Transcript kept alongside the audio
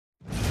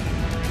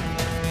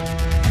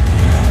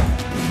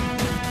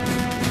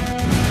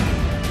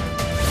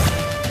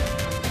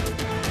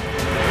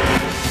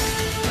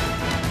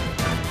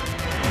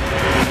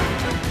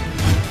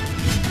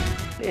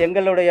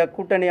எங்களுடைய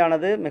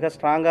கூட்டணியானது மிக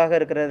ஸ்ட்ராங்காக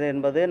இருக்கிறது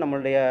என்பது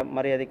நம்மளுடைய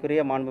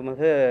மரியாதைக்குரிய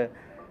மாண்புமிகு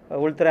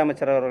உள்துறை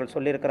அமைச்சர் அவர்கள்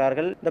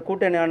சொல்லியிருக்கிறார்கள். இந்த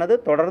கூட்டணியானது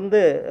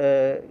தொடர்ந்து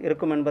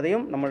இருக்கும்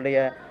என்பதையும் நம்மளுடைய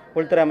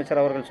உள்துறை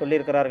அமைச்சர் அவர்கள்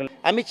சொல்லியிருக்கிறார்கள்.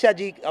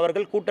 அமித்ஷாஜி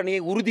அவர்கள்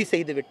கூட்டணியை உறுதி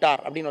செய்து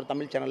விட்டார் அப்படின்னு ஒரு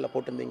தமிழ் சேனலில்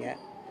போட்டிருந்தீங்க.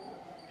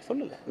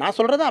 சொல்லலை, நான்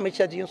சொல்கிறத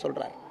அமித்ஷாஜியும்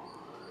சொல்கிறார்.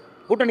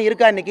 கூட்டணி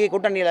இருக்கா இன்றைக்கி?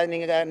 கூட்டணியில்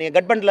நீங்கள்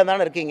கட்பண்டில்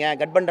தானே இருக்கீங்க,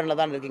 கட்பண்டனில்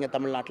தான் இருக்கீங்க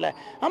தமிழ்நாட்டில்.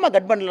 ஆமாம்,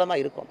 கட்பண்டில்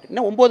தான் இருக்கும்.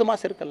 இன்னும் 9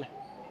 மாதம் இருக்குல்ல.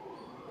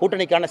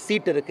 கூட்டணிக்கான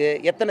சீட்டு இருக்குது,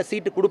 எத்தனை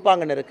சீட்டு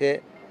கொடுப்பாங்கன்னு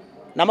இருக்குது,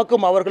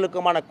 நமக்கும்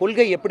அவர்களுக்குமான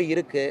கொள்கை எப்படி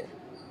இருக்குது,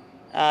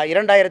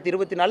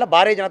 2024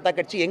 பாரதிய ஜனதா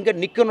கட்சி எங்கே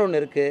நிற்கணும்னு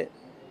இருக்குது,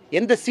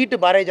 எந்த சீட்டு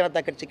பாரதிய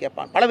ஜனதா கட்சி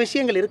கேட்பான், பல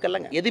விஷயங்கள்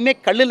இருக்குல்லங்க. எதுவுமே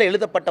கல்லில்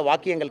எழுதப்பட்ட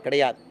வாக்கியங்கள்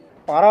கிடையாது.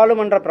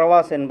 பாராளுமன்ற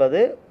பிரவாஸ் என்பது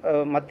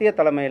மத்திய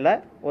தலைமையில்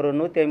ஒரு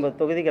 150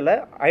 தொகுதிகளை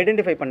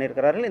ஐடென்டிஃபை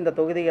பண்ணியிருக்கிறார்கள். இந்த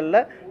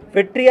தொகுதிகளில்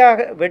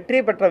வெற்றி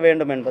பெற்ற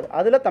வேண்டும் என்பது,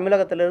 அதில்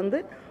தமிழகத்திலிருந்து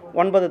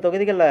 9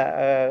 தொகுதிகளில்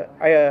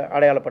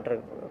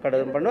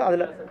அடையாளப்பட்டிருக்க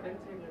அதில்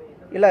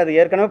இல்லை, அது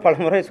ஏற்கனவே பல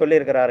முறை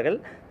சொல்லியிருக்கிறார்கள்.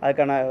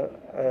 அதுக்கான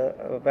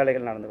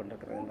வேலைகள் நடந்து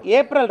கொண்டிருக்கிறது.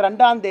 ஏப்ரல்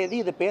 2ஆம் தேதி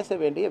இது பேச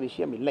வேண்டிய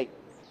விஷயம் இல்லை.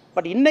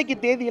 பட் இன்னைக்கு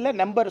தேதியில்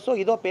நம்பர்ஸோ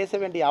இதோ பேச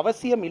வேண்டிய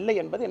அவசியம் இல்லை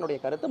என்பது என்னுடைய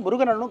கருத்து.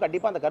 முருகனும்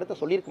கண்டிப்பாக அந்த கருத்தை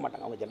சொல்லியிருக்க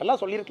மாட்டாங்க. அவங்க ஜெனரலாக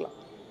சொல்லியிருக்கலாம்,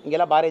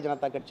 இங்கெல்லாம் பாரதிய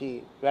ஜனதா கட்சி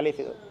வேலை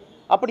செய்வது.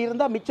 அப்படி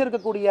இருந்தால் மிச்சம்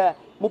இருக்கக்கூடிய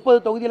 30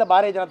 தொகுதியில்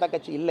பாரதிய ஜனதா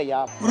கட்சி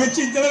இல்லையா?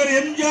 புரட்சி தலைவர்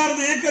எம்ஜிஆர்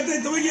இயக்கத்தை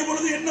துவங்கிய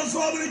பொழுது என்ன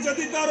சோதனை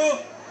சந்தித்தாரோ,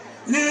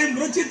 இதே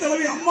புரட்சி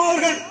தலைவர் அம்மா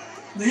அவர்கள்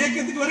இந்த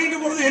இயக்கத்துக்கு வருகின்ற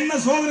பொழுது என்ன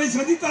சோதனை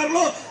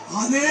சந்தித்தார்களோ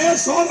அதே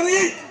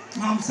சோதனையை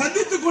நாம்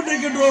சந்தித்துக்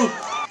கொண்டிருக்கின்றோம்.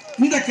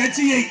 இந்த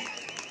கட்சியை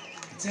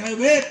சில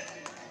பேர்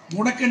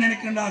முடக்க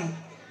நினைக்கின்றார்கள்.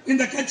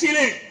 இந்த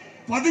கட்சியிலே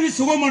பதவி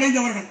சுகம்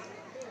அடைந்தவர்கள்,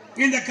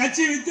 இந்த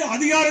கட்சியை வைத்து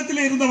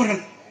அதிகாரத்தில்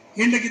இருந்தவர்கள்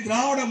இன்றைக்கு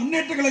திராவிட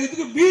முன்னேற்ற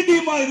கழகத்துக்கு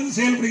பிடிஎம்மா இருந்து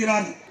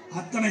செயல்படுகிறார்கள்.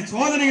 அத்தனை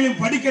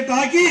சோதனைகளையும்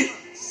படிக்கட்டாக்கி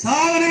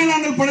சாதனை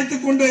நாங்கள்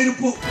படைத்துக் கொண்டே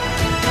இருப்போம்.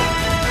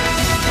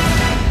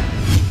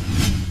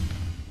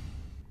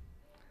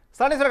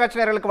 சனீஸ்வர கட்சி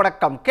நேயர்களுக்கு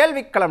வணக்கம்.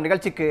 கேள்விக்களம்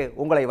நிகழ்ச்சிக்கு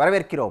உங்களை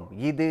வரவேற்கிறோம்.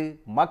 இது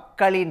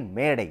மக்களின்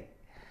மேடை.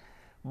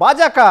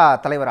 பாஜக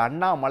தலைவர்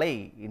அண்ணாமலை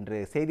இன்று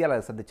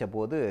செய்தியாளர் சந்தித்த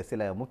போது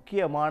சில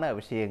முக்கியமான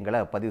விஷயங்களை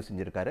பதிவு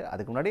செஞ்சுருக்காரு.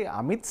 அதுக்கு முன்னாடி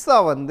அமித்ஷா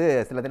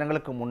சில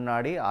தினங்களுக்கு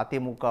முன்னாடி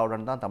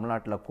அதிமுகவுடன் தான்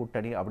தமிழ்நாட்டில்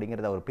கூட்டணி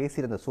அப்படிங்கிறத அவர்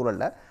பேசியிருந்த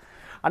சூழலில்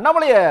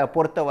அண்ணாமலையை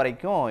பொறுத்த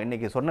வரைக்கும்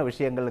இன்றைக்கி சொன்ன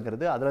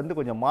விஷயங்கள்ங்கிறது அதுலேருந்து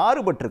கொஞ்சம்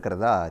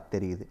மாறுபட்டிருக்கிறதா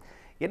தெரியுது.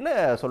 என்ன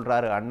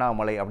சொல்கிறாரு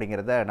அண்ணாமலை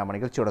அப்படிங்கிறத நம்ம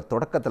நிகழ்ச்சியோட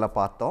தொடக்கத்தில்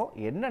பார்த்தோம்.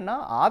 என்னென்னா,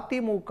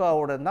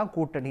 அதிமுகவுடன் தான்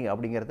கூட்டணி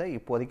அப்படிங்கிறத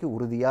இப்போதைக்கு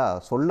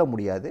உறுதியாக சொல்ல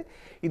முடியாது.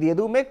 இது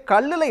எதுவுமே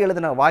கல்லில்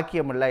எழுதின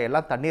வாக்கியம் இல்லை,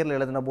 எல்லாம் தண்ணீரில்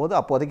எழுதின போது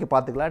அப்போதைக்கு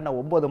பார்த்துக்கலாம். இன்னும்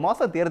 9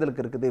 மாதம்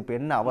தேர்தலுக்கு இருக்குது, இப்போ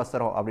என்ன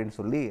அவசரம் அப்படின்னு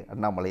சொல்லி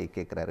அண்ணாமலை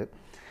கேட்குறாரு.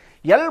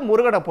 எல்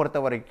முருகனை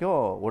பொறுத்த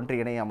வரைக்கும்,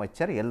 ஒன்றிய இணை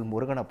அமைச்சர் எல்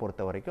முருகனை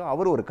பொறுத்த வரைக்கும்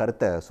அவர் ஒரு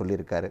கருத்தை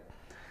சொல்லியிருக்காரு.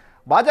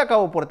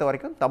 பாஜகவை பொறுத்த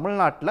வரைக்கும்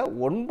தமிழ்நாட்டில்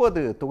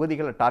 9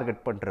 தொகுதிகளை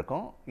டார்கெட்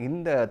பண்ணிருக்கோம்,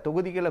 இந்த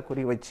தொகுதிகளை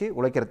குறி வச்சு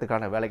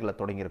உழைக்கிறதுக்கான வேலைகளை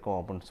தொடங்கியிருக்கோம்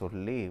அப்படின்னு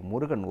சொல்லி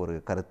முருகன் ஒரு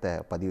கருத்தை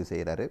பதிவு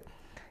செய்கிறாரு.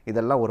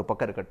 இதெல்லாம் ஒரு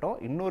பக்கம் இருக்கட்டும்.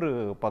 இன்னொரு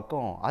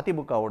பக்கம்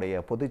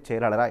அதிமுகவுடைய பொதுச்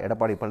செயலாளராக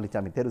எடப்பாடி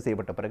பழனிசாமி தேர்வு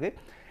செய்யப்பட்ட பிறகு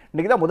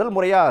இன்றைக்கி தான் முதல்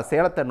முறையாக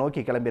சேலத்தை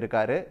நோக்கி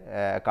கிளம்பியிருக்காரு.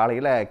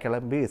 காலையில்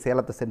கிளம்பி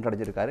சேலத்தை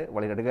சென்றடைஞ்சிருக்காரு.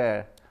 வழிநடுக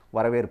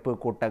வரவேற்பு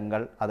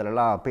கூட்டங்கள்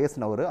அதிலெல்லாம்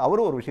பேசினவர்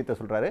அவரும் ஒரு விஷயத்த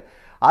சொல்கிறாரு.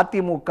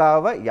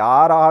 அதிமுகவை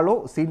யாராலும்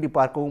சீண்டி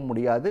பார்க்கவும்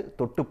முடியாது,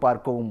 தொட்டு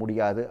பார்க்கவும்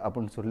முடியாது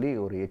அப்படின்னு சொல்லி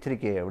ஒரு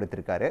எச்சரிக்கையை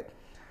விடுத்திருக்காரு.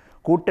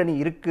 கூட்டணி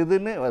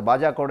இருக்குதுன்னு,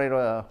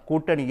 பாஜகவுடைய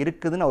கூட்டணி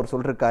இருக்குதுன்னு அவர்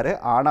சொல்லியிருக்காரு.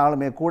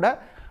 ஆனாலுமே கூட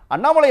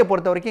அண்ணாமலையை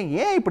பொறுத்த வரைக்கும்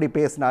ஏன் இப்படி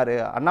பேசினார்?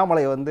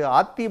 அண்ணாமலை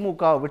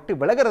அதிமுக விட்டு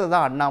விலகிறது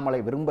தான்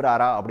அண்ணாமலை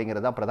விரும்புகிறாரா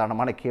அப்படிங்கிறது தான்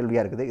பிரதானமான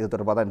கேள்வியாக இருக்குது. இது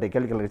தொடர்பாக தான் இன்றைய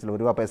கேள்விகள் நிகழ்ச்சியில்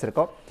விரிவாக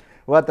பேசியிருக்கோம்.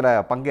 விவாதத்தில்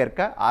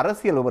பங்கேற்க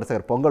அரசியல்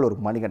விமர்சகர்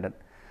பொங்கலூர் மணிகண்டன்,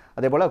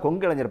 அதேபோல்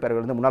கொங்கு இளைஞர்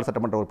பேரவையிலிருந்து முன்னாள்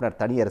சட்டமன்ற உறுப்பினர்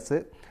தனியரசு,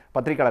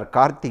 பத்திரிகையாளர்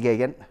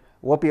கார்த்திகேயன்,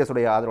 ஓபிஎஸ்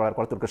உடைய ஆதரவாளர்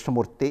குளத்தூர்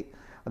கிருஷ்ணமூர்த்தி,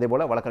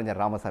 அதேபோல்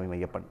வழக்கறிஞர் ராமசாமி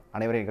மையப்பன்,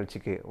 அனைவரையும்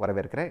நிகழ்ச்சிக்கு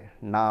வரவேற்கிறேன்.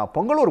 நான்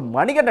பொங்கலூர்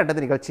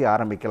மணிகண்டன் நிகழ்ச்சியை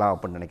ஆரம்பிக்கலாம்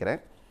அப்படின்னு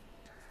நினைக்கிறேன்.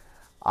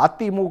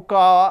 அதிமுக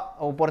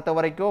பொறுத்த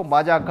வரைக்கும்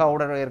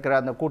பாஜகவுடன் இருக்கிற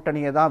அந்த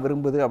கூட்டணியை தான்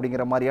விரும்புது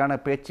அப்படிங்கிற மாதிரியான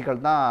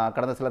பேச்சுக்கள் தான்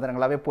கடந்த சில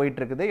தினங்களாகவே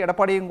போயிட்டுருக்குது.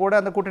 எடப்பாடியும் கூட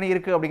அந்த கூட்டணி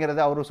இருக்குது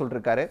அப்படிங்கிறத அவரும்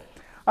சொல்லியிருக்காரு.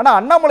 ஆனால்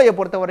அண்ணாமலையை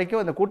பொறுத்த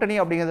வரைக்கும் இந்த கூட்டணி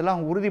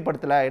அப்படிங்கிறதுலாம்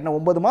உறுதிப்படுத்தலை, இன்னும்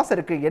 9 மாதம்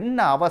இருக்குது, என்ன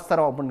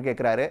அவசரம் அப்படின்னு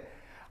கேட்குறாரு.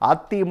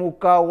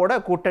 அதிமுகவோட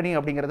கூட்டணி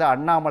அப்படிங்கிறத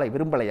அண்ணாமலை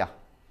விரும்பலையா?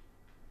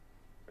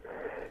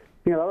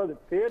 அதாவது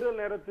தேர்தல்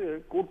நேரத்து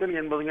கூட்டணி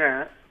என்பதுங்க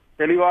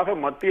தெளிவாக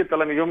மத்திய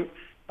தலைமையும்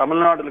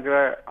தமிழ்நாட்டில் இருக்கிற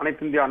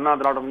அனைத்து இந்திய அண்ணா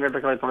திராவிட முன்னேற்ற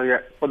கழகத்தினுடைய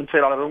பொதுச்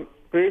செயலாளரும்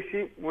பேசி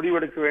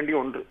முடிவெடுக்க வேண்டிய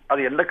ஒன்று.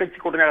 அது எந்த கட்சி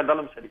கூட்டணியாக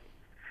இருந்தாலும் சரி.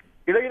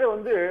 இடையில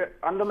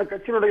அந்தந்த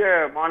கட்சியினுடைய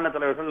மாநில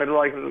தலைவர்கள்,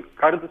 நிர்வாகிகள்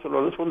கருத்து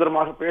சொல்வது,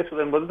 சுதந்திரமாக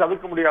பேசுவது என்பது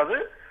தவிர்க்க முடியாது.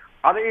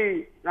 அதை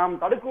நாம்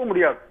தடுக்கவும்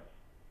முடியாது.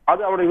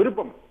 அது அவருடைய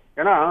விருப்பம்.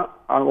 ஏன்னா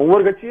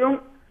ஒவ்வொரு கட்சியும்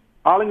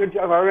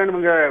ஆளுங்கட்சியாக வர வேண்டும்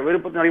என்ற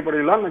விருப்பத்தின்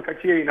அடிப்படையில் அந்த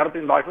கட்சியை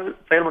நடத்துகின்றார்கள்,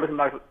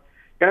 செயல்படுகின்றார்கள்.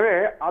 எனவே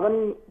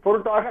அதன்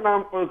பொருட்டாக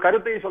நாம் ஒரு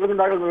கருத்தை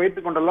சொல்லுகின்றார்கள்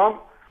வைத்துக் கொண்டெல்லாம்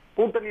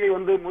கூட்டணியை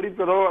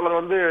முடிப்பதோ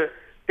அல்லது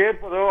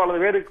கேட்பதோ அல்லது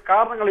வேறு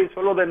காரணங்களை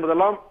சொல்வதோ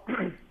என்பதெல்லாம்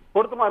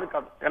பொருத்தமா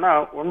இருக்காது. ஏன்னா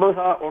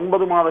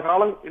 9 மாத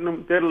காலம் இன்னும்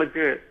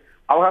தேர்தலுக்கு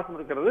அவகாசம்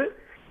இருக்கிறது.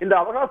 இந்த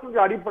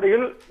அவகாசத்தின்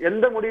அடிப்படையில்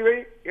எந்த முடிவை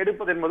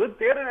எடுப்பது என்பது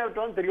தேர்தல்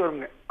நேரத்தில் தான் தெரிய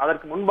வருங்க.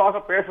 அதற்கு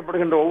முன்பாக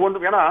பேசப்படுகின்ற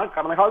ஒவ்வொன்றும், ஏன்னா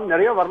கடந்த காலம்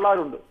நிறைய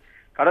வரலாறு உண்டு.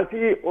 கடைசி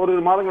ஒரு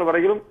மாதங்கள்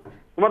வரையிலும்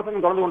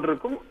விமர்சனம் தொடர்ந்து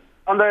கொண்டிருக்கும்.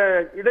 அந்த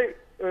இடை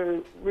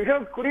மிக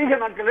குறுகிய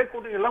நாட்களே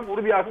கூட்டணி எல்லாம்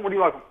உறுதியாக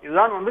முடிவாகும்.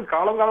 இதுதான்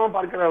காலங்காலமா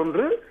பார்க்கிற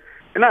ஒன்று.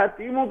 ஏன்னா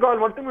திமுக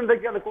மட்டும்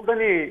இன்றைக்கு அந்த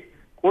கூட்டணி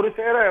ஒரு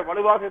சேர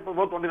வலுவாக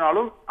இருப்பது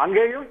தோன்றினாலும்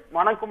அங்கேயும்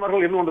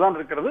மனக்குமர்கள் இருந்து கொண்டுதான்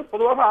இருக்கிறது.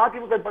 பொதுவாக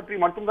அதிமுக பற்றி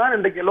மட்டும்தான்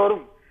இன்றைக்கு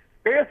எல்லோரும்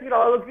பேசுகிற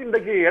அளவுக்கு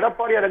இன்றைக்கு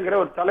எடப்பாடியார் என்கிற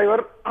ஒரு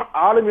தலைவர்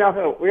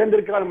ஆளுமையாக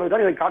உயர்ந்திருக்கிறார்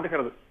என்பதுதான் இதை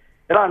காட்டுகிறது.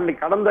 ஏன்னா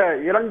இன்னைக்கு கடந்த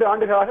 2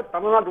 ஆண்டுகளாக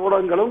தமிழ்நாட்டு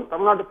ஊடகங்களும்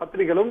தமிழ்நாட்டு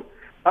பத்திரிகைகளும்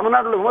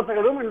தமிழ்நாட்டில்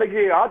விமர்சகர்களும்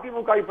இன்றைக்கு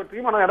அதிமுக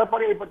பற்றியும் ஆனால்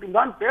எடப்பாடியை பற்றியும்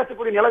தான்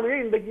பேசக்கூடிய நிலைமையை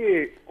இன்றைக்கு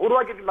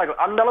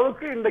உருவாக்கியிருக்கிறார்கள். அந்த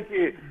அளவுக்கு இன்றைக்கு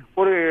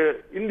ஒரு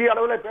இந்திய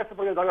அளவில்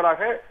பேசப்படுகிற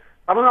தகவலாக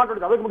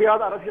தமிழ்நாட்டுடைய தவிர்க்க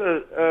முடியாத அரசியல்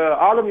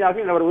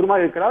ஆளுமையாக அவர்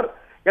உருமாறி இருக்கிறார்.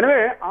 எனவே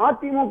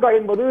அதிமுக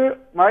என்பது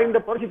மறைந்த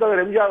புரட்சித்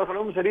தலைவர் எம்ஜிஆர்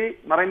அவர்களும் சரி,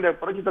 மறைந்த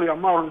புரட்சித் தலைவர்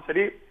அம்மா அவர்களும்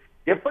சரி,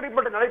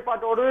 எப்படிப்பட்ட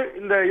நிலைப்பாட்டோடு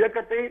இந்த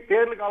இயக்கத்தை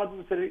தேர்தல்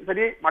காலத்திலும்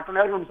சரி மற்ற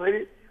நேரங்களும்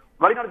சரி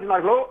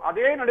வழிநடத்தினார்களோ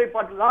அதே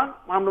நிலைப்பாட்டில் தான்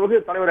மாண்புமிகு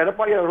தலைவர்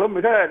எடப்பாடி அவர்களும்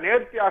மிக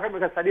நேர்த்தியாக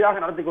மிக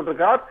சரியாக நடத்தி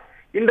கொண்டிருக்கிறார்.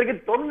 இன்றைக்கு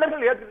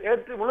தொண்டர்கள்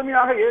ஏற்று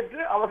முழுமையாக ஏற்று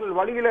அவர்கள்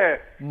வழியில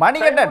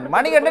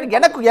மணிகண்டன்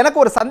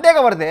எனக்கு ஒரு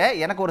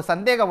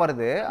சந்தேகம்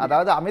வருது.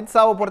 அதாவது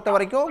அமித்ஷாவை பொறுத்த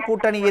வரைக்கும்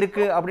கூட்டணி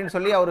இருக்கு அப்படின்னு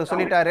சொல்லி அவர்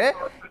சொல்லிட்டாரு.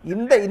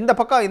 இந்த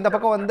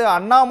பக்கம்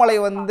அண்ணாமலை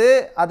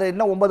அது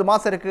இன்னும் 9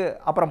 மாசம் இருக்கு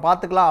அப்புறம்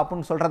பார்த்துக்கலாம்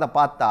அப்படின்னு சொல்றத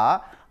பார்த்தா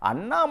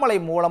அண்ணாமலை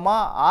மூலமா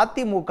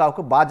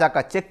அதிமுகவுக்கு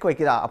பாஜக செக்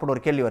வைக்குதா அப்படின்னு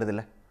ஒரு கேள்வி வருது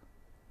இல்ல?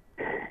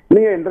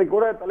 நீங்க இன்றைக்கு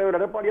கூட தலைவர்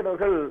எடப்பாடி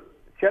அவர்கள்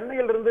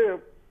சென்னையிலிருந்து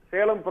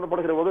சேலம்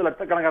புறப்படுகிற போது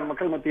லட்சக்கணக்கான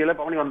மக்கள் மத்தியில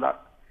பவனி வந்தார்.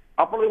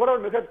 அப்பொழுது கூட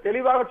மிக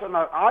தெளிவாக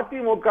சொன்னார்,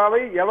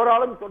 அதிமுகவை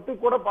எவராலும் தொட்டு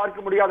கூட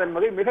பார்க்க முடியாது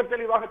என்பதை மிக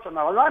தெளிவாக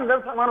சொன்னார். அதுதான்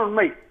நிதர்சனமான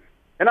உண்மை.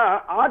 ஏன்னா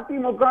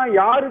அதிமுக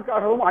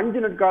யாருக்காகவும் அஞ்சு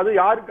நிற்காது,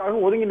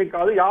 யாருக்காகவும் ஒதுங்கி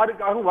நிற்காது,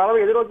 யாருக்காகவும்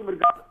வரவை எதிர்நோக்கும்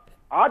இருக்காது.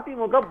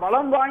 அதிமுக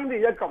பலம் வாய்ந்த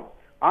இயக்கம்.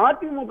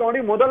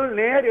 அதிமுகவுடைய முதல்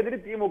நேர் எதிரி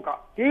திமுக.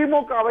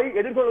 திமுகவை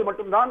எதிர்கொள்வது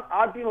மட்டும்தான்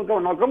அதிமுக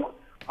நோக்கம்.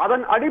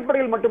 அதன்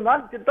அடிப்படையில்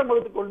மட்டும்தான் திட்டம்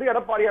வகுத்துக் கொண்டு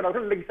எடப்பாடியார்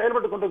அவர்கள் இன்றைக்கு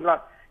செயல்பட்டுக்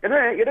கொண்டிருக்கிறார்.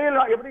 எனவே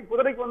இடையில எப்படி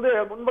குதிரைக்கு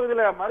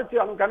முன்பகுதியில மறைச்சு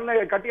அவங்க கண்ணை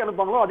கட்டி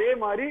அனுப்பாங்களோ அதே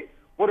மாதிரி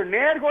ஒரு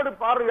நேர்கோடு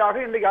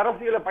பார்வையாக இன்றைக்கு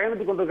அரசியல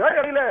பயணித்துக் கொண்டிருக்கிறார்.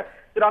 இடையில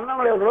திரு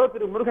அண்ணாமலை அவர்களோ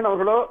திரு முருகன்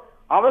அவர்களோ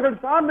அவர்கள்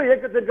சார்ந்த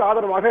இயக்கத்திற்கு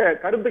ஆதரவாக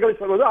கருத்துக்களை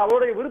சொல்வது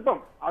அவருடைய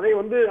விருப்பம். அதை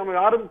நம்ம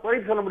யாரும் குறை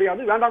சொல்ல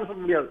முடியாது, வேண்டாம்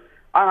சொல்ல முடியாது.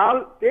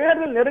 ஆனால்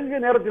தேர்தல் நெருங்கிய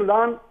நேரத்தில்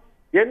தான்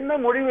என்ன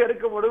முடிவு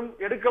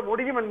எடுக்க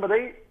முடியும்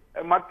என்பதை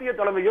மத்திய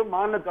தலைமையும்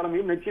மாநில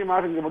தலைமையும்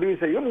நிச்சயமாக இங்க முடிவு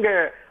செய்யும். இங்க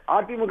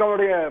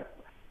அதிமுகவுடைய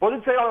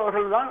பொதுச்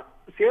செயலாளர்கள் தான்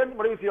சேர்ந்து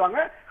முடிவு செய்வாங்க.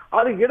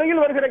 அது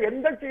இடையில் வருகிற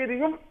எந்த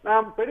செய்தியும்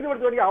நாம்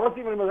பெரிதுபடுத்த வேண்டிய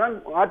அவசியம் என்பதுதான்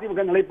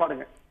அதிமுக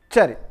நிலைப்பாடுங்க.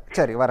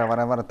 சரி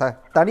வர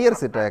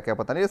தனியரசு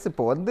கேட்போம். தனியரசு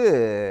இப்போ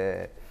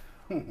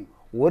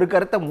ஒரு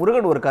கருத்தை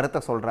முருகன் ஒரு கருத்தை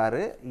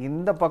சொல்றாரு,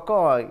 இந்த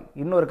பக்கம்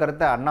இன்னொரு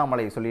கருத்தை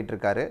அண்ணாமலை சொல்லிட்டு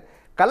இருக்காரு.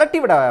 கலட்டி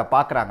விட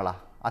பாக்குறாங்களா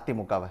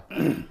அதிமுகவை?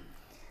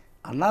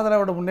 அண்ணா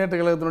திராவிட முன்னேற்ற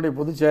கழகத்தினுடைய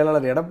பொதுச்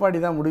செயலாளர் எடப்பாடி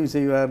தான் முடிவு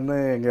செய்வார்னு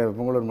எங்கள்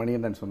பொங்கலூர்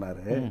மணிகண்டன்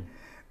சொன்னார்.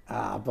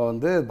 அப்போ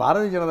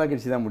பாரதிய ஜனதா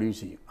கட்சி தான் முடிவு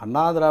செய்யும்.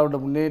 அண்ணா திராவிட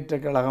முன்னேற்ற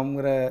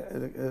கழகம்ங்கிற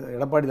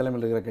எடப்பாடி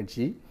தலைமையில் இருக்கிற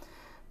கட்சி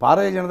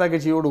பாரதிய ஜனதா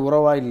கட்சியோடு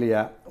உறவா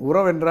இல்லையா,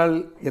 உறவென்றால்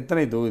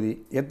எத்தனை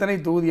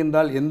தொகுதி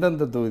என்றால்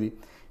எந்தெந்த தொகுதி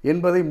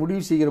என்பதை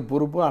முடிவு செய்கிற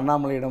பொறுப்பு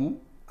அண்ணாமலையிடம்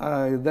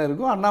இதுதான்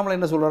இருக்கும். அண்ணாமலை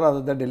என்ன சொல்கிறாரோ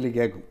அதை தான் டெல்லி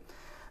கேட்கும்.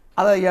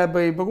 அதை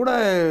இப்போ கூட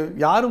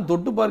யாரும்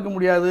தொட்டு பார்க்க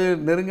முடியாது,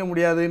 நெருங்க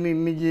முடியாதுன்னு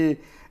இன்றைக்கி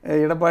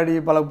எடப்பாடி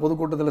பல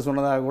பொதுக்கூட்டத்தில்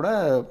சொன்னதாக கூட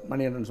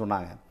மணிகண்டன்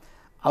சொன்னாங்க.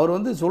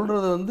 அவர்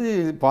சொல்கிறது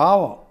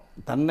பாவம்,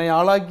 தன்னை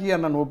ஆளாக்கி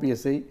அண்ணன்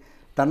ஓபிஎஸ்ஐ,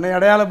 தன்னை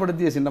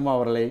அடையாளப்படுத்திய சின்னம்மா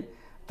அவர்களை,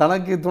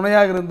 தனக்கு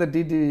துணையாக இருந்த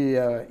டிடிவி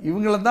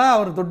இவங்கள தான்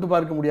அவர் தொட்டு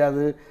பார்க்க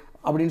முடியாது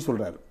அப்படின்னு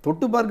சொல்கிறார்.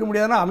 தொட்டு பார்க்க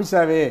முடியாதுன்னா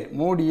அமித்ஷாவே,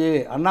 மோடியே,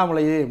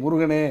 அண்ணாமலையே,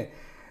 முருகனே,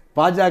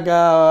 பாஜக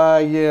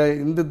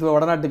இந்துத்துவ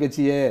வடநாட்டு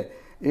கட்சியே,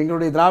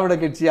 எங்களுடைய திராவிட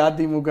கட்சி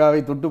அதிமுகவை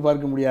தொட்டு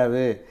பார்க்க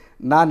முடியாது,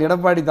 நான்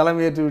எடப்பாடி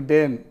தலைமையேற்று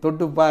விட்டேன்,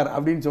 தொட்டுப்பார்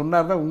அப்படின்னு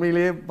சொன்னார் தான்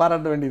உண்மையிலேயே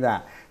பாராட்ட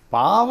வேண்டியதான்.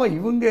 பாவம்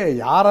இவங்க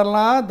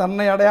யாரெல்லாம்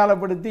தன்னை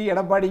அடையாளப்படுத்தி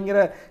எடப்பாடிங்கிற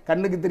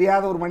கண்ணுக்கு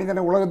தெரியாத ஒரு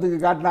மனிதனை உலகத்துக்கு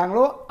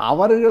காட்டினாங்களோ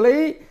அவர்களை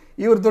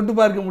இவர் தொட்டு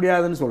பார்க்க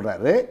முடியாதுன்னு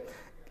சொல்கிறாரு.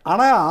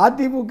 ஆனால்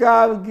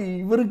அதிமுகவுக்கு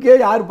இவருக்கே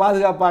யார்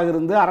பாதுகாப்பாக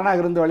இருந்து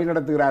அரணாக இருந்து வழி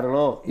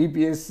நடத்துகிறார்களோ,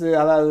 இபிஎஸ்,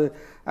 அதாவது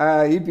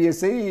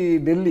இபிஎஸ்ஐ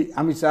டெல்லி,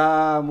 அமித்ஷா,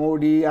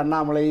 மோடி,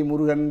 அண்ணாமலை,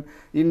 முருகன்,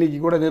 இன்றைக்கி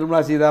கூட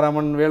நிர்மலா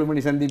சீதாராமன்,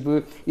 வேலுமணி சந்திப்பு,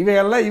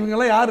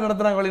 இவங்கெல்லாம் யார்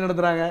நடத்துகிறாங்க, வழி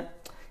நடத்துகிறாங்க?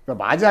 இப்போ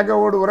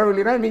பாஜகவோடு உறவு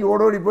இல்லைன்னா இன்றைக்கி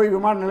ஓடோடி போய்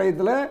விமான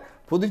நிலையத்தில்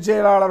பொதுச்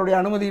செயலாளருடைய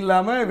அனுமதி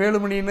இல்லாமல்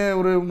வேலுமணின்னு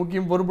ஒரு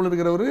முக்கிய பொறுப்பில்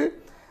இருக்கிறவர்,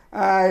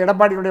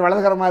 எடப்பாடியுடைய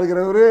வலதுகரமாக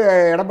இருக்கிறவர்,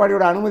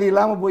 எடப்பாடியோட அனுமதி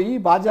இல்லாமல் போய்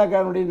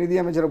பாஜகனுடைய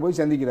நிதியமைச்சரை போய்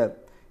சந்திக்கிறார்.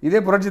 இதே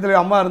புரட்சித்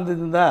தலைவர் அம்மா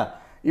இருந்திருந்தா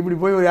இப்படி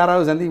போய்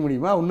யாராவது சந்திக்க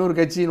முடியுமா? இன்னொரு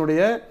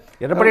கட்சியினுடைய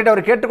எடப்பாடிட்ட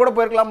அவர் கேட்டு கூட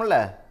போயிருக்கலாம்ல.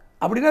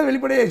 அப்படின்னா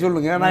வெளிப்படையே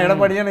சொல்லுங்கள், நான்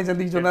எடப்பாடியே என்னை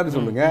சந்திக்க சொன்னார்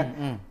சொல்லுங்கள்.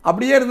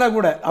 அப்படியே இருந்தால்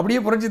கூட, அப்படியே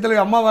புரட்சித்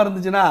தலைவர் அம்மாவாக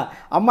இருந்துச்சுன்னா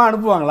அம்மா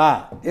அனுப்புவாங்களா?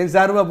 என்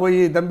சார்பாக போய்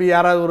தம்பி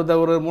யாராவது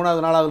ஒரு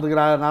 3வது 4வது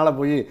இருக்கிற நாளை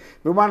போய்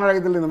விமான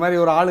நிலையத்தில் இந்த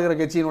மாதிரி ஒரு ஆளுகிற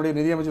கட்சியினுடைய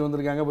நிதியமைச்சர்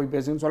வந்திருக்காங்க போய்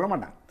பேசுன்னு சொல்ல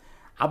மாட்டாங்க.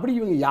 அப்படி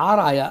இவங்க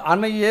யார் ஆயா?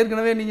 அன்னைக்கு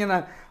ஏற்கனவே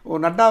நீங்கள்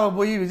நட்டாவை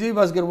போய்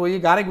விஜயபாஸ்கர் போய்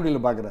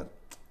காரைக்குடியில் பார்க்குறாரு.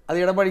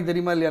 அது எடப்பாடிக்கு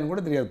தெரியுமா இல்லையான்னு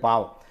கூட தெரியாது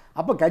பாவம்.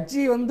 அப்போ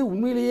கட்சி வந்து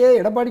உண்மையிலேயே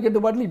எடப்பாடி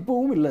கட்டுப்பாட்டில்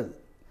இப்போவும் இல்லை.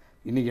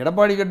 இன்றைக்கி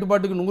எடப்பாடி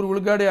கட்டுப்பாட்டுக்கு 100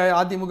 விழுக்காடு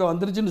அதிமுக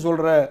வந்துருச்சுன்னு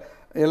சொல்கிற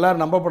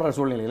எல்லோரும் நம்பப்படுற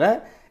சூழ்நிலையில்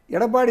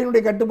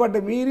எடப்பாடியினுடைய கட்டுப்பாட்டை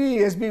மீறி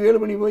எஸ்பி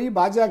வேலுமணி போய்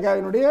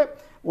பாஜகவினுடைய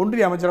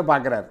ஒன்றிய அமைச்சரை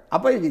பார்க்குறாரு.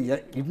 அப்போ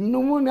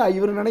இன்னமும்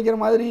இவர் நினைக்கிற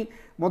மாதிரி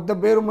மொத்த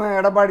பேரும்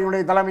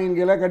எடப்பாடியினுடைய தலைமையின்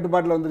கீழே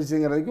கட்டுப்பாட்டில்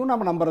வந்துருச்சுங்கிறதுக்கும்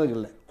நம்ம நம்புறதுக்கு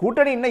இல்லை.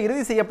 கூட்டணி இன்னும்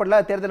இறுதி செய்யப்படல,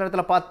 தேர்தல்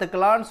நேரத்தில்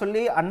பார்த்துக்கலான்னு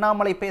சொல்லி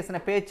அண்ணாமலை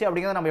பேசின பேச்சு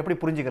அப்படிங்கிறத நம்ம எப்படி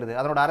புரிஞ்சுக்கிறது?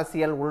 அதனோட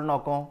அரசியல்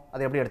உள்நோக்கம்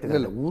அதை எப்படி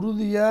எடுத்துக்கிறது? இல்லை,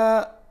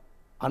 உறுதியாக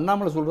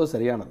அண்ணாமலை சொல்கிறது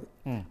சரியானது.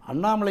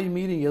 அண்ணாமலை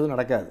மீறி எதுவும்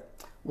நடக்காது.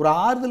 ஒரு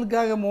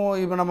ஆறுதலுக்காக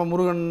இப்போ நம்ம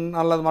முருகன்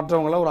அல்லது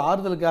மற்றவங்களாம் ஒரு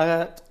ஆறுதலுக்காக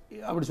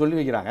அப்படி சொல்லி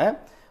வைக்கிறாங்க.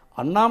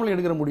 அண்ணாமலை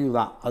எடுக்கிற முடிவு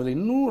தான். அதில்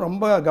இன்னும்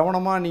ரொம்ப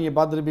கவனமாக நீங்கள்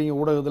பார்த்துருப்பீங்க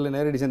ஊடகத்தில்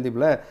நேரடி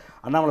சந்திப்பில்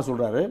அண்ணாமலை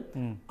சொல்கிறாரு,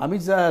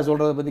 அமித்ஷா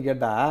சொல்கிறத பற்றி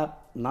கேட்டால்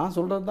நான்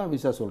சொல்கிறது தான்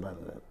அமித்ஷா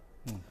சொல்கிறாரு.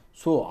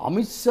 ஸோ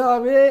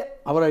அமித்ஷாவே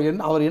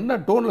அவர் என்ன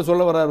டோனில்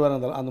சொல்ல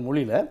வர்றாரு அந்த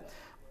மொழியில்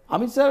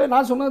அமித்ஷாவே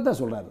நான் சொன்னது தான்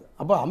சொல்கிறாரு.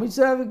 அப்போ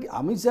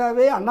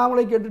அமித்ஷாவே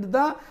அண்ணாமலை கேட்டுட்டு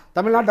தான்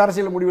தமிழ்நாட்டு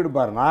அரசியலில்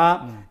முடிவெடுப்பாருன்னா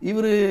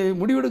இவர்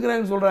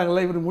முடிவெடுக்கிறாங்கன்னு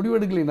சொல்கிறாங்கல்ல, இவர்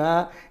முடிவெடுக்கலைன்னா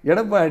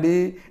எடப்பாடி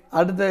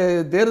அடுத்த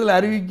தேர்தல்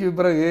அறிவிக்க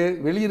பிறகு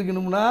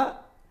வெளியிருக்கணும்னா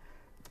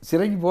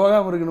சிறைக்கு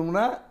போகாமல்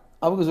இருக்கணும்னா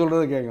அவங்க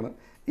சொல்கிறத கேட்கணும்.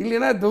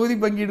 இல்லைன்னா தொகுதி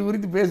பங்கீடு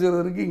குறித்து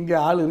பேசுவதற்கு இங்கே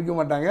ஆள் இருக்க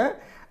மாட்டாங்க.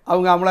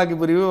 அவங்க அமலாக்க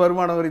பிரிவு,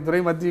 வருமான வரித்துறை,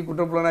 மத்திய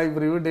குற்றப்புலனாய்வு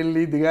பிரிவு,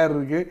 டெல்லி, திகார்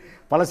இருக்குது,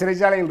 பல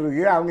சிறைச்சாலைகள்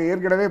இருக்குது. அவங்க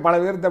ஏற்கனவே பல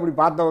பேர்த்து அப்படி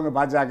பார்த்தவங்க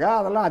பாஜக.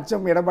 அதெல்லாம்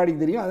அச்சம்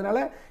எடப்பாடிக்கு தெரியும்.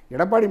 அதனால்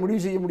எடப்பாடி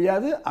முடிவு செய்ய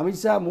முடியாது.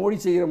 அமித்ஷா மோடி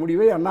செய்கிற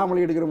முடிவை,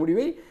 அண்ணாமலை எடுக்கிற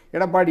முடிவை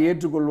எடப்பாடி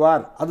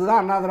ஏற்றுக்கொள்வார்.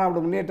 அதுதான் அண்ணா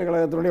திராவிட முன்னேற்ற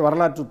கழகத்தினுடைய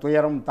வரலாற்று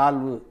துயரம்,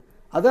 தாழ்வு.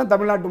 அதுதான்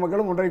தமிழ்நாட்டு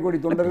மக்களும் 1.5 கோடி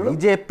தொண்டர்களும்.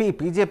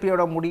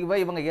 பிஜேபியோட முடிவை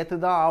இவங்க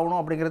ஏற்றுதான் ஆகணும்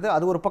அப்படிங்கிறது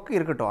அது ஒரு பக்கம்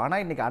இருக்கட்டும்.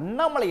 ஆனால் இன்னைக்கு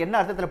அண்ணாமலை என்ன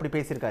அர்த்தத்தில் இப்படி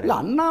பேசியிருக்காரு? இல்லை,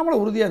 அண்ணாமலை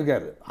உறுதியாக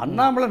இருக்காரு.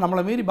 அண்ணாமலை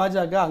நம்மளை மீறி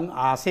பாஜக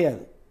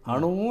அசையாது,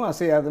 அணுவும்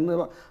அசையாதுன்னு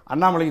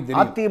அண்ணாமலைக்கு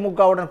தெரியும்.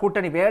 அதிமுகவுடன்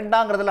கூட்டணி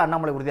வேண்டாங்கிறதுல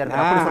அண்ணாமலை உறுதியாக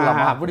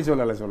இருக்காரு. அப்படி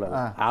சொல்லலை.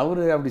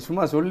 அவர் அப்படி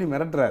சும்மா சொல்லி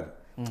மிரட்டுறாரு.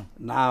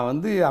 நான்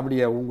வந்து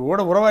அப்படியே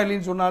உங்களோட உறவா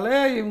இல்லைன்னு சொன்னாலே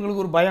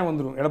இவங்களுக்கு ஒரு பயம்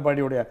வந்துடும்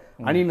எடப்பாடியோடைய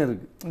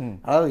அணியினருக்கு.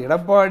 அதாவது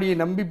எடப்பாடியை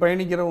நம்பி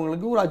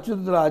பயணிக்கிறவங்களுக்கு ஒரு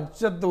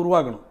அச்சத்தை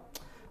உருவாக்கணும்.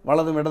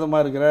 வலதும்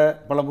இடதுமாக இருக்கிற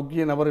பல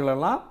முக்கிய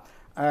நபர்களெல்லாம்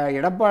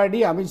எடப்பாடி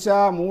அமித்ஷா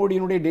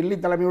மோடியினுடைய டெல்லி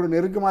தலைமையோடு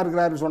நெருக்கமாக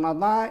இருக்கிறாருன்னு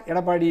சொன்னால் தான்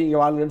எடப்பாடி இங்கே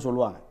வாழ்கன்னு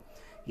சொல்லுவாங்க.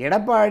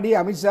 எடப்பாடி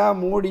அமித்ஷா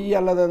மோடி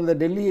அல்லது அந்த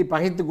டெல்லியை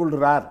பகைத்து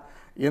கொள்கிறார்,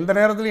 எந்த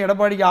நேரத்திலும்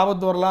எடப்பாடிக்கு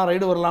ஆபத்து வரலாம்,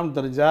 ரைடு வரலாம்னு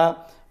தெரிஞ்சால்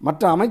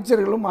மற்ற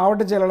அமைச்சர்களும்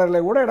மாவட்ட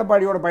செயலாளர்களை கூட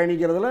எடப்பாடியோட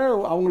பயணிக்கிறதுல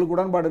அவங்களுக்கு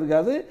உடன்பாடு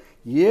இருக்காது.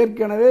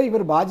 ஏற்கனவே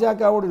இவர்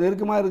பாஜகவோடு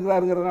நெருக்கமாக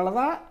இருக்கிறாருங்கிறதுனால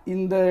தான்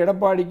இந்த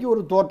எடப்பாடிக்கு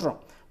ஒரு தோற்றம்,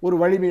 ஒரு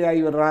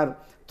வலிமையாகி வர்றார்.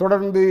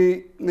 தொடர்ந்து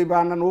இப்போ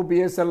அண்ணன்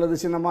ஓபிஎஸ் அல்லது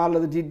சின்னம்மா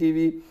அல்லது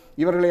டிடிவி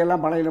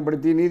இவர்களையெல்லாம்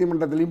பணியிடப்படுத்தி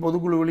நீதிமன்றத்திலையும்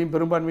பொதுக்குழுவிலையும்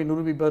பெரும்பான்மையை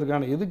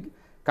நிரூபிப்பதற்கான எதுக்கு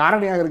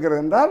காரணியாக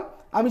இருக்கிறது என்றால்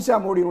அமித்ஷா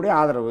மோடியினுடைய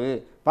ஆதரவு,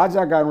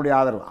 பாஜகவினுடைய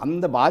ஆதரவு.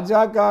 அந்த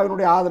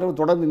பாஜகவினுடைய ஆதரவு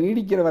தொடர்ந்து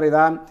நீடிக்கிற வரை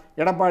தான்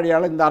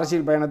எடப்பாடியால் இந்த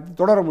அரசியல் பயணத்தை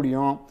தொடர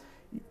முடியும்.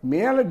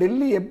 மேலே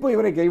டெல்லி எப்போ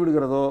இவரை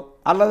கைவிடுகிறதோ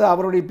அல்லது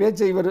அவருடைய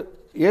பேச்சை இவர்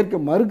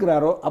ஏற்க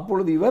மறுக்கிறாரோ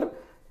அப்பொழுது இவர்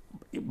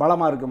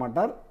பலமாக இருக்க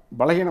மாட்டார்.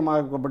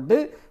 பலகீனமாக்கப்பட்டு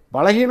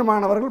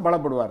பலகீனமானவர்கள்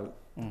பலப்படுவார்கள்.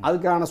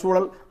 அதுக்கான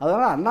சூழல்.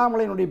 அதனால்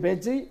அண்ணாமலையினுடைய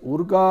பேச்சை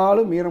ஒரு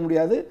காலம் மீற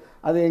முடியாது.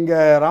 அது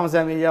எங்கள்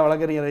ராமசாமி ஐயா,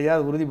 வழக்கறிஞர் ஐயா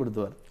அது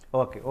உறுதிப்படுத்துவார்.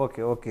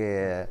 ஓகே.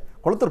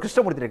 கொளத்தூர்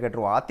கிருஷ்ணமூர்த்தியை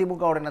கேட்டுருவோம்.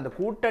 அதிமுகவுடன் அந்த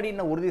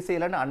கூட்டணின்னு உறுதி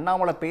செய்யலைன்னு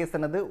அண்ணாமலை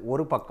பேசினது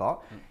ஒரு பக்கம்.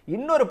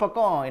 இன்னொரு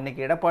பக்கம்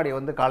இன்னைக்கு எடப்பாடி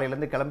வந்து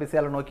காலையிலேருந்து கிளம்பி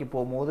சேலம் நோக்கி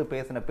போகும்போது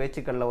பேசின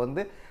பேச்சுக்களில்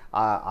வந்து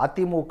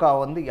அதிமுக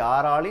வந்து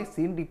யாராலையும்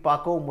சீண்டி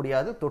பார்க்கவும்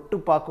முடியாது, தொட்டு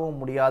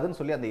பார்க்கவும் முடியாதுன்னு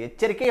சொல்லி அந்த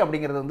எச்சரிக்கை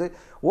அப்படிங்கிறது வந்து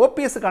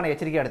ஓபிஎஸ்ஸுக்கான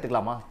எச்சரிக்கையாக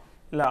எடுத்துக்கலாமா?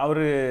 இல்லை,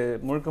 அவர்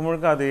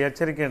முழுக்க அது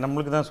எச்சரிக்கை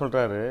நம்மளுக்கு தான்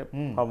சொல்கிறாரு.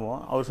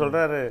 ஆமாம், அவர்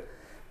சொல்கிறாரு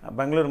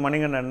பெங்களூர்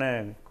மணிகண்டன்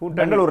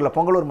பெங்களூரில்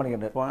பொங்கலூர்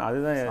மணிகண்டன்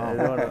அதுதான்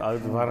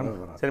அது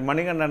வரணும். சரி,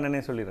 மணிகண்டன்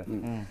அண்ணனே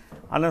சொல்லிடுறேன்.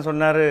 அண்ணன்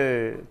சொன்னார்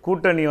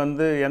கூட்டணி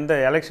வந்து எந்த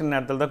எலெக்ஷன்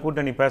நேரத்தில் தான்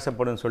கூட்டணி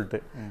பேசப்படும்னு சொல்லிட்டு.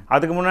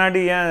 அதுக்கு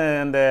முன்னாடி ஏன்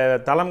அந்த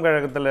தலைமை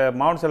கழகத்தில்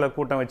மாவட்ட செயலர்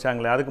கூட்டம்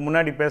வச்சாங்களே, அதுக்கு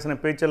முன்னாடி பேசின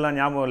பேச்செல்லாம்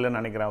ஞாபகம்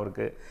இல்லைன்னு நினைக்கிறேன்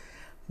அவருக்கு.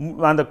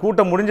 அந்த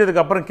கூட்டம்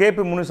முடிஞ்சதுக்கப்புறம்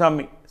கேபி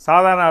முனுசாமி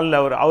சாதாரண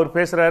ஆள் அவர்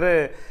பேசுகிறாரு,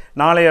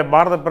 நாளைய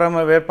பாரத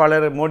பிரதம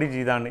வேட்பாளர்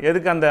மோடிஜி தான்.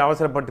 எதுக்கு அந்த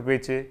அவசரப்பட்டு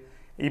பேச்சு?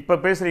 இப்போ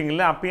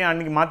பேசுகிறீங்களே, அப்பயும்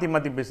அன்றைக்கி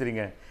மாற்றி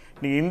பேசுகிறீங்க.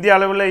 நீங்கள் இந்திய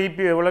அளவில்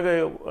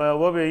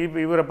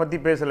இவரை பற்றி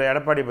பேசலை,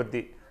 எடப்பாடி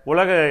பற்றி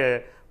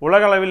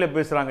உலக அளவில்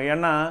பேசுகிறாங்க.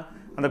 ஏன்னா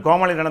அந்த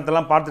கோமாளி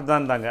கணத்தெல்லாம் பார்த்துட்டு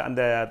தான் இருந்தாங்க.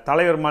 அந்த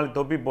தலைவர் மாதிரி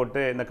தொப்பி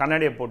போட்டு இந்த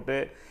கண்ணாடியை போட்டு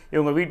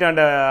இவங்க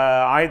வீட்டாண்ட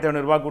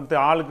 1500 ரூபா கொடுத்து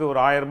ஆளுக்கு ஒரு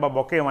 1000 ரூபாய்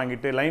பொக்கையை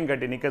வாங்கிட்டு லைன்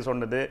கட்டி நிற்க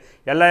சொன்னது,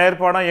 எல்லா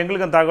ஏற்பாடும்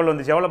எங்களுக்கும் தகவல்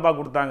வந்துச்சு எவ்வளோப்பா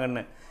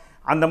கொடுத்தாங்கன்னு.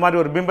 அந்த மாதிரி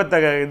ஒரு பிம்பத்தை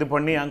இது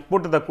பண்ணி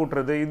கூட்டத்தை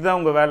கூட்டுறது, இதுதான்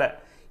உங்கள் வேலை.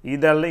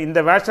 இதெல்லாம் இந்த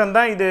வேஷம்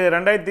தான் இது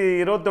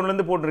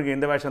 2021 போட்டிருக்கு.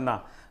 இந்த வேஷம்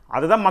தான்,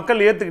 அதுதான்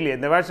மக்கள் ஏற்றுக்கலையே.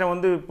 இந்த வேஷம்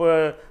வந்து இப்போ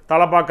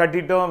தலப்பா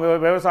கட்டிட்டோம்,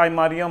 விவசாயம்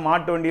மாதிரியும்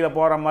மாட்டு வண்டியில்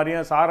போகிற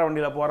மாதிரியும் சார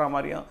வண்டியில் போகிற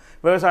மாதிரியும்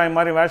விவசாயம்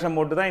மாதிரி வேஷம்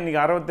போட்டு தான் இன்றைக்கி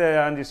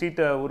 65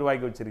 சீட்டை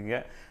உருவாக்கி வச்சுருக்கீங்க.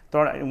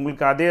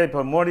 உங்களுக்கு அதே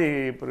இப்போ மோடி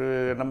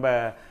நம்ம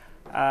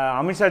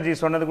அமித்ஷாஜி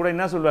சொன்னது கூட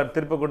என்ன சொல்வார்,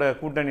 திருப்ப கூட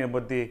கூட்டணியை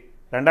பற்றி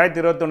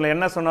 2021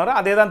 என்ன சொன்னாரோ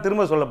அதே தான்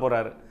திரும்ப சொல்ல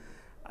போகிறாரு.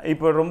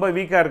 இப்போ ரொம்ப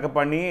வீக்காக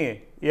இருக்கப்பா, நீ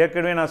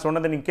ஏற்கனவே நான்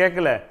சொன்னதை நீ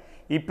கேட்கல,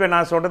 இப்போ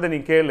நான் சொல்கிறத நீ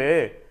கேளு,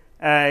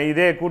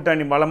 இதே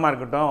கூட்டணி பலமாக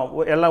இருக்கட்டும்,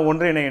 எல்லாம்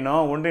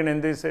ஒன்றிணையணும்,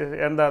 ஒன்றிணைந்து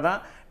சேர்ந்தால் தான்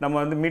நம்ம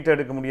வந்து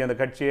மீட்டெடுக்க முடியும் அந்த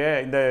கட்சியை,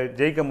 இந்த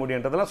ஜெயிக்க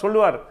முடியுன்றதெல்லாம்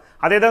சொல்லுவார்.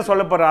 அதே தான்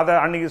சொல்ல போகிறார். அதை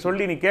அன்றைக்கி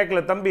சொல்லி நீ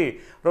கேட்கல தம்பி,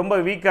 ரொம்ப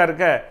வீக்காக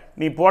இருக்க,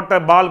 நீ போட்ட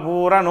பால்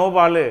பூரா நோ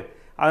பால்,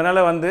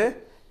 அதனால் வந்து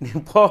நீ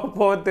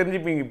போக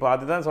தெரிஞ்சுப்பீங்க. இப்போ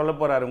அதுதான் சொல்ல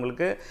போகிறாரு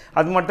உங்களுக்கு.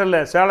 அது மட்டும்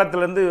இல்லை,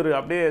 சேலத்துலேருந்து ஒரு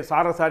அப்படியே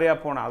சாரியாக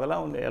போனேன்,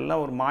 அதெல்லாம் வந்து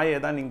எல்லாம் ஒரு மாயை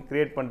தான் நீங்கள்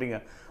க்ரியேட் பண்ணுறீங்க.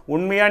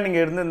 உண்மையாக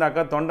நீங்கள்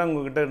இருந்திருந்தாக்கா, தொண்டை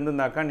உங்ககிட்ட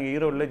இருந்திருந்தாக்கா நீங்கள்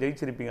ஈரோடில்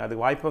ஜெயிச்சிருப்பீங்க.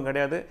 அதுக்கு வாய்ப்பும்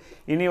கிடையாது.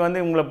 இனி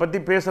வந்து உங்களை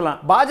பற்றி பேசலாம்.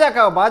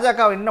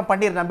 பாஜக இன்னும்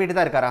பன்னீர் நம்பிட்டு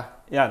தான் இருக்காரா?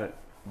 யார்?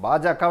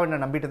 பாஜக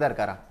இன்னும் நம்பிட்டு தான்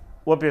இருக்காரா?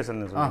 ஓபிஎஸ்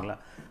சொன்னீங்களா?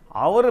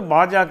 அவர்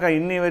பாஜக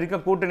இன்னி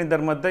வரைக்கும் கூட்டணி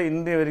தர்மத்தை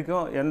இன்னி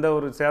வரைக்கும் எந்த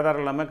ஒரு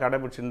சேதாரம் இல்லாமல்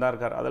கடைபிடிச்சுன்னு தான்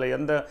இருக்கார். அதில்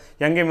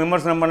எங்கேயும்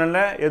விமர்சனம்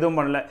பண்ணலை, எதுவும்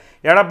பண்ணலை.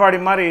 எடப்பாடி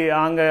மாதிரி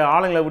அங்கே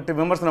ஆளுங்களை விட்டு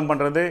விமர்சனம்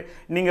பண்ணுறது,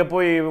 நீங்கள்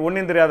போய்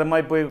ஒன்றும் தெரியாத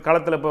மாதிரி போய்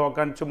களத்தில் போய்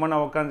உட்காந்து சும்மா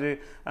உட்காந்து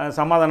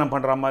சமாதானம்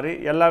பண்ணுற மாதிரி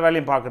எல்லா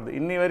வேலையும் பார்க்குறது.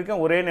 இன்னி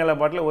வரைக்கும் ஒரே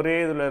நிலைப்பாட்டில் ஒரே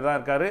இதில் தான்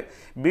இருக்கார்.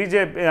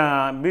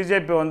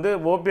 பிஜேபி வந்து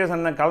ஓபிஎஸ்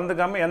அண்ணன்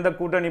கலந்துக்காமல் எந்த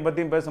கூட்டணி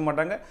பற்றியும் பேச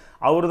மாட்டாங்க.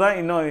 அவர் தான்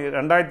இன்னும்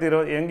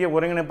 2020 எங்கேயும்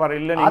ஒருங்கிணைப்பார்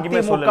இல்லைன்னு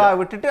எங்கேயுமே சொல்லலை.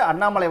 விட்டுட்டு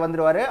அண்ணாமலை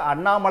வந்துடுவார்.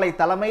 அண்ணாமலை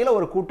தலைமையில்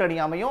ஒரு கூட்டணி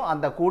அமையும்.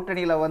 அந்த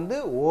கூட்டணியில வந்து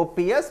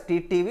ஓபிஎஸ்,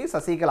 டிடிவி,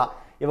 சசிகலா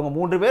இவங்க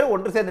 3 பேர்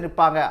ஒன்று சேர்ந்து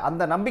நிற்பாங்க.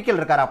 அந்த நம்பிக்கையில்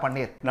இருக்காரா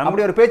பன்னீர்?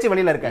 அப்படி ஒரு பேச்சு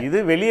வெளியில இருக்கு. இது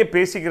வெளியே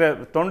பேசிக்கிற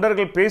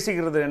தொண்டர்கள்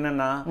பேசிக்கிறது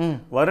என்னன்னா,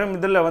 வரும்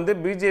இதில் வந்து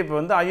பிஜேபி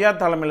வந்து ஐயா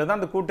தலைமையில தான்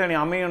அந்த கூட்டணி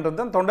அமையுன்றது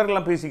தான்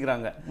தொண்டர்கள்லாம்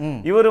பேசிக்கிறாங்க.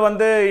 இவர்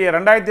வந்து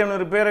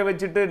 2500 பேரை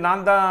வச்சுட்டு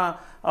நான் தான்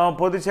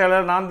பொதுச்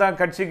செயலர், நான் தான்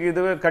கட்சிக்கு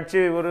இதுவே கட்சி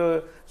ஒரு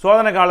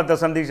சோதனை காலத்தை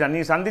சந்திச்சான்.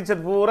 நீ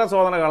சந்திச்சது பூரா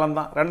சோதனை காலம்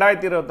தான்.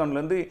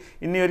 2021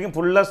 இன்னி வரைக்கும்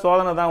ஃபுல்லாக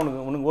சோதனை தான்.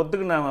 உனக்கு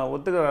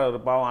ஒத்துக்கிறார்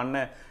பாவம்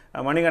அண்ணன்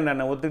மணிகண்டன்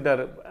அண்ணன்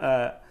ஒத்துக்கிட்டாரு.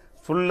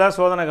 ஃபுல்லாக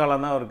சோதனை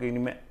காலம் தான் அவருக்கு.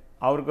 இனிமேல்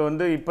அவருக்கு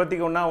வந்து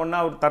இப்போதைக்கு ஒன்றா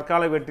அவர்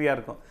தற்கால வெற்றியாக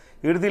இருக்கும்.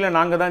 இறுதியில்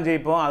நாங்கள் தான்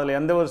ஜெயிப்போம், அதில்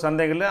எந்த ஒரு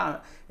சந்தேகம் இல்லை.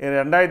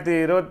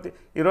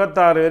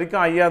 2026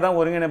 வரைக்கும் ஐயா தான்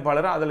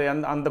ஒருங்கிணைப்பாளர். அதில்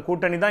அந்த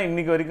கூட்டணி தான்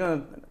இன்னைக்கு வரைக்கும்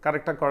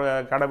கரெக்டாக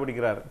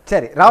கடைபிடிக்கிறாரு.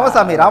 சரி,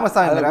 ராமசாமி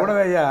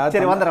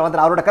சரி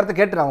வந்துடுறேன். அவரோட கருத்து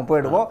கேட்டு நாங்கள்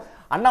போயிடுவோம்.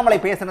 அண்ணாமலை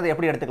பேசுனதை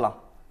எப்படி எடுத்துக்கலாம்?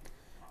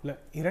 இல்லை,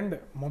 2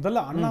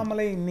 முதல்ல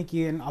அண்ணாமலை இன்னைக்கு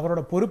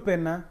அவரோட பொறுப்பு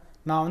என்ன?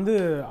 நான் வந்து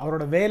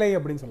அவரோட வேலை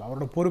அப்படின்னு சொல்ல,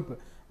 அவரோட பொறுப்பு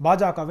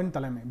பாஜகவின்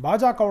தலைமை.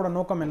 பாஜகவோட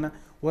நோக்கம் என்ன?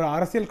 ஒரு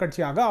அரசியல்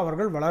கட்சியாக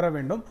அவர்கள் வளர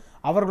வேண்டும்.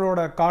 அவர்களோட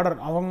காடர்,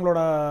 அவங்களோட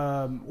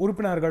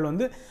உறுப்பினர்கள்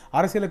வந்து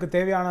அரசியலுக்கு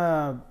தேவையான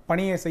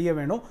பணியை செய்ய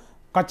வேணும்.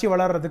 கட்சி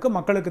வளர்றதுக்கு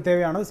மக்களுக்கு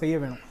தேவையானது செய்ய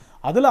வேணும்.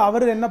 அதில்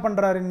அவர் என்ன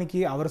பண்ணுறாரு இன்னைக்கு?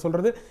 அவர்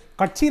சொல்கிறது,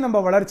 கட்சி நம்ம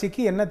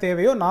வளர்ச்சிக்கு என்ன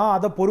தேவையோ நான்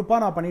அதை பொறுப்பாக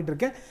நான் பண்ணிகிட்டு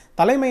இருக்கேன்.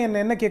 தலைமை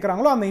என்ன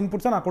கேட்குறாங்களோ அந்த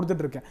இன்புட்ஸை நான்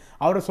கொடுத்துட்ருக்கேன்.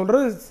 அவர்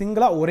சொல்கிறது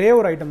சிங்கிளாக ஒரே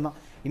ஒரு ஐட்டம் தான்.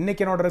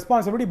 இன்றைக்கி என்னோட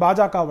ரெஸ்பான்சிபிலிட்டி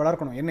பாஜக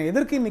வளர்க்கணும். என்னை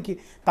எதற்கு இன்றைக்கி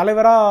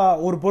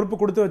தலைவராக ஒரு பொறுப்பு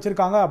கொடுத்து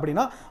வச்சுருக்காங்க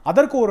அப்படின்னா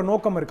அதற்கு ஒரு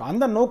நோக்கம் இருக்குது.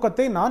 அந்த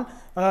நோக்கத்தை நான்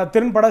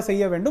திறன்பட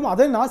செய்ய வேண்டும்.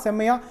 அதை நான்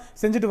செம்மையாக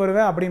செஞ்சுட்டு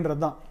வருவேன்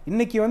அப்படின்றது தான்.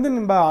 இன்றைக்கி வந்து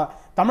நம்ம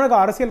தமிழக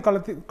அரசியல்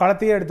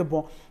களத்தையே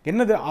எடுத்துப்போம்.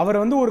 என்னது, அவர்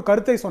வந்து ஒரு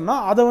கருத்தை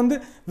சொன்னால் அதை வந்து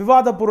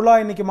விவாத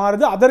பொருளாக இன்றைக்கி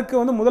மாறுது. அதற்கு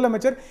வந்து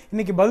முதலமைச்சர்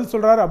இன்றைக்கி பதில்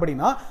சொல்கிறாரு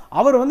அப்படின்னா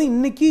அவர் வந்து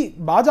இன்றைக்கி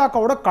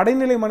பாஜகவோட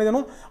கடைநிலை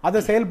மனிதனும்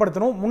அதை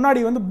செயல்படுத்தணும்.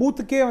 முன்னாடி வந்து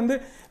பூத்துக்கே வந்து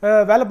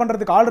வேலை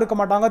பண்ணுறதுக்கு ஆள் இருக்க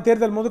மாட்டாங்க,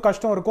 தேர்தல் போது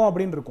கஷ்டம் இருக்கும்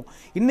அப்படின்னு இருக்கும்.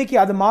 இன்றைக்கி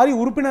அது மாதிரி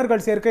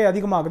உறுப்பினர்கள் சேர்க்கை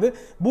அதிகமாகுது,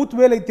 பூத்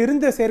வேலை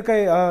தெரிந்த சேர்க்கை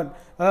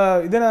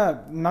இதன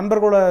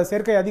நண்பர்களோட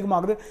சேர்க்கை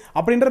அதிகமாகுது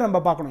அப்படின்றத நம்ம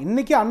பார்க்கணும்.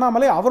 இன்னைக்கு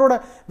அண்ணாமலை அவரோட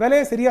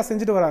வேலையை சரியா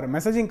செஞ்சுட்டு வராரு.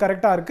 மெசேஜிங்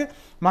கரெக்டா இருக்கு,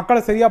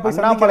 மக்களை சரியா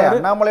போய்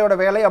அண்ணாமலையோட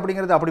வேலை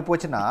அப்படிங்கிறது அப்படி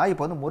போச்சுன்னா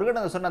இப்போ வந்து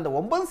முருகன் சொன்ன அந்த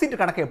 9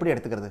 சீட்டு கணக்கை எப்படி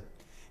எடுத்துக்கிறது?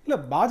 இல்ல,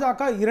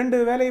 பாஜக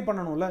 2 வேலையை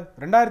பண்ணணும்ல.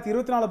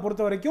 2024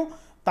 பொறுத்த வரைக்கும்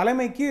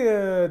தலைமைக்கு,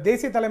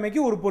 தேசிய தலைமைக்கு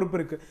ஒரு பொறுப்பு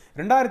இருக்கு.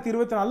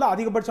 2024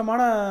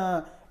 அதிகபட்சமான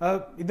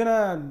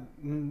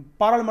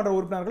பாராளுமன்ற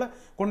உறுப்பினர்களை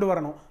கொண்டு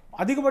வரணும்.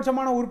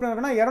 அதிகபட்சமான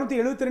உறுப்பினர்கள்னா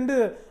 272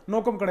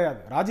 நோக்கம் கிடையாது.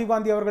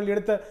 ராஜீவ்காந்தி அவர்கள்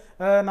எடுத்த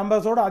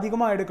நம்பர்ஸோட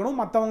அதிகமாக எடுக்கணும்,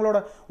 மற்றவங்களோட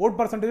ஓட்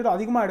பர்சன்டேஜோட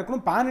அதிகமாக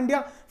எடுக்கணும், பேன்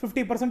இண்டியா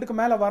 50%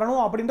 மேலே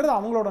வரணும் அப்படின்றது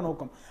அவங்களோட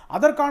நோக்கம்.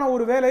 அதற்கான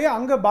ஒரு வேலையை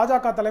அங்கே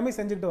பாஜக தலைமை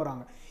செஞ்சுக்கிட்டு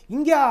வராங்க.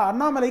 இங்கே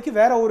அண்ணாமலைக்கு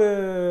வேற ஒரு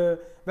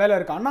வேலை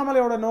இருக்குது.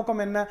 அண்ணாமலையோட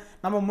நோக்கம் என்ன?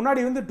 நம்ம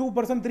முன்னாடி வந்து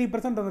 2%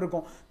 3%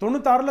 இருக்கும்.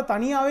 96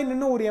 தனியாகவே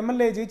நின்று ஒரு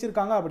எம்எல்ஏ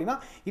ஜெயிச்சிருக்காங்க அப்படின்னா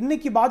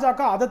இன்னைக்கு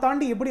பாஜக அதை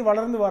தாண்டி எப்படி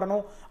வளர்ந்து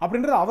வரணும்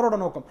அப்படின்றது அவரோட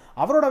நோக்கம்.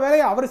 அவரோட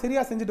வேலையை அவர்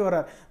சரியாக செஞ்சுட்டு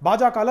வர்றார்.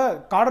 பாஜகவில்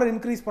காடர்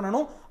இன்க்ரீஸ்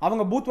பண்ணணும்,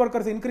 அவங்க பூத்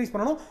ஒர்க்கர்ஸ் இன்க்ரீஸ்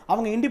பண்ணணும்,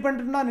 அவங்க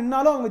இண்டிபெண்டாக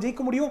நின்னாலும் அவங்க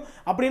ஜெயிக்க முடியும்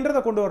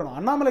அப்படின்றத கொண்டு வரணும்.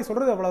 அண்ணாமலை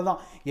சொல்கிறது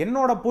அவ்வளோதான்,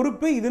 என்னோட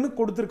பொறுப்பு இதுன்னு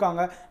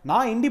கொடுத்துருக்காங்க.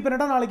 நான்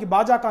இண்டிபெண்டாக நாளைக்கு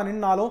பாஜக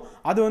நின்னாலும்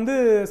அது வந்து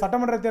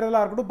சட்டமன்ற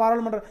தேர்தலாக இருக்கட்டும்,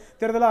 பாராளுமன்ற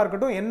தேர்தலாக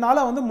இருக்கட்டும்,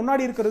 என்னால் வந்து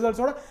முன்னாடி இருக்க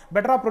ரிசல்ட்ஸோட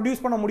பெட்டராக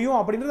ப்ரொடியூஸ் பண்ண முடியும்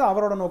அப்படின்றது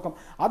அவரோட நோக்கம்.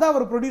 அதை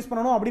அவர் ப்ரொடியூஸ்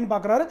பண்ணணும் அப்படின்னு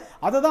பார்க்குறாரு.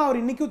 அதை தான் அவர்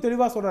இன்னைக்கும்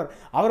தெளிவாக சொல்கிறார்.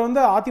 அவர்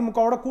வந்து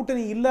அதிமுகவோட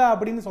கூட்டணி இல்லை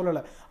அப்படின்னு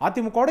சொல்லலை.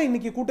 அதிமுகவோட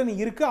இன்னைக்கு கூட்டணி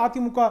இருக்குது.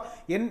 அதிமுக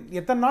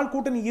எத்தனை நாள்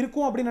கூட்டணி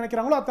இருக்கும் அப்படின்னு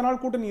நினைக்கிறாங்களோ அத்தனை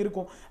நாள் கூட்டணி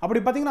இருக்கும்.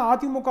 அப்படி பார்த்தீங்கன்னா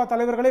அதிமுக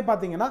தலைவர்களே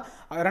பார்த்தீங்கன்னா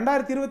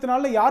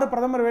 2024 யார்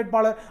பிரதமர்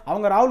வேட்பாளர்?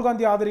 அவங்க ராகுல்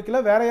காந்தி ஆதரிக்கல,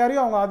 வேற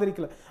யாரையும் அவங்க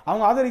ஆதரிக்கல.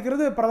 அவங்க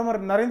ஆதரிக்கிறது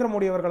பிரதமர் நரேந்திர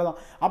மோடி அவர்கள்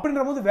தான்.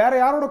 அப்படின்ற போது வேற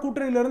யாரோட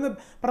கூட்டணியிலிருந்து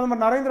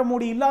பிரதமர் நரேந்திர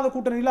மோடி இல்லாத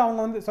கூட்டணியில்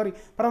அவங்க வந்து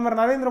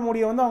பிரதமர் நரேந்திர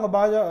மோடியை வந்து அவங்க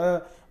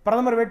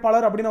பிரதமர்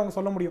வேட்பாளர் அப்படின்னு அவங்க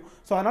சொல்ல முடியும்.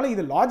 ஸோ அதனால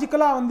இது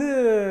லாஜிக்கலா வந்து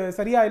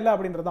சரியா இல்லை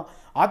அப்படின்றதான்.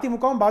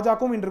 அதிமுகவும்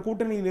பாஜகவும் இன்று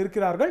கூட்டணியில்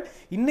இருக்கிறார்கள்.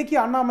 இன்னைக்கு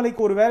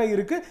அண்ணாமலைக்கு ஒரு வேலை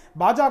இருக்கு,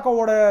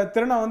 பாஜகவோட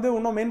திறனை வந்து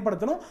இன்னும்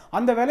மேம்படுத்தணும்,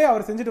 அந்த வேலையை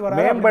அவர் செஞ்சுட்டு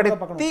வராரு.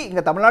 மேம்படுத்தி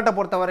இங்க தமிழ்நாட்டை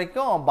பொறுத்த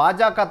வரைக்கும்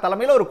பாஜக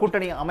தலைமையில ஒரு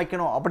கூட்டணி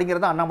அமைக்கணும்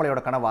அப்படிங்கிறது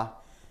அண்ணாமலையோட கனவா?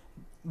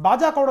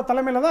 பாஜகவோட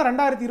தலைமையில தான்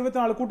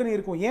 2024 கூட்டணி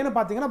இருக்கும். ஏன்னு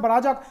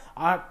பாத்தீங்கன்னா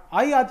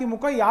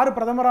அஇஅதிமுக யாரு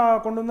பிரதமரா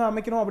கொண்டு வந்து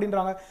அமைக்கணும்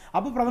அப்படின்றாங்க.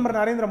 அப்போ பிரதமர்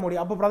நரேந்திர மோடி,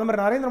 அப்போ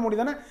பிரதமர் நரேந்திர மோடி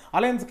தானே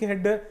அலையன்ஸ்க்கு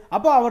ஹெட்,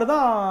 அப்போ அவர்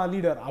தான்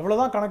லீடர்,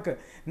 அவ்வளவுதான் கணக்கு.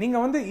 நீங்க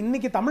வந்து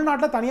இன்னைக்கு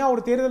தமிழ்நாட்டில் தனியா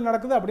ஒரு தேர்தல்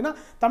நடக்குது அப்படின்னா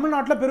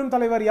தமிழ்நாட்டில் பெரும்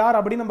தலைவர் யார்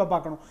அப்படின்னு நம்ம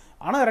பார்க்கணும்.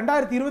 ஆனா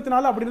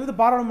 2024 அப்படின்றது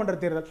பாராளுமன்ற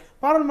தேர்தல்,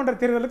 பாராளுமன்ற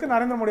தேர்தலுக்கு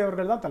நரேந்திர மோடி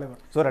அவர்கள் தான்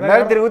தலைவர்.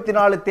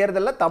 2024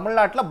 தேர்தலில்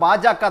தமிழ்நாட்டில்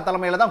பாஜக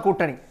தலைமையில தான்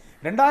கூட்டணி.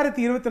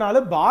 2024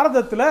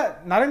 பாரதத்துல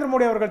நரேந்திர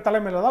மோடி அவர்கள்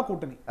தலைமையில தான்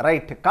கூட்டணி.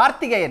 ரைட்.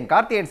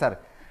 கார்த்திகேயன் சார்,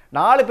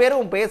 4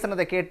 பேரும்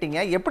பேசுனதை கேட்டீங்க,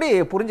 எப்படி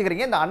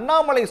புரிஞ்சுக்கிறீங்க? இந்த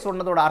அண்ணாமலை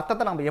சொன்னதோட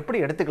அர்த்தத்தை நம்ம எப்படி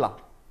எடுத்துக்கலாம்?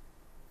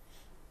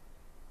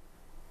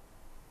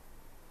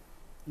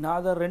 நான்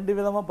அதை 2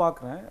 விதமாக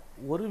பார்க்குறேன்.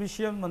 ஒரு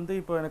விஷயம் வந்து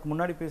இப்போ எனக்கு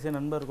முன்னாடி பேசிய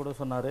நண்பர் கூட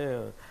சொன்னார்,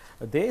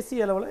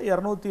 தேசிய அளவில்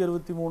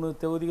 273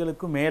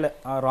 தொகுதிகளுக்கு மேலே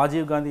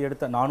ராஜீவ்காந்தி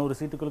எடுத்த 400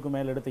 சீட்டுகளுக்கு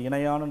மேலே எடுத்த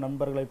இணையான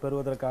நண்பர்களை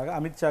பெறுவதற்காக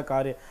அமித்ஷா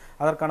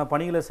அதற்கான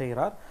பணிகளை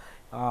செய்கிறார்.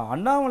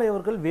 அண்ணாமலை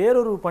அவர்கள்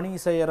வேறொரு பணி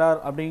செய்கிறார்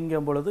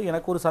அப்படிங்கும் பொழுது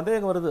எனக்கு ஒரு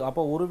சந்தேகம் வருது.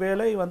 அப்போ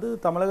ஒருவேளை வந்து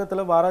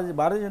தமிழகத்தில்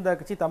பாரதிய ஜனதா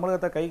கட்சி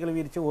தமிழகத்தை கை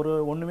கழுவிடுச்சு,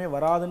 ஒன்றுமே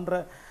வராதுன்ற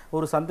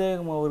ஒரு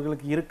சந்தேகம்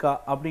அவர்களுக்கு இருக்கா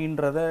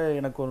அப்படின்றத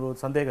எனக்கு ஒரு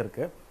சந்தேகம்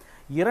இருக்குது.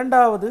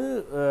 இரண்டாவது,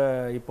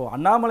 இப்போ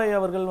அண்ணாமலை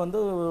அவர்கள்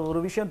வந்து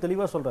ஒரு விஷயம்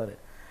தெளிவாக சொல்கிறாரு,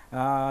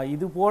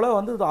 இது போல்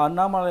வந்து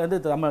அண்ணாமலை வந்து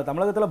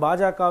தமிழகத்தில்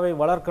பாஜகவை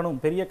வளர்க்கணும்,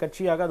 பெரிய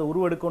கட்சியாக அதை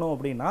உருவெடுக்கணும்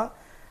அப்படின்னா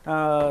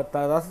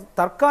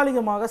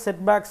தற்காலிகமாக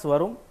செட்பேக்ஸ்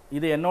வரும்.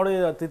 இது என்னுடைய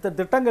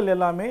திட்டங்கள்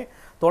எல்லாமே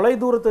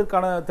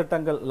தொலைதூரத்திற்கான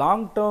திட்டங்கள்,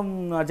 லாங் டேர்ம்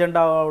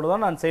அஜெண்டாவோடு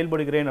தான் நான்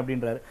செயல்படுகிறேன்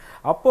அப்படின்றாரு.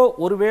 அப்போது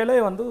ஒருவேளை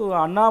வந்து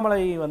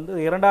அண்ணாமலை வந்து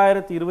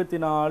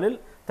 2024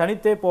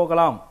 தனித்தே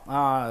போகலாம்,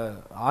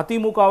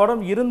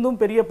 அதிமுகவிடம் இருந்தும்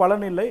பெரிய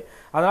பலன் இல்லை,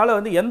 அதனால்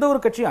வந்து எந்த ஒரு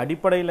கட்சியும்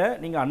அடிப்படையில்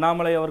நீங்கள்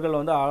அண்ணாமலை அவர்கள்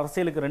வந்து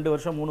அரசியலுக்கு 2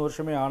 வருஷம் 3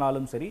 வருஷமே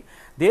ஆனாலும் சரி,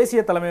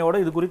 தேசிய தலைமையோட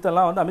இது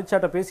குறித்தெல்லாம் வந்து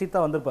அமித்ஷாட்ட பேசிட்டு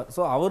தான் வந்திருப்பார்.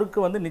 ஸோ அவருக்கு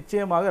வந்து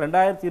நிச்சயமாக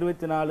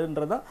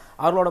 2024 தான்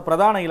அவர்களோட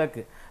பிரதான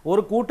இலக்கு.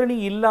 ஒரு கூட்டணி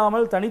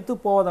இல்லாமல் தனித்து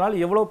போவதனால்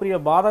எவ்வளோ பெரிய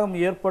பாதகம்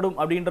ஏற்படும்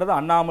அப்படின்றது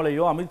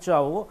அண்ணாமலையோ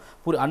அமித்ஷாவோ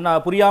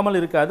புரியாமல்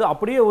இருக்காது.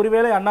 அப்படியே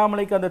ஒருவேளை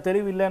அண்ணாமலைக்கு அந்த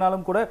தெளிவு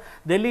இல்லைனாலும் கூட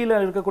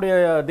டெல்லியில் இருக்கக்கூடிய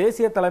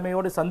தேசிய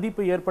தலைமையோடு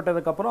சந்திப்பு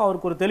ஏற்பட்டதுக்கப்புறம்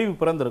அவருக்கு ஒரு தெளிவு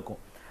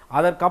பிறந்திருக்கும்.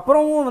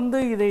 அதற்கப்புறமும் வந்து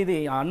இதை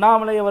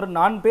அண்ணாமலை அவர்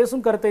நான்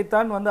பேசும்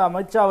கருத்தைத்தான் வந்து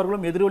அமித்ஷா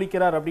அவர்களும்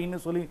எதிரொலிக்கிறார் அப்படின்னு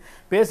சொல்லி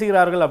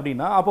பேசுகிறார்கள்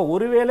அப்படின்னா, அப்போ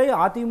ஒருவேளை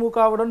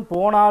அதிமுகவுடன்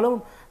போனாலும்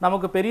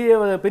நமக்கு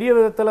பெரிய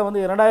விதத்தில் வந்து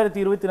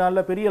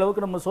 2024 பெரிய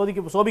அளவுக்கு நம்ம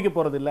சோபிக்க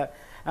போகிறதில்லை,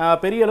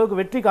 பெரிய அளவுக்கு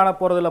வெற்றி காண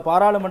போகிறதில்லை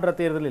பாராளுமன்ற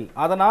தேர்தலில்.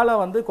 அதனால்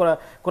வந்து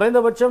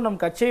குறைந்தபட்சம்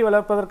நம் கட்சியை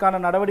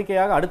வளர்ப்பதற்கான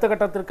நடவடிக்கையாக அடுத்த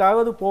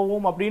கட்டத்திற்காவது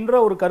போவோம்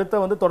அப்படின்ற ஒரு கருத்தை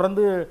வந்து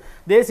தொடர்ந்து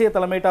தேசிய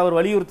தலைமையிட்ட அவர்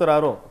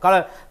வலியுறுத்துகிறாரோ.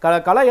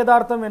 கள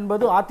யதார்த்தம்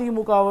என்பது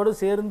அதிமுகவோடு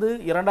சேர்ந்து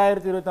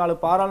 2024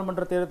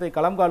 பாராளுமன்ற தேர்தலை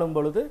களம் காணும்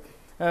பொழுது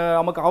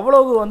நமக்கு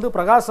அவ்வளவு வந்து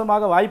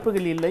பிரகாசமாக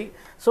வாய்ப்புகள் இல்லை.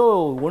 ஸோ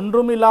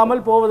ஒன்றும்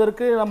இல்லாமல்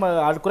போவதற்கு நம்ம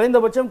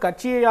குறைந்தபட்சம்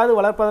கட்சியையாவது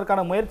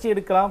வளர்ப்பதற்கான முயற்சி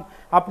எடுக்கலாம்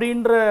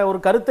அப்படின்ற ஒரு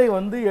கருத்தை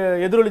வந்து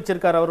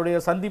எதிரொலிச்சிருக்கார் அவருடைய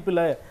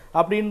சந்திப்பில்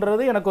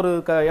அப்படின்றது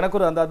எனக்கு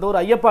ஒரு அந்த ஒரு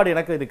ஐயப்பாடு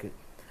எனக்கு இருக்குது.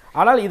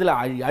 ஆனால் இதில்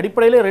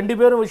அடிப்படையில் 2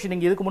 பேரும் விஷயம்,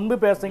 நீங்கள் இதுக்கு முன்பு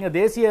பேசுறீங்க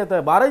தேசிய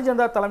பாரதிய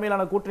ஜனதா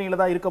தலைமையிலான கூட்டணியில்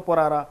தான் இருக்க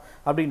போகிறாரா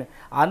அப்படின்னு.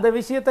 அந்த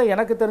விஷயத்தை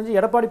எனக்கு தெரிஞ்சு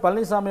எடப்பாடி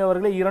பழனிசாமி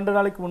அவர்களே 2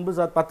 நாளைக்கு முன்பு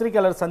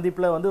பத்திரிகையாளர்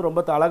சந்திப்பில் வந்து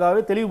ரொம்ப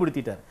அழகாகவே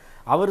தெளிவுபடுத்திட்டார்.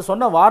 அவர்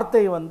சொன்ன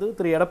வார்த்தை வந்து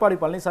திரு எடப்பாடி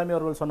பழனிசாமி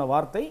அவர்கள் சொன்ன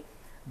வார்த்தை,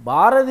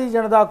 பாரதிய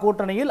ஜனதா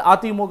கூட்டணியில்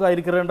அதிமுக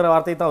இருக்கிறன்ற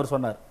வார்த்தை தான் அவர்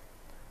சொன்னார்.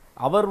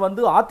 அவர்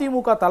வந்து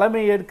அதிமுக தலைமை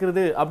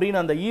ஏற்கிறது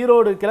அப்படின்னு அந்த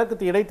ஈரோடு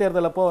கிழக்கு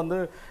இடைத்தேர்தல் அப்போ வந்து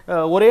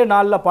ஒரே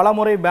நாளில் பல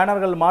முறை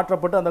பேனர்கள்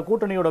மாற்றப்பட்டு அந்த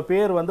கூட்டணியோட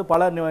பேர் வந்து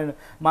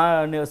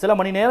சில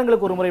மணி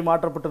நேரங்களுக்கு ஒரு முறை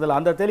மாற்றப்பட்டதில்லை.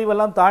 அந்த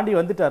தெளிவெல்லாம் தாண்டி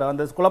வந்துட்டார்.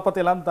 அந்த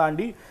குழப்பத்தை எல்லாம்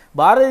தாண்டி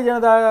பாரதிய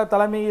ஜனதா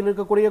தலைமையில்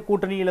இருக்கக்கூடிய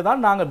கூட்டணியில்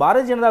தான்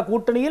பாரதிய ஜனதா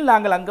கூட்டணியில்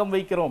நாங்கள் அங்கம்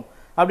வைக்கிறோம்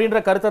அப்படின்ற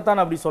கருத்தை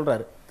தான் அப்படி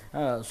சொல்கிறார்.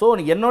 ஸோ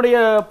என்னுடைய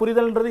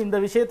புரிதல்ன்றது இந்த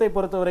விஷயத்தை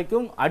பொறுத்த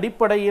வரைக்கும்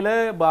அடிப்படையில்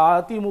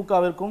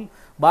அதிமுகவிற்கும்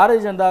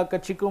பாரதிய ஜனதா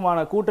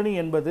கட்சிக்குமான கூட்டணி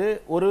என்பது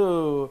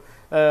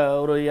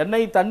ஒரு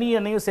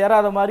எண்ணெயும்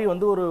சேராத மாதிரி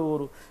வந்து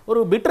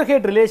ஒரு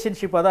பிட்டர்ஹேட்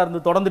ரிலேஷன்ஷிப்பாக தான்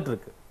இருந்து தொடர்ந்துட்டு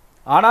இருக்கு.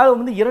 ஆனாலும்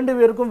வந்து 2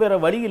 பேருக்கும் வேற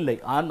வழி இல்லை.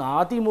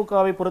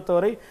 அதிமுகவை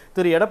பொறுத்தவரை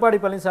திரு எடப்பாடி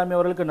பழனிசாமி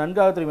அவர்களுக்கு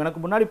நன்காக தெரியும். எனக்கு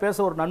முன்னாடி பேச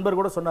ஒரு நண்பர்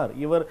கூட சொன்னார்,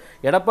 இவர்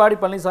எடப்பாடி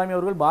பழனிசாமி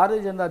அவர்கள்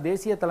பாரதிய ஜனதா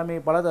தேசிய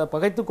தலைமையை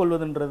பகைத்துக்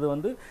கொள்வதுன்றது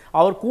வந்து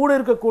அவர் கூட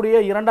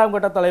இருக்கக்கூடிய 2ஆம்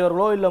கட்ட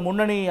தலைவர்களோ இல்லை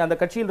முன்னணி அந்த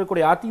கட்சியில்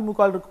இருக்கக்கூடிய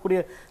அதிமுக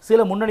இருக்கக்கூடிய சில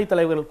முன்னணி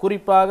தலைவர்கள்,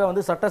 குறிப்பாக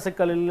வந்து சட்ட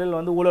சிக்கலில்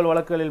வந்து ஊழல்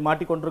வழக்குகளில்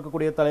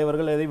மாட்டிக்கொண்டிருக்கக்கூடிய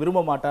தலைவர்கள் இதை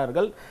விரும்ப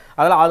மாட்டார்கள்.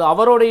 அதில் அது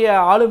அவருடைய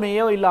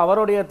ஆளுமையோ இல்லை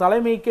அவருடைய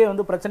தலைமைக்கே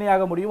வந்து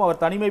பிரச்சனையாக முடியும்,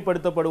 அவர்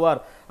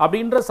தனிமைப்படுத்தப்படுவார்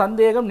அப்படின்ற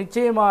சந்தேகம்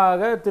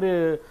நிச்சயமாக திரு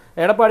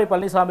எடப்பாடி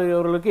பழனிசாமி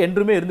அவர்களுக்கு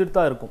என்றுமே இருந்துட்டு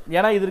தான் இருக்கும்.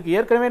 ஏன்னா இதற்கு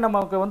ஏற்கனவே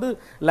நமக்கு வந்து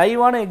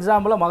லைவான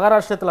எக்ஸாம்பிளை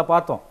மகாராஷ்டிரத்தில்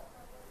பார்த்தோம்.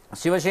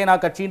 சிவசேனா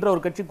கட்சின்ற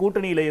ஒரு கட்சி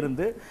கூட்டணியில்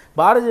இருந்து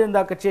பாரதிய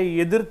ஜனதா கட்சியை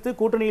எதிர்த்து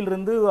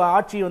கூட்டணியிலிருந்து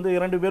ஆட்சி வந்து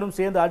 2 பேரும்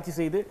சேர்ந்து ஆட்சி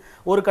செய்து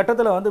ஒரு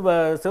கட்டத்தில் வந்து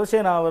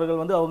சிவசேனா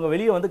அவர்கள் வந்து அவங்க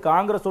வெளியே வந்து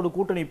காங்கிரஸோடு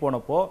கூட்டணி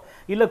போனப்போ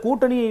இல்லை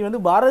கூட்டணியை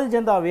வந்து பாரதிய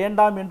ஜனதா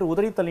வேண்டாம் என்று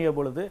உதறி தள்ளிய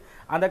பொழுது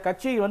அந்த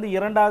கட்சியை வந்து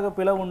 2ஆக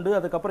பிளவுண்டு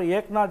அதுக்கப்புறம்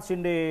ஏக்நாத்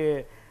ஷிண்டே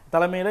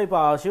தலைமையில் இப்போ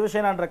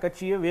சிவசேனான்ற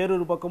கட்சியே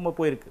வேறொரு பக்கமாக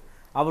போயிருக்கு.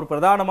 அவர்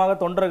பிரதானமாக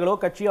தொண்டர்களோ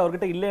கட்சி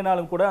அவர்கிட்ட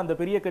இல்லைனாலும் கூட அந்த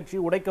பெரிய கட்சி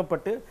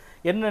உடைக்கப்பட்டு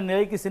என்ன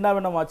நிலைக்கு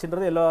சின்னாபின்னம்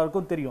ஆச்சுன்றது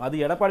எல்லாருக்கும் தெரியும். அது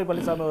எடப்பாடி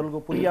பழனிசாமி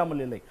அவர்களுக்கு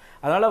புரியாமல் இல்லை.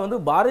 அதனால வந்து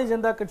பாரதிய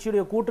ஜனதா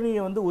கட்சியுடைய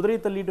கூட்டணியை வந்து உதறி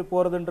தள்ளிட்டு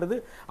போறதுன்றது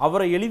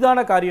அவரை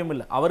எளிதான காரியம்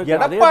இல்லை. அவருக்கு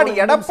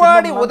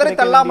எடப்பாடி உதறி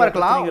தள்ளாம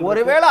இருக்கலாம்.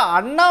 ஒருவேளை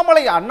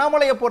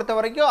அண்ணாமலையை பொறுத்த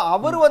வரைக்கும்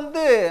அவர்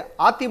வந்து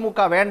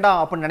அதிமுக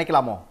வேண்டாம் அப்படின்னு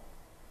நினைக்கலாமோ?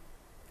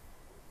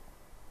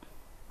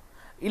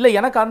 இல்லை,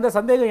 எனக்கு அந்த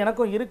சந்தேகம்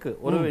எனக்கும் இருக்கு.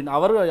 ஒரு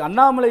அவர்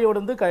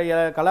அண்ணாமலையோடு வந்து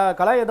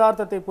கல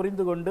யதார்த்தத்தை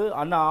புரிந்து கொண்டு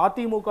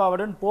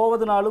அதிமுகவுடன்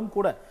போவதனாலும்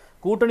கூட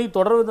கூட்டணி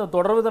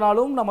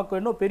தொடர்வதனாலும் நமக்கு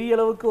இன்னும் பெரிய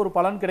அளவுக்கு ஒரு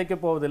பலன் கிடைக்க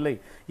போவதில்லை.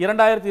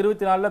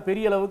 2024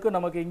 பெரிய அளவுக்கு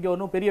நமக்கு இங்கே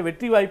ஒன்றும் பெரிய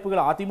வெற்றி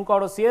வாய்ப்புகள்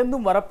அதிமுகவோட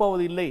சேர்ந்தும்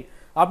வரப்போவதில்லை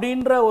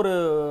அப்படின்ற ஒரு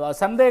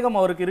சந்தேகம்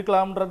அவருக்கு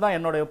இருக்கலாம்ன்றது தான்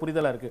என்னுடைய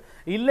புரிதலாக இருக்குது.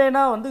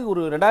 இல்லைன்னா வந்து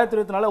ஒரு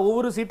 2024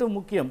 ஒவ்வொரு சீட்டும்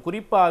முக்கியம்.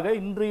 குறிப்பாக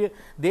இன்றைய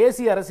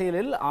தேசிய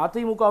அரசியலில்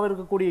அதிமுகவில்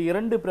இருக்கக்கூடிய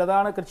 2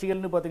 பிரதான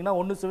கட்சிகள்னு பார்த்தீங்கன்னா,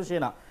 ஒன்று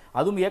சிவசேனா,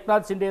 அதுவும்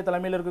ஏக்நாத் ஷிண்டே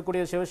தலைமையில்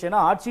இருக்கக்கூடிய சிவசேனா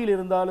ஆட்சியில்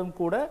இருந்தாலும்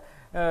கூட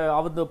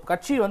அந்த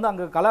கட்சி வந்து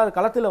அங்கே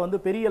களத்தில் வந்து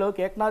பெரிய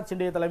அளவுக்கு ஏக்நாத்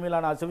ஷிண்டே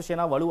தலைமையிலான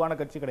சிவசேனா வலுவான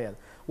கட்சி கிடையாது.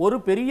 ஒரு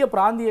பெரிய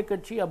பிராந்திய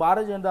கட்சி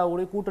பாரதிய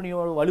ஜனதாவுடைய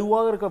கூட்டணியோட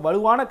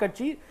வலுவான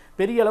கட்சி,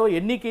 பெரிய அளவு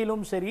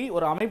எண்ணிக்கையிலும் சரி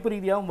ஒரு அமைப்பு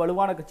ரீதியாகவும்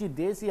வலுவான கட்சி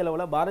தேசிய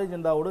அளவில் பாரதிய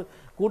ஜனதாவோடு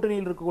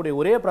கூட்டணியில் இருக்கக்கூடிய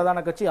ஒரே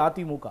பிரதான கட்சி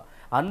அதிமுக.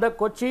 அந்த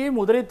கட்சியை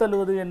உதறி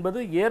தள்ளுவது என்பது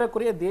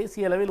ஏறக்குறைய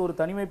தேசிய அளவில் ஒரு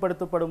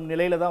தனிமைப்படுத்தப்படும்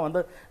நிலையில தான்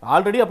வந்து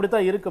ஆல்ரெடி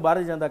அப்படித்தான் இருக்கு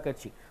பாரதிய ஜனதா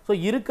கட்சி. ஸோ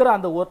இருக்கிற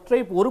அந்த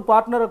ஒரு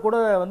பார்ட்னரை கூட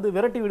வந்து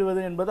விரட்டி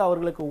விடுவது என்பது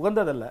அவர்களுக்கு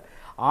உகந்ததல்ல.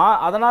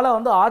 அதனால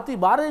வந்து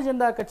பாரதிய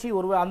ஜனதா கட்சி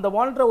அந்த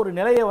போன்ற ஒரு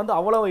நிலையை வந்து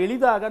அவ்வளவு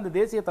எளிதாக அந்த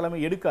தேசிய தலைமை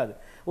எடுக்காது.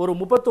 ஒரு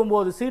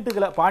 39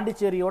 சீட்டுகளை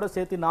பாண்டிச்சேரியோட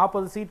சேர்த்து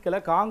 40 சீட்களை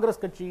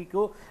காங்கிரஸ்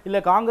கட்சிக்கோ இல்லை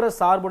காங்கிரஸ்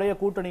சார்புடைய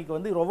கூட்டணிக்கு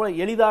வந்து ரொம்ப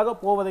எளிதாக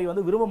போவதை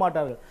வந்து விரும்ப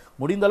மாட்டார்கள்.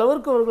 முடிந்த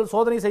அளவிற்கு அவர்கள்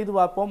சோதனை செய்து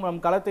பார்ப்போம்,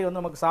 நம் களத்தை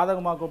வந்து நமக்கு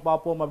சாதகமாக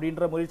பார்ப்போம்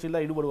அப்படின்ற முயற்சியில்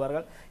தான்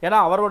ஈடுபடுவார்கள். ஏன்னா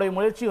அவருடைய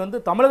முயற்சி வந்து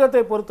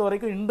தமிழகத்தை பொறுத்த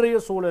வரைக்கும் இன்றைய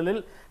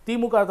சூழலில்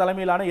திமுக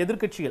தலைமையிலான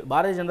எதிர்க்கட்சிகள்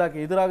பாரதிய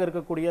ஜனதாக்கு எதிராக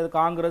இருக்கக்கூடிய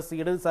காங்கிரஸ்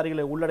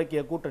இடதுசாரிகளை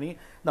உள்ளடக்கிய கூட்டணி,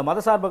 இந்த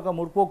மதசார்பற்ற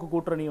முற்போக்கு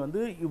கூட்டணி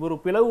வந்து ஒரு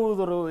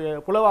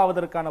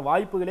பிளவாவதற்கான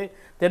வாய்ப்புகளே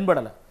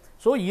தென்படலை.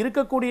 ஸோ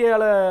இருக்கக்கூடிய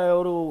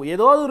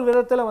ஏதாவது ஒரு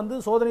விதத்தில் வந்து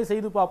சோதனை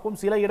செய்து பார்ப்போம்.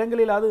 சில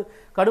இடங்களில் அது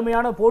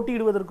கடுமையான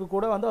போட்டியிடுவதற்கு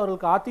கூட வந்து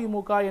அவர்களுக்கு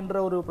அதிமுக என்ற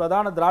ஒரு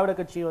பிரதான திராவிட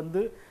கட்சி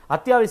வந்து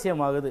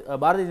அத்தியாவசியமாகுது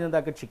பாரதிய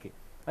ஜனதா கட்சிக்கு.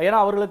 ஏன்னா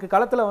அவர்களுக்கு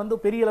களத்தில் வந்து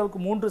பெரிய அளவுக்கு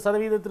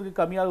 3%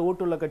 கம்மியாக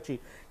ஓட்டுள்ள கட்சி.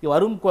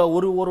 வரும்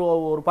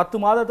ஒரு 10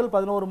 மாதத்தில்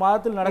 11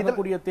 மாதத்தில்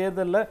நடக்கக்கூடிய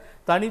தேர்தலில்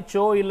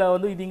தனிச்சோ இல்லை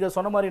வந்து நீங்கள்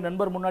சொன்ன மாதிரி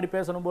நண்பர் முன்னாடி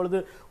பேசணும் பொழுது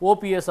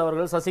OPS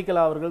அவர்கள்,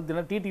 சசிகலா அவர்கள்,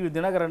 டிடிவி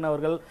தினகரன்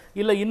அவர்கள்,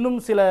 இல்லை இன்னும்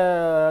சில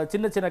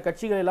சின்ன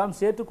கட்சிகள் எல்லாம்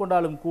சேர்த்து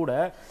கொண்டாலும் கூட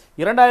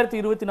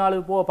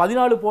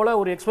 2014 போல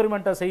ஒரு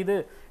எக்ஸ்பெரிமெண்ட்டை செய்து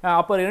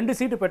அப்போ 2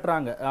 சீட்டு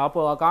பெற்றாங்க.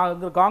 அப்போ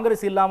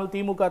காங்கிரஸ் இல்லாமல்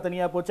திமுக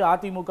தனியாக போச்சு,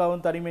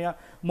 அதிமுகவும் தனிமையாக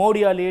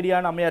மோடியா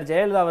லேடியான்னு அம்மையார்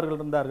ஜெயலலிதா அவர்கள்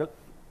இருந்தார்கள்.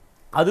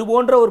 அது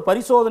போன்ற ஒரு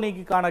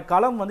பரிசோதனைக்கான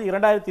களம் வந்து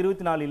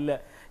 2024 இல்லை.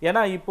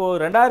 ஏன்னா இப்போ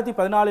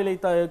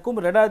 2014க்கும்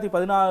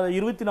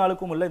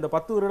 2024க்கும் இல்லை, இந்த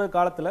 10 வருட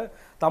காலத்தில்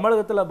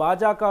தமிழகத்தில்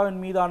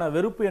பாஜகவின் மீதான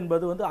வெறுப்பு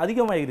என்பது வந்து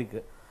அதிகமாக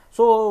இருக்கு.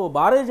 ஸோ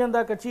பாரதிய ஜனதா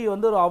கட்சி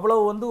வந்து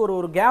அவ்வளவு வந்து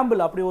ஒரு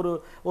கேம்பிள் அப்படி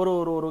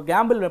ஒரு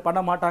கேம்பிள் பண்ண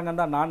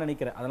மாட்டாங்கன்னு தான் நான்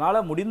நினைக்கிறேன்.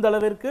 அதனால் முடிந்த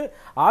அளவிற்கு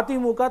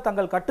அதிமுக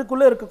தங்கள்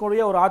கட்டுக்குள்ளே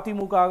இருக்கக்கூடிய ஒரு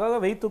அதிமுகவாக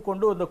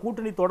வைத்துக்கொண்டு அந்த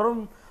கூட்டணி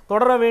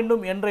தொடர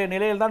வேண்டும் என்ற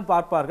நிலையில் தான்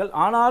பார்ப்பார்கள்.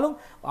 ஆனாலும்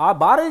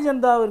பாரதிய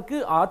ஜனதாவிற்கு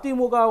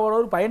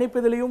அதிமுகவோடு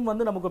பயணிப்பதிலையும்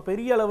வந்து நமக்கு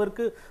பெரிய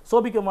அளவிற்கு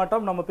சோபிக்க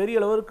மாட்டோம், நம்ம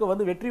பெரிய அளவிற்கு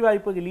வந்து வெற்றி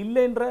வாய்ப்புகள்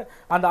இல்லை என்ற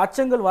அந்த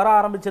அச்சங்கள் வர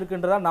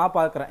ஆரம்பிச்சிருக்கின்றதான் நான்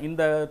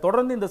பார்க்குறேன்.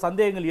 தொடர்ந்து இந்த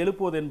சந்தேகங்கள்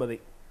எழுப்புவது என்பதை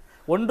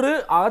ஒன்று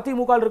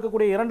அதிமுக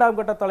இருக்கக்கூடிய 2ஆம்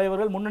கட்ட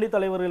தலைவர்கள், முன்னணி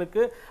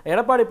தலைவர்களுக்கு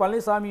எடப்பாடி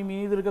பழனிசாமி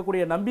மீது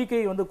இருக்கக்கூடிய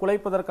நம்பிக்கையை வந்து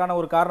குலைப்பதற்கான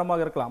ஒரு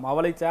காரணமாக இருக்கலாம்.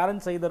 அவளை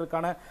சேலஞ்ச்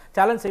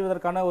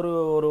செய்வதற்கான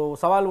ஒரு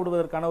சவால்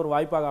விடுவதற்கான ஒரு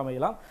வாய்ப்பாக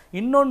அமையலாம்.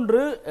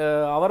 இன்னொன்று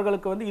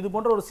அவர்களுக்கு வந்து இது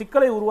போன்ற ஒரு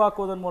சிக்கலை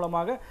உருவாக்குவதன்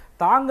மூலமாக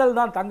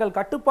தங்கள்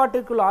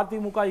கட்டுப்பாட்டுக்குள்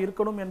அதிமுக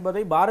இருக்கணும்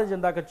என்பதை பாரதிய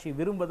ஜனதா கட்சி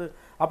விரும்புவது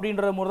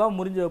அப்படின்ற முறை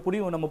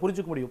தான் நம்ம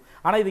புரிஞ்சுக்க முடியும்.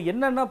 ஆனால் இது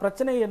என்னன்னா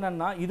பிரச்சனை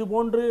என்னன்னா, இது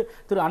போன்று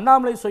திரு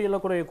அண்ணாமலை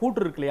சொல்லக்கூடிய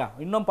கூட்டு இருக்கு இல்லையா,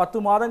 இன்னும்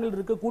 10 மாதங்கள்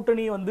இருக்கு.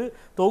 கூட்டணி வந்து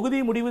தொகுதி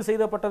முடிவு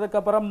செய்யப்பட்டதற்கு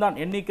அப்புறம் தான்,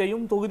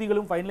 எண்ணிக்கையும்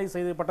தொகுதிகளும் ஃபைனலைஸ்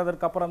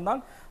செய்யப்பட்டதற்கு அப்புறம்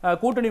தான்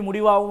கூட்டணி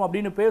முடிவாகும்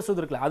அப்படின்னு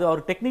பேசுவதற்கு அது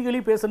அவர்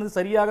டெக்னிக்கலி பேசுறது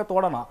சரியாக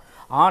தோணலாம்.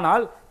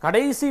 ஆனால்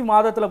கடைசி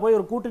மாதத்தில் போய்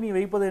ஒரு கூட்டணி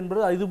வைப்பது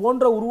என்பது இது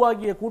போன்ற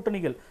உருவாகிய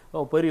கூட்டணிகள்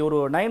பெரிய ஒரு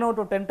 9 out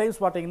of 10 டைம்ஸ்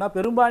பார்த்தீங்கன்னா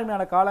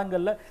பெரும்பான்மையான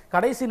காலங்களில்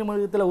கடைசி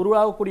நிமிடத்தில்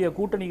உருவாகக்கூடிய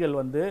கூட்டணிகள்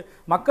வந்து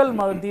மக்கள்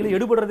மத்தியில்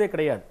எடுபடுறதே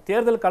கிடையாது.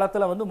 தேர்தல்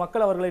களத்தில் வந்து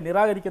மக்கள் அவர்களை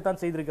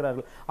நிராகரிக்கத்தான்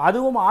செய்திருக்கிறார்கள்.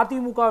 அதுவும்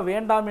அதிமுக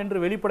வேண்டாம்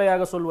என்று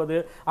வெளிப்படையாக சொல்வது,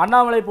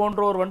 அண்ணாமலை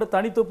போன்றோர் வந்து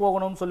தனித்து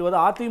போகணும்னு சொல்வது,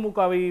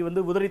 அதிமுகவை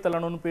வந்து உதறி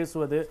தள்ளணும்னு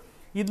பேசுவது,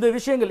 இந்த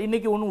விஷயங்கள்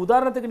இன்னைக்கு ஒன்று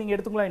உதாரணத்துக்கு நீங்கள்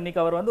எடுத்துக்கலாம். இன்னைக்கு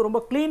அவர் வந்து ரொம்ப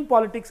க்ளீன்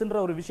பாலிடிக்ஸ்ன்ற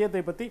ஒரு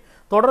விஷயத்தை பற்றி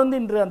தொடர்ந்து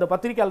இன்று அந்த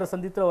பத்திரிகையாளர்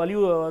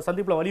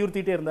சந்திப்பில்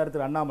வலியுறுத்திட்டே இருந்தார்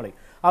திரு அண்ணாமலை.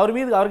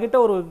 அவர்கிட்ட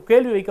ஒரு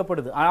கேள்வி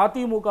வைக்கப்படுது.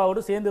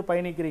 அதிமுகவோடு சேர்ந்து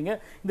பயணிக்கிறீங்க,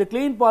 இந்த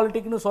க்ளீன்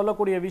பாலிடிக்னு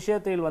சொல்லக்கூடிய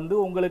விஷயத்தில் வந்து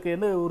உங்களுக்கு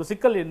என்ன ஒரு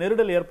சிக்கல்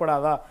நெருடல்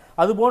ஏற்படாதா,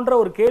 அது போன்ற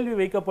ஒரு கேள்வி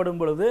வைக்கப்படும்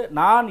பொழுது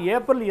நான்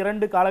ஏப்ரல்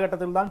 2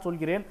 காலகட்டத்தில் தான்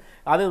சொல்கிறேன்.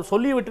 அதை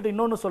சொல்லி விட்டுட்டு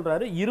இன்னொன்று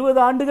சொல்றாரு,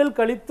 20 ஆண்டுகள்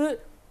கழித்து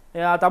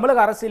தமிழக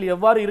அரசியல்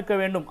எவ்வாறு இருக்க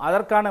வேண்டும்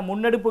அதற்கான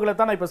முன்னெடுப்புகளை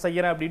தான் நான் இப்போ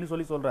செய்யறேன் அப்படின்னு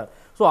சொல்றார்.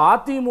 ஸோ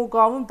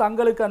அதிமுகவும்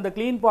தங்களுக்கு அந்த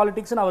க்ளீன்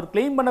பாலிடிக்ஸ் அவர்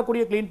கிளைம்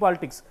பண்ணக்கூடிய க்ளீன்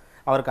பாலிடிக்ஸ்,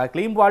 அவர்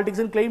க்ளீன்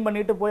பாலிடிக்ஸ்னு கிளைம்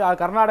பண்ணிட்டு போய்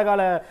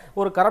கர்நாடகாவில்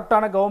ஒரு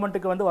கரப்டான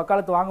கவர்மெண்ட்டுக்கு வந்து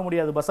வக்காலத்து வாங்க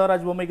முடியாது.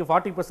 பசவராஜ் பொம்மைக்கு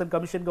 40%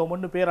 கமிஷன்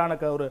கவர்மெண்ட் பேரான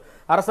ஒரு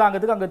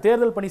அரசாங்கத்துக்கு அங்கே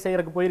தேர்தல் பணி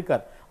செய்யறதுக்கு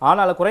போயிருக்கார்.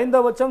 ஆனால்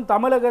குறைந்தபட்சம்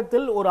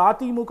தமிழகத்தில் ஒரு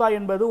அதிமுக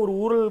என்பது ஒரு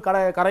ஊழல்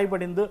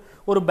கரைபடிந்து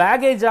ஒரு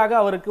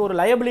பேகேஜாக அவருக்கு ஒரு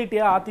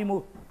லயபிலிட்டியாக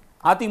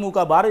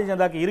அதிமுக பாரதிய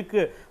ஜனதாக்கு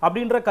இருக்கு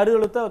அப்படின்ற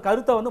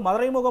கருத்தை வந்து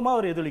மறைமுகமாக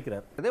அவர்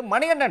எதிர்க்கிறார். இது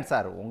மணிகண்டன்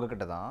சார்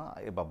உங்ககிட்ட தான்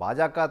இப்போ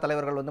பாஜக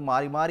தலைவர்கள் வந்து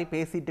மாறி மாறி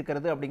பேசிட்டு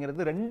இருக்கிறது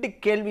அப்படிங்கிறது 2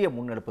 கேள்வியை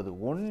முன்னெடுப்பது.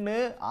 ஒன்று,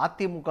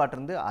 அதிமுக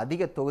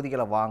அதிக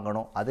தொகுதிகளை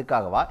வாங்கணும்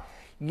அதுக்காகவா,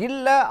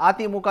 இல்லை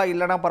அதிமுக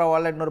இல்லைன்னா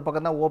பரவாயில்ல, இன்னொரு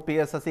பக்கம் தான்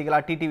ஓபிஎஸ் சசிகலா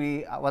டிடிவி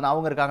வந்து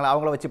அவங்க இருக்காங்களா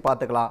அவங்கள வச்சு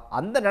பார்த்துக்கலாம்,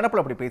 அந்த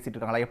நினைப்பில் அப்படி பேசிட்டு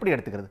இருக்காங்களா, எப்படி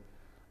எடுத்துக்கிறது?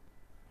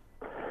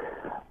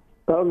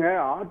 அவங்க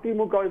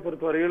அதிமுகவை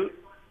பொறுத்தவரையில்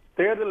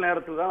தேர்தல்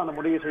நேரத்தில் தான் அந்த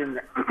முடிவு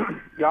செய்யுங்க.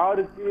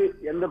 யாருக்கு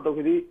எந்த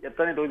தொகுதி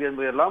எத்தனை தொகுதி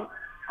என்பதெல்லாம்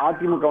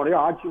அதிமுகவுடைய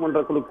ஆட்சி மன்ற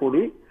குழு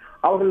கூடி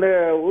அவர்களுடைய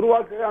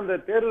உருவாக்க அந்த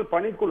தேர்தல்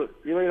பணிக்குழு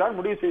இவைதான்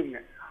முடிவு செய்யுங்க.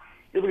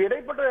 இதுக்கு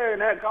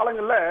இடைப்பட்ட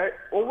காலங்கள்ல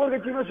ஒவ்வொரு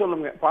கட்சியுமே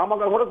சொல்லுங்க.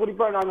 பாமக கூட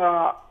குறிப்பா நாங்க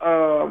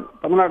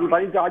தமிழ்நாட்டில்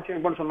தனித்து ஆட்சி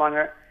அமைப்புன்னு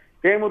சொன்னாங்க,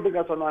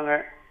 தேமுதிக சொன்னாங்க,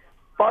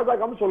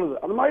 பாஜகவும் சொல்லுது.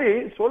 அந்த மாதிரி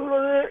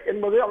சொல்வது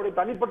என்பது அவருடைய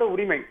தனிப்பட்ட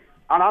உரிமை.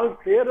 ஆனால்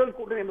தேர்தல்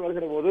கூட்டணி என்று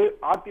வருகிற போது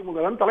அதிமுக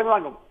தான்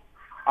தலைமையாகும்.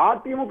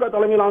 அதிமுக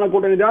தலைமையிலான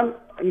கூட்டணி தான்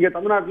இங்க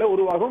தமிழ்நாட்டில்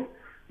உருவாகும்.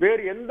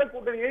 வேறு எந்த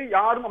கூட்டணியை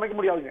யாரும் அமைக்க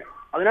முடியாதுங்க.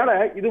 அதனால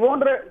இது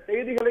போன்ற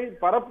செய்திகளை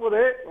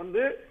பரப்புவதே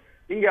வந்து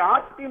இங்க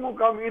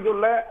அதிமுக மீது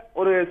உள்ள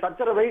ஒரு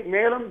சச்சரவை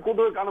மேலும்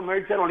கூட்டுவதற்கான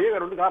முயற்சியான வழியே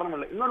வேற ஒன்றும் காரணம்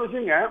இல்லை. இன்னொரு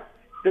விஷயங்க,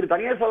 திரு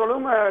தனியார்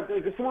அவர்களும் திரு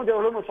கிருஷ்ணமூர்த்தி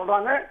அவர்களும்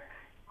சொல்றாங்க,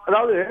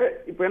 அதாவது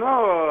இப்ப என்ன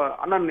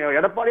அண்ணன்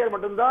எடப்பாடியார்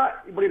மட்டும்தான்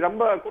இப்படி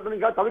ரொம்ப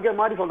கூட்டணிக்காக தவிக்கிற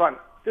மாதிரி சொல்றாங்க.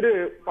 திரு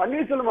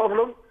பன்னீர்செல்வம்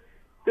அவர்களும்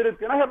திரு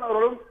தினகரன்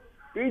அவர்களும்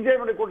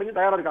பிஜேபி கூட்டணி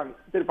தயாரா இருக்காங்க.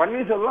 திரு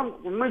பன்னீர்செல்வம்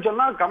உண்மை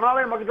சொன்னா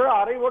கமலாலய மக்களோட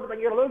அரை ஓட்டு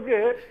தங்கிற அளவுக்கு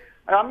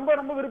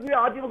ரொம்ப விரும்பி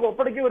அதிமுக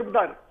ஒப்படைக்க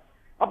விரும்பிட்டார்.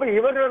 அப்ப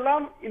இவர்கள்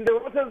எல்லாம் இந்த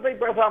விமர்சனத்தை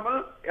பேசாமல்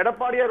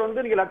எடப்பாடியார்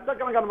வந்து நீங்க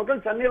லட்சக்கணக்கான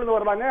மக்கள் சென்னையில இருந்து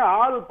வர்றாங்க,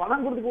 ஆள்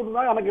பணம் கொடுத்து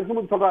கூட்டுதான் எனக்கு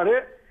கிருஷ்ணமூர்த்தி சொல்றாரு.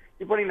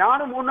 இப்ப நீ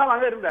நானும் 3 நாள்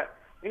அங்க இருந்தேன்.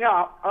 நீங்க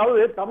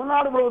அதாவது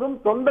தமிழ்நாடு முழுவதும்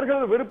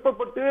தொண்டர்கள்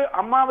விருப்பப்பட்டு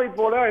அம்மாவை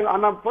போல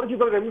புரட்சி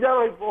தலைவர்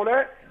எம்ஜிஆரை போல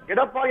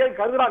எடப்பாடியார்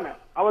கருதுறாங்க.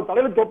 அவர்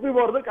தலையில் தொப்பி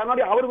போறது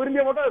கண்ணாடி அவர்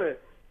விரும்பிய போட்டாரு,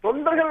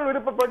 தொண்டர்கள்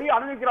விருப்பப்படி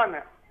அனுமதிக்கிறாங்க.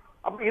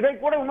 அப்ப இதை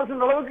கூட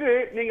விமர்சன அளவுக்கு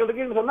நீங்க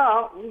இருக்கீங்கன்னு சொன்னா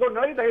உங்களோட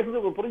நிலையை தயவு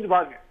செஞ்சு புரிஞ்சு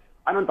பாருங்க.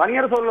 ஆனால்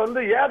தனியார் சொல்ல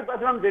வந்து ஏன்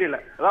பேசலாம்னு தெரியல.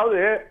 அதாவது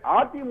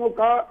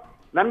அதிமுக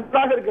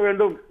நன்றாக இருக்க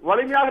வேண்டும்,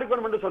 வலிமையாக இருக்க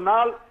வேண்டும் என்று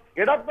சொன்னால்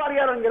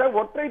எடப்பாடியார் என்கிற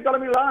ஒற்றை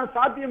தலைமையில் தான்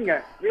சாத்தியம்ங்க.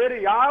 வேறு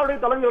யாருடைய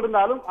தலைமையில்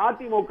இருந்தாலும்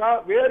அதிமுக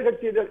வேறு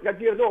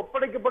கட்சியிலிருந்து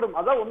ஒப்படைக்கப்படும்.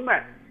 அதான் உண்மை.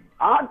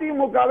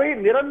 அதிமுகவை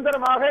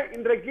நிரந்தரமாக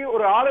இன்றைக்கு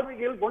ஒரு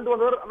ஆளுமையில் கொண்டு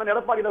வந்தவர் அந்த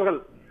எடப்பாடி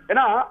அவர்கள்.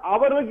 ஏன்னா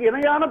அவர்களுக்கு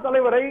இணையான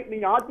தலைவரை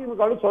நீங்க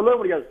அதிமுக சொல்ல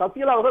முடியாது.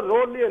 சசிகலா அவர்கள்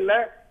ரோட்லயே இல்ல,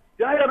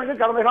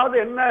 தினகரனுக்கு கடந்த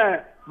காலத்தில் என்ன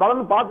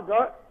பலன்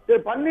பார்த்துட்டோம்.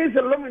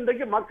 பன்னீர்செல்வம்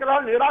இன்றைக்கு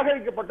மக்களால்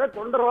நிராகரிக்கப்பட்ட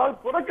தொண்டர்களால்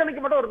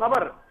புறக்கணிக்கப்பட்ட ஒரு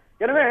நபர்.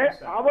 எனவே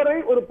அவரை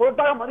ஒரு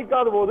பொருட்டாக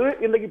மதிக்காத போது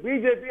இன்றைக்கு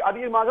பிஜேபி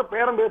அதிகமாக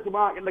பேரம்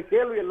பேசுமா என்ற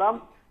கேள்வி எல்லாம்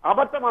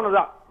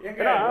அபத்தமானதா?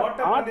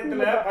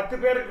 10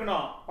 பேர்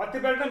இருக்கணும், 10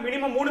 பேருக்கு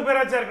மினிமம் 3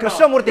 பேராச்சும் இருக்கணும்.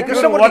 கிருஷ்ணமூர்த்தி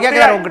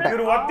கேக்குறாரு உங்ககிட்ட.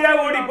 இவர் ஒத்தையா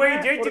ஓடி போய்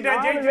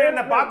ஜெயிச்சிட்டு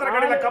அந்த பாத்திர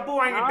கடையில கப்பு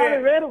வாங்கிட்டு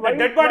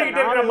டெட் பாடி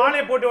கிட்ட இருக்கிற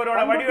மாலையை போட்டு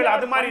வரவன வடிவேல்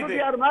அது மாதிரி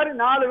இது. யார் மாதிரி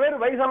 4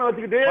 பேர் வயசான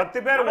வச்சுக்கிட்டு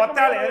 10 பேர்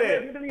ஒத்தால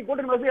நீங்க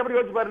கூட்டணி வச்சு எப்படி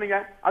வச்சு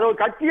பாருங்க. அது ஒரு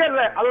கட்சியே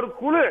இல்ல, அது ஒரு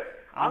குழு.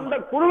 அந்த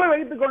குழுவை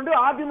வைத்துக் கொண்டு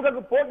அதிமுக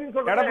போட்டின்னு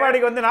சொல்றாங்க.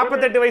 எடப்பாடிக்கு வந்து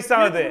 48 வயசு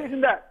ஆகுது.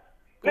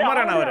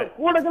 குமரன் அவரு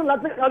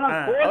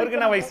அவருக்கு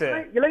என்ன வயசு?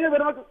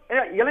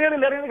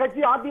 இளைஞர்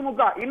கட்சி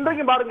அதிமுக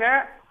இன்றைக்கு பாருங்க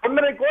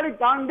 1.5 கோடி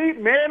தாண்டி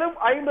மேலும்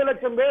 50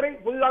 லட்சம் பேரை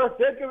புதிதாக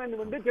சேர்க்க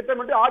வேண்டும் என்று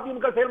திட்டமிட்டு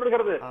அதிமுக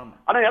செயல்படுகிறது.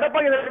 ஆனா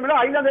எடப்பாடி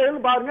 5ஆம்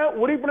தேதி பாருங்க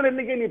உறுப்பினர்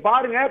எண்ணிக்கை நீ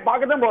பாருங்க,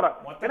 பார்க்கத்தான் போறேன்.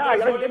 ஏன்னா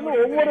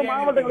ஒவ்வொரு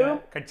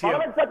மாவட்டங்களிலும்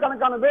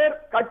லட்சக்கணக்கான பேர்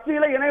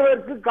கட்சியில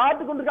இணைவதற்கு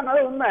காத்துக்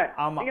கொண்டிருக்காங்க. உண்மை.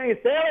 நீங்க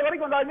சேவை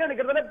வரைக்கும்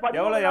வந்தாங்க.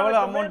 எவ்வளவு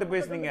அமௌண்ட்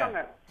பேசுனீங்க?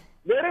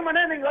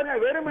 வெறுமனே நீங்க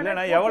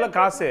வெறுமனே எவ்வளவு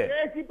காசு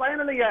பேசி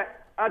பயனில்லைங்க.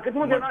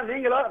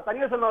 நீங்களோ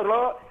தனியார்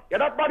சொன்னவர்களோ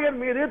எடப்பாடியார்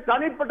மீது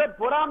தனிப்பட்ட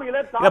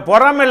பொறாமையில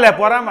பொறாமை இல்ல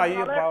பொறாமை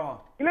ஐயோ பாவம்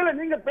இல்ல இல்ல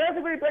நீங்க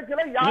பேசக்கூடிய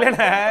பேச்சல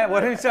இல்ல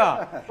ஒரு நிமிஷம்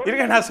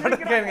இருங்க, நான்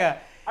சொல்றேன் கேளுங்க.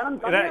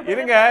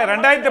 இருங்க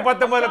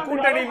 2019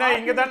 கூட்டணினா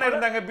இங்க தானே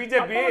இருந்தாங்க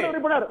பிஜேபி.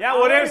 ஏன்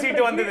ஒரே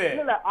சீட்டு வந்தது?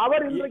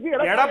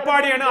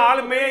 எடப்பாடி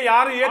ஆளுமையை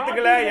யாரும்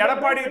ஏத்துக்கல.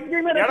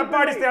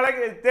 எடப்பாடி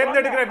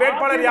தேர்ந்தெடுக்கிற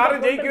வேட்பாளர்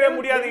யாரும் ஜெயிக்கவே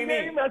முடியாது. இனி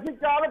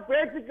ரசிக்காத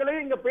பேச்சுக்களை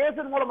இங்க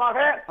பேசுறது மூலமாக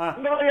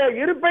உங்களுடைய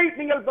இருப்பை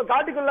நீங்கள்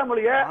காட்டிக்கொள்ள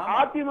முடிய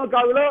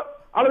அதிமுகவிலோ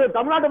அல்லது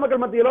தமிழ்நாட்டு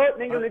மக்கள் மத்தியிலோ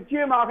நீங்கள்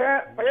நிச்சயமாக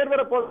பெயர்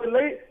பெறப்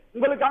போவதில்லை,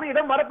 உங்களுக்கான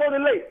இடம்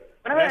வரப்போவதில்லை.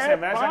 எனவே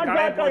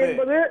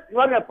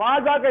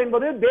பாஜக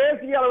என்பது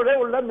தேசிய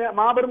அளவில் உள்ள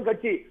மாபெரும்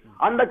கட்சி.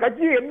 அந்த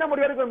கட்சி என்ன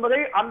முடிவெடுக்கும் என்பதை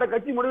அந்த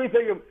கட்சி முடிவு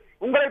செய்யும்.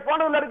 உங்களை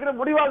போன்றவர்கள் இருக்கிற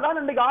முடிவால் தான்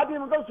இன்னைக்கு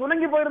அதிமுக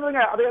சுணங்கி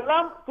போயிருந்ததுங்க.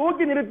 அதையெல்லாம்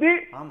தூக்கி நிறுத்தி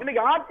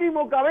இன்னைக்கு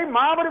அதிமுகவை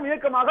மாபெரும்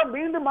இயக்கமாக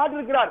மீண்டும்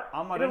மாற்றிருக்கிறார்.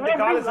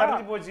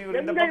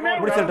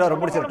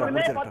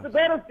 10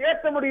 பேரை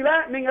சேர்த்த முடியல.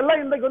 நீங்க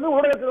எல்லாம் இன்றைக்கு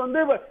ஊடகத்தில்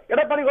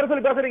எடப்பாடி குறை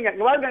சொல்லி பேசுறீங்க.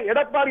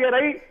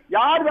 எடப்பாடியாரை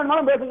யார்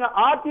வேணுமாலும் பேசுங்க.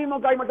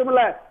 அதிமுக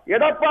மட்டுமல்ல,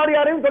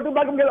 எடப்பாடியாரையும் தொட்டு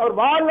பார்க்க முடியாது. அவர்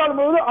வாழ்நாள்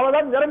முழுவதும்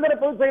அவர்தான் நிரந்தர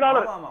பொதுச்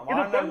செயலாளர்.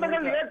 இது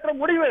தொண்டர்கள் ஏற்ற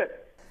முடிவு.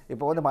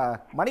 இப்போ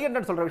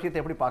மணிகண்டன் சொல்ற விஷயத்தை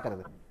எப்படி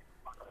பாக்குறது?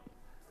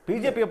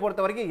 பிஜேபியை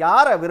பொறுத்த வரைக்கும்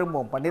யாரை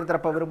விரும்பும்? பன்னீர்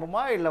தரப்ப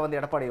விரும்புமா இல்ல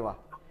எடப்பாடியவா?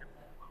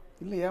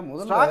 இல்லையா,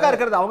 முதல்ல ஸ்ட்ராங்கா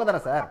இருக்கிறது அவங்க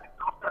தானே சார்.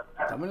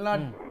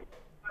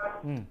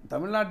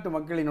 தமிழ்நாட்டு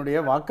மக்களினுடைய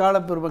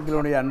வாக்காளர்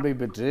பெருமக்களுடைய அன்பை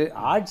பெற்று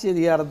ஆட்சி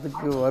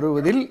அதிகாரத்துக்கு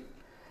வருவதில்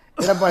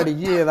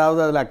எடப்பாடிக்கு ஏதாவது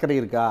அதில் அக்கறை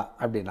இருக்கா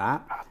அப்படின்னா,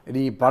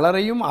 நீ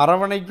பலரையும்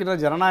அரவணைக்கிற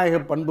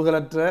ஜனநாயக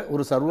பண்புகளற்ற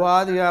ஒரு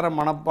சர்வாதிகார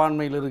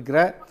மனப்பான்மையில் இருக்கிற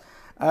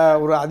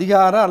ஒரு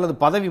அதிகார அல்லது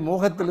பதவி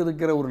மோகத்தில்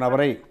இருக்கிற ஒரு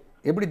நபரை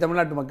எப்படி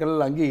தமிழ்நாட்டு மக்கள்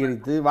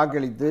அங்கீகரித்து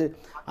வாக்களித்து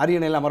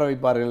அரியணையில் அமர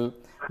வைப்பார்கள்?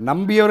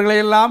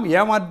 நம்பியவர்களையெல்லாம்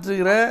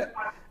ஏமாற்றுகிற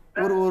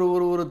ஒரு ஒரு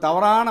ஒரு ஒரு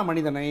தவறான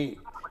மனிதனை,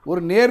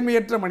 ஒரு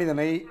நேர்மையற்ற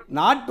மனிதனை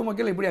நாட்டு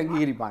மக்கள் எப்படி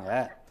அங்கீகரிப்பாங்க?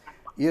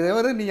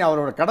 இதை நீ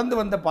அவரோட கடந்து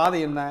வந்த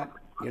பாதை என்ன?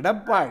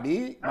 எடப்பாடி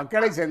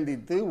மக்களை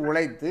சந்தித்து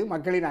உழைத்து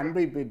மக்களின்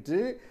அன்பை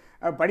பெற்று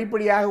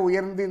படிப்படியாக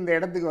உயர்ந்து இந்த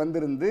இடத்துக்கு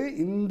வந்திருந்து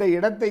இந்த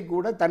இடத்தை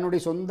கூட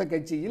தன்னுடைய சொந்த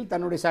கட்சியில்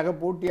தன்னுடைய சக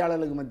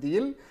போட்டியாளர்களுக்கு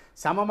மத்தியில்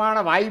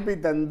சமமான வாய்ப்பை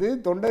தந்து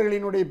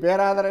தொண்டர்களினுடைய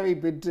பேராதரவை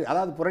பெற்று,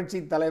 அதாவது புரட்சி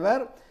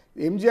தலைவர்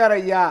எம்ஜிஆர்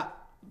ஐயா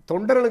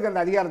தொண்டர்களுக்கு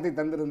அந்த அதிகாரத்தை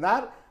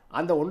தந்திருந்தார்.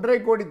 அந்த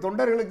 1.5 கோடி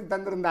தொண்டர்களுக்கு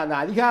தந்திருந்த அந்த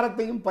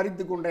அதிகாரத்தையும்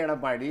பறித்து கொண்ட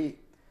எடப்பாடி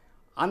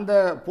அந்த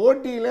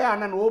போட்டியில்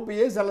அண்ணன்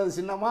ஓபிஎஸ் அல்லது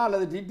சின்னம்மா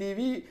அல்லது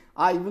டிடிவி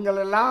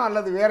இவங்களெல்லாம்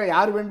அல்லது வேறு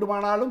யார்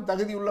வேண்டுமானாலும்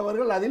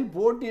தகுதியுள்ளவர்கள் அதில்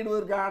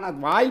போட்டியிடுவதற்கான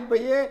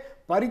வாய்ப்பையே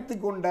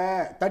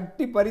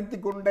தட்டி பறித்து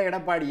கொண்ட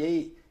எடப்பாடியை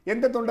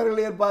எந்த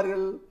தொண்டர்கள்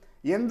ஏற்பார்கள்?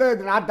 எந்த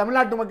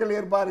தமிழ்நாட்டு மக்கள்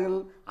ஏற்பார்கள்?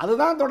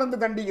 அதுதான் தொடர்ந்து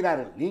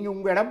தண்டிக்கிறார்கள். நீங்கள்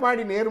உங்கள்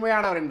எடப்பாடி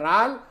நேர்மையானவர்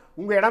என்றால்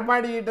உங்கள்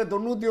எடப்பாடிகிட்ட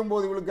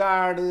 99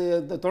 விழுக்காடு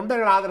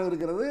தொண்டர்கள் ஆதரவு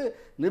இருக்கிறது,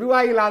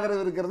 நிர்வாகிகள்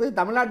ஆதரவு இருக்கிறது,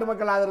 தமிழ்நாட்டு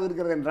மக்கள் ஆதரவு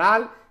இருக்கிறது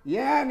என்றால்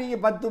ஏன்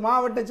நீங்கள் 10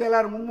 மாவட்ட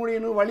செயலாளர்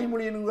முன்மொழியணும்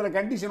வழிமொழியணுங்கிற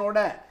கண்டிஷனோட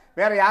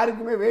வேறு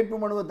யாருக்குமே வேட்பு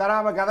மனுவை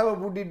தராமல் கதவை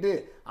பூட்டிட்டு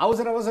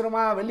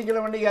அவசரமாக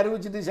வெள்ளிக்கிழமை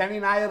அறிவிச்சிட்டு சனி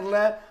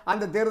ஞாயிறில்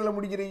அந்த தேர்தலை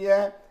முடிக்கிறீங்க?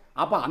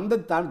 அப்போ அந்த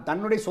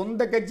தன்னுடைய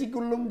சொந்த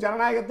கட்சிக்குள்ளும்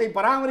ஜனநாயகத்தை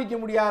பராமரிக்க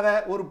முடியாத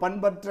ஒரு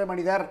பண்பற்ற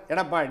மனிதர்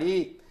எடப்பாடி.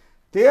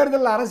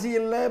 தேர்தல்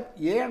அரசியலில்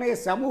ஏனைய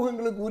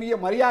சமூகங்களுக்கு உரிய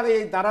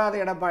மரியாதையை தராத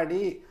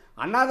எடப்பாடி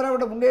அண்ணா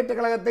திராவிட முன்னேற்ற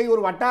கழகத்தை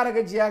ஒரு வட்டார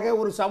கட்சியாக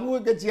ஒரு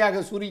சமூக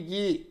கட்சியாக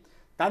சுருக்கி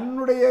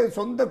தன்னுடைய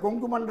சொந்த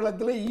கொங்கு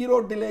மண்டலத்தில்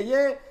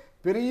ஈரோட்டிலேயே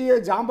பெரிய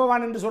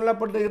ஜாம்பவான் என்று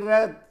சொல்லப்பட்டிருக்கிற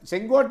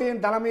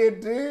செங்கோட்டையின்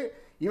தலைமையேற்று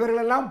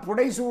இவர்களெல்லாம்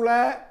புடைசூழ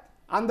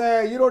அந்த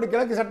ஈரோடு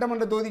கிழக்கு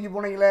சட்டமன்ற தொகுதிக்கு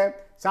போனீங்களே,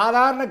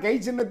 சாதாரண கை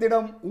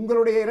சின்னத்திடம்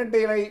உங்களுடைய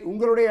இரட்டை இலை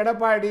உங்களுடைய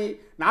எடப்பாடி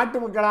நாட்டு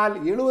மக்களால்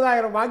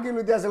 70,000 வாக்குகள்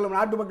வித்தியாசம்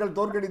நாட்டு மக்கள்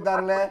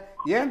தோற்கடித்தார்கள்.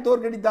 ஏன்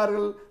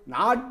தோற்கடித்தார்கள்?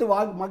 நாட்டு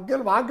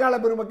மக்கள்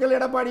வாக்காளர் பெருமக்கள்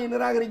எடப்பாடியை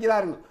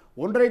நிராகரிக்கிறார்கள்.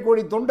 1.5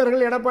 கோடி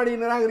தொண்டர்கள் எடப்பாடியை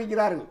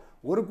நிராகரிக்கிறார்கள்.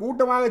 ஒரு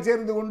கூட்டமாக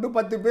சேர்ந்து கொண்டு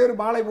 10 பேர்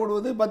மாலை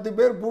போடுவது, 10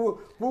 பேர்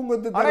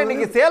பூங்கொத்து.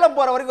 நீங்க சேலம்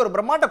போற வரைக்கும் ஒரு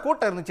பிரம்மாண்ட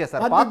கூட்டம் இருந்துச்சு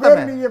சார்.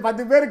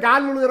 10 பேர்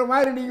கால் விழுகிற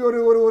மாதிரி நீங்க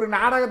ஒரு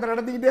நாடகத்தை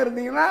நடத்திக்கிட்டே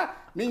இருந்தீங்கன்னா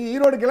நீங்க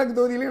ஈரோடு கிழக்கு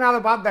தொகுதியிலையும் நான்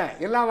அதை பார்த்தேன்.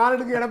 எல்லா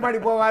வார்டுக்கும் எடப்பாடி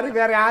போவாரு,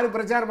 வேற யாரும்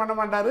பிரச்சாரம் பண்ண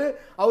மாட்டாரு.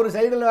 அவர்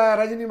சைடில்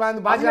ரஜினி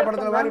பாஜக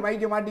படத்துல மாதிரி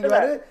மைக்க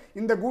மாட்டிக்குவாரு.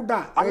 இந்த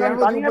கூட்டம்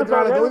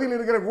 234 தொகுதியில்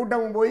இருக்கிற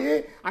கூட்டமும் போய்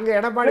அங்க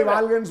எடப்பாடி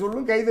வாழ்கன்னு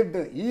சொல்லும்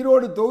கைதட்டு.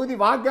 ஈரோடு தொகுதி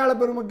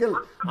வாக்காளர் பெருமக்கள்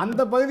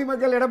அந்த பகுதி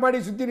மக்கள்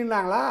எடப்பாடி சுத்தி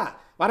நின்னாங்களா?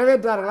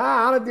 வரவேற்றார்களா?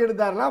 ஆரத்தி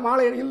எடுத்தார்களா?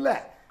 மாலை இல்லை.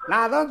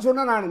 நான் அதான்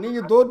சொன்னேன்.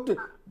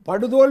 நீங்கள்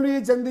படுதோல்வியை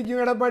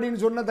சந்திக்கும்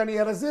எடப்பாடின்னு சொன்ன தனி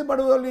அரசு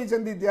படுதோல்வியை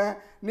சந்தித்தேன்.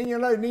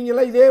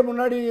 நீங்களாம் இதே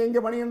முன்னாடி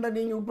எங்கள் மணிகண்டன்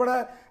நீங்கள் உட்பட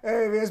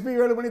எஸ்பி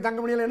வேலுமணி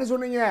தங்கமணியில் என்ன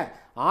சொன்னீங்க?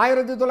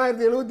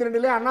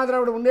 1972 அண்ணா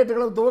திராவிட முன்னேற்ற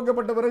கழகம்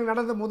துவக்கப்பட்ட பிறகு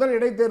நடந்த முதல்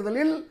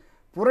இடைத்தேர்தலில்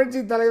புரட்சி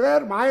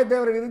தலைவர்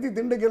மாயத்தேவரை நிறுத்தி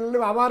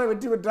திண்டுக்கல்லில் அபார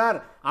வெற்றி பெற்றார்.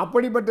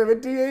 அப்படிப்பட்ட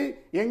வெற்றியை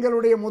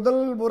எங்களுடைய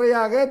முதல்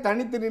முறையாக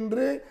தனித்து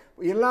நின்று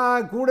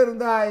கூட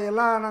இருந்த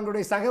எல்லா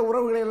நம்மளுடைய சக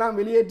உறவுகளை எல்லாம்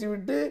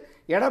வெளியேற்றிவிட்டு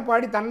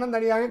எடப்பாடி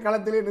தன்னந்தனியாக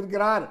களத்திலே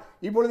நிற்கிறார்.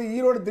 இப்பொழுது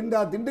ஈரோடு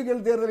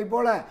திண்டுக்கல் தேர்தலை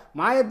போல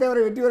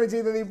மாயத்தேவரை வெற்றி பெற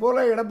செய்ததை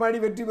போல எடப்பாடி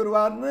வெற்றி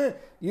பெறுவார்னு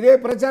இதே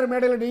பிரச்சார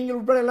மேடையில் நீங்கள்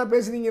உட்பட எல்லாம்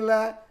பேசுனீங்கல்ல.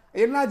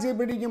 என்னாச்சு?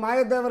 இப்போ நீங்கள்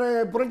மாயத்தேவரை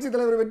புரட்சி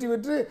தலைவர் வெற்றி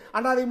பெற்று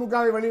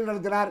அதிமுகவை வழி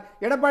நடத்தினார்.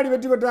 எடப்பாடி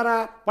வெற்றி பெற்றாரா?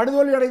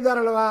 படுதோல்வி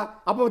அடைந்தார் அல்லவா?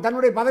 அப்போ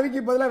தன்னுடைய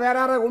பதவிக்கு பதிலாக வேற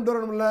யாராவது கொண்டு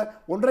வரணும்ல?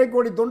 1.5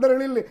 கோடி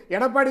தொண்டர்களில்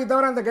எடப்பாடி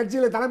தவிர அந்த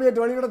கட்சியில்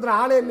தலைமையேற்று வழி நடத்துகிற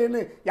ஆளே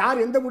இல்லைன்னு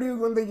யார் எந்த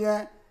முடிவுக்கு வந்தீங்க?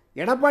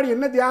 எடப்பாடி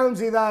என்ன தியாகம்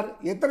செய்தார்?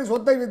 எத்தனை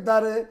சொத்தை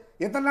வித்தார்?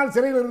 எத்தனை நாள்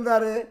சிறையில்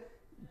இருந்தார்?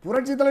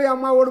 புரட்சி தலைவர்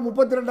அம்மாவோடு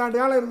 32 ஆண்டு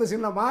காலம் இருந்த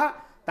சின்னம்மா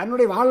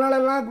தன்னுடைய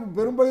வாழ்நாளெல்லாம்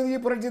பெரும்பகுதியை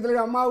புரட்சி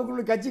தலைவர்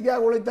அம்மாவுக்கு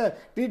கட்சிக்காக உழைத்த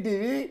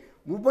டிடிவி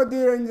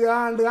 35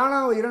 ஆண்டு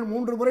காலம்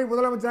 3 முறை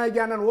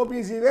முதலமைச்சராகிய அண்ணன்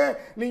ஓபிஎஸ்சியே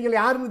நீங்கள்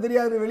யாருன்னு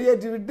தெரியாது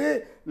வெளியேற்றி விட்டு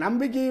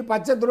நம்பிக்கை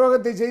பச்சை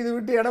துரோகத்தை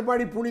செய்துவிட்டு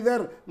எடப்பாடி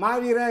புனிதர்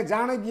மாவீர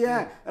சாணக்கிய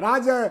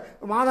ராஜ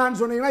மாதான்னு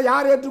சொன்னீங்கன்னா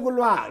யார்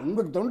ஏற்றுக்கொள்வா?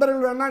 உங்களுக்கு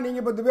தொண்டர்கள் வேணா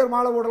நீங்க 10 பேர்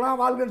மாலை போடலாம்,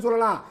 வாழ்க்கைன்னு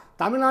சொல்லலாம்.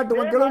 தமிழ்நாட்டு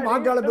மக்களும்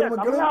வாக்காளர்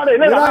பெருமக்களும்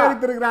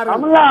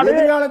நிராகரித்திருக்கிறார்கள்.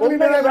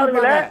 எதிர்காலத்தில்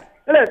நிராகரிப்பாங்க.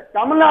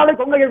 தமிழ்நாடு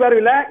கொங்கை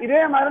இதே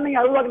மாதிரி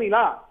நீங்க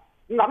உருவாக்குனீங்களா?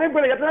 இந்த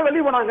அமைப்புல எத்தனை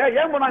வெளியே போனாங்க,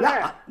 ஏன் போனாங்க?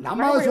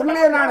 நம்ம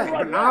சொல்லலையே.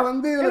 நான்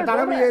வந்து இதுல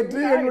தலைமை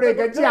ஏற்று என்னுடைய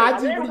கட்சி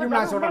ஆட்சி பிடிக்கும்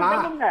நான்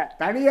சொல்லலாம்.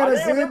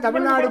 தனியரசு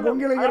தமிழ்நாடு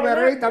கொங்கிளைஞர்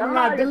பேரவை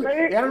தமிழ்நாட்டில்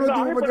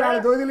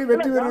 234 தொகுதியில்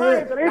வெற்றி பெறுவது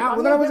நான்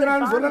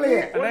முதலமைச்சர்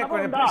சொல்லலையே.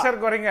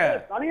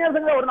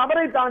 தனியரசுங்கிற ஒரு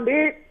நபரை தாண்டி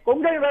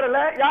கொங்கை வேறல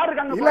யாரு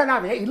இருக்காங்க? இல்ல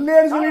நான்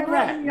இல்லன்னு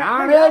சொல்லிட்டேன்.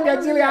 நானே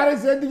கட்சியில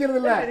யாரையும் சேர்த்துக்கிறது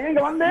இல்ல.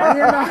 நீங்க வந்து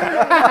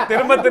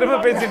திரும்ப திரும்ப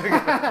பேசிட்டு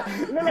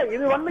இல்ல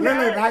இது வந்து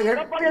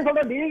எடப்பாடியை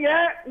சொல்ற நீங்க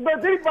இப்ப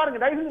திருப்பி பாருங்க.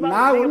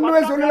 நான் உண்மையை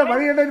சொல்லல.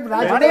 மணிகண்டன்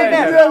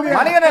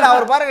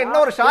அவர் பாருங்க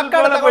இன்னொரு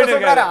ஷார்ட்கட்ல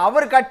சொல்றாரு.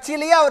 அவர்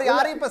கட்சியிலேயே அவர்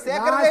யாரையும் இப்ப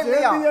சேர்க்கறதே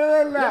இல்லையா?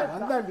 இல்ல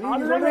அந்த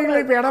நீங்க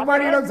சொல்றீங்களே இப்ப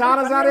எடப்பாடியிடம்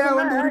சாரசாரையா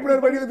வந்து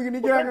உறுப்பினர் படிக்கிறதுக்கு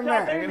நிக்கிறாங்கல்ல,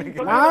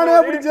 நானே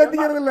அப்படி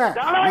சேர்த்துக்கிறது இல்ல.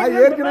 நான்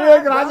ஏற்கனவே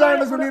ராஜா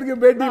கிட்ட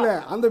சொல்லியிருக்கேன் பேட்டியில.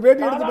 அந்த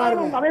பேட்டி எடுத்து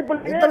பாருங்க.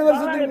 இத்தனை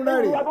வருஷத்துக்கு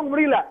முன்னாடி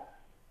முடியல.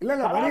 இல்ல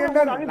இல்ல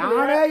மணிகண்டன்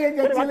நானே என்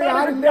கட்சியில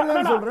யாரும்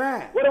இல்லைன்னு சொல்றேன்.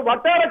 ஒரு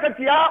வட்டார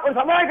கட்சியா ஒரு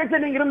சமுதாய கட்சியா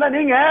நீங்க இருந்தா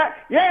நீங்க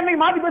ஏன் இன்னைக்கு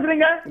மாத்தி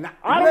பேசுறீங்க?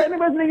 என்ன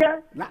பேசுறீங்க?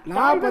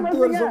 நான் 10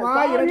 வருஷமா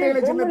இரட்டை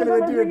இலை சின்னத்தில்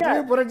வெற்றி பெற்று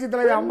புரட்சி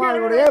தலைவர்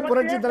அம்மாவுடைய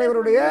புரட்சி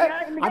தலைவருடைய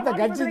அந்த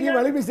கட்சிக்கு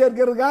வலிமை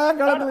சேர்க்கிறதுக்காக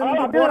களத்தில்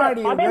நின்று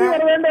போராடி பதவி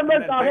பெற வேண்டும்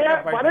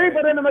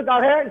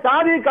என்பதற்காக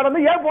சாதியை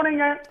கடந்து ஏன்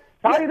போனீங்க?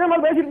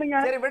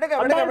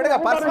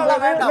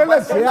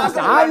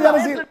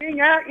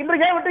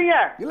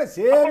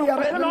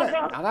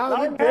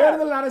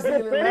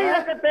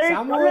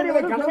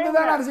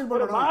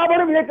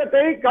 மாபெரும்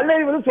இயக்கத்தை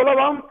கல்லறிவது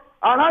சுலபம்.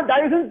 ஆனால்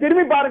தயவு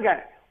திரும்பி பாருங்க.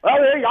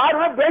 அதாவது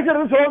யாருன்னா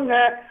பேசுறது சொல்லுங்க.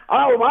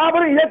 ஆனா ஒரு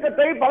மாபெரும்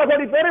இயக்கத்தை பல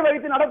கோடி பேரை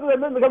வைத்து நடத்துவது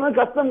என்பது மிகவும்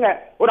கஷ்டங்க.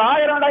 ஒரு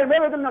 1000-2000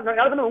 பேர் வைத்து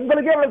நடத்தணும்.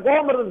 உங்களுக்கே அவ்வளவு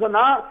கோபம் வருதுன்னு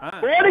சொன்னா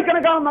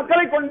கோடிக்கணக்கான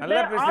மக்களை கொண்டு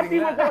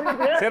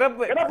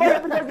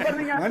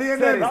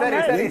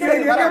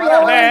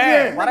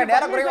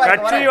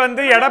கட்சி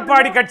வந்து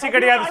எடப்பாடி கட்சி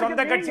கிடையாது,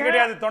 சொந்த கட்சி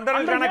கிடையாது,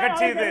 தொண்டர்களுக்கான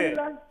கட்சி இது.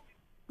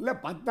 இல்ல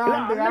 10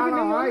 ஆண்டு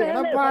காலம்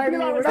எடப்பாடி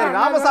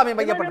ராமசாமி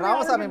மையப்பன்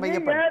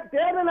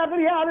தேர்தல்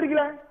நேரத்தில் ஏன்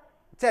ஆதரிக்கல?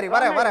 சரி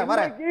வரேன்.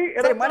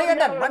 சரி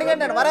மணிகண்டன்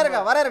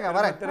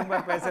வரேங்க.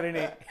 திரும்ப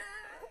பேசுறேனே.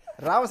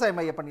 ராமசாமி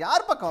மையப்பன்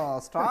யார் பக்கம்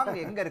ஸ்ட்ராங்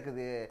எங்க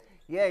இருக்குது?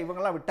 ஏன்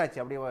இவங்கெல்லாம் விட்டாச்சு,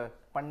 அப்படியே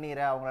பன்னீர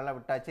அவங்களெல்லாம்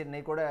விட்டாச்சு.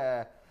 இன்னைக்கு கூட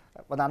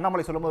அந்த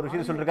அண்ணாமலை சொல்லும்போது ஒரு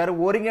விஷயம் சொல்லிருக்காரு,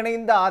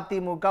 ஒருங்கிணைந்த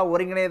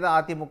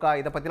அதிமுக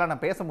இதை பத்திலாம்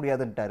நான் பேச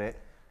முடியாதுன்ட்டாரு.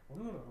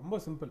 ரொம்ப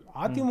சிம்பிள்.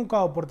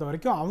 அதிமுகவை பொறுத்த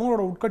வரைக்கும்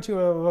அவங்களோட உட்கட்சி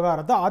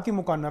விவகாரத்தை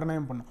அதிமுக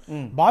நிர்ணயம்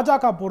பண்ணும்.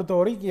 பாஜக பொறுத்த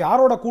வரைக்கும்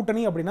யாரோட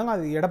கூட்டணி அப்படின்னா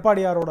அது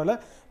எடப்பாடியாரோட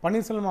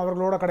பன்னீர்செல்வம்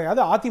அவர்களோட கிடையாது,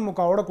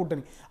 அதிமுகவோட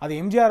கூட்டணி. அது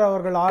எம்ஜிஆர்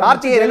அவர்கள்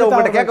கார்த்திகேயன்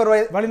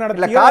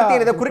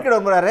குறுக்கிட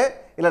வருகிறாரு.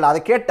 இல்ல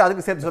அதை கேட்டு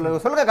அதுக்கு சேர்த்து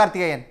சொல்லுங்க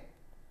கார்த்திகேயன்.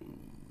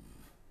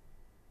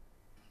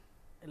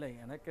 இல்லை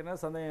எனக்கு என்ன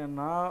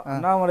சந்தேகம்னா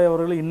அண்ணாமலை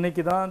அவர்கள்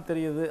இன்னைக்கு தான்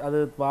தெரியுது அது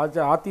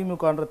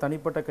அதிமுகன்ற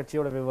தனிப்பட்ட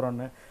கட்சியோட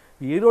விவரம்னு.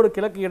 ஈரோடு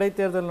கிழக்கு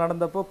இடைத்தேர்தல்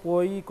நடந்தப்போ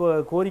போய்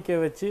கோரிக்கை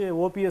வச்சு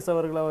ஓபிஎஸ்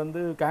அவர்களை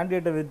வந்து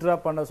கேண்டிடேட்டை வித்ட்ரா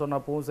பண்ண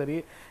சொன்னப்பவும் சரி,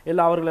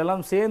 இல்லை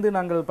அவர்களெல்லாம் சேர்ந்து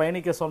நாங்கள்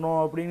பயணிக்க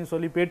சொன்னோம் அப்படின்னு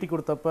சொல்லி பேட்டி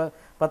கொடுத்தப்ப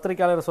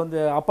பத்திரிகையாளர்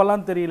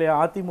அப்போல்லாம் தெரியலையா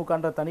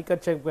அதிமுகன்ற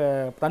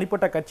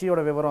தனிப்பட்ட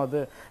கட்சியோட விவரம்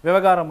அது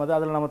விவகாரம் அது,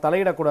 அதில் நம்ம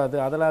தலையிடக்கூடாது,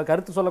 அதில்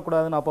கருத்து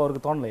சொல்லக்கூடாதுன்னு அப்போ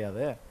அவருக்கு தோணலையா?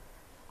 அது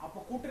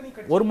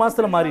ஒரு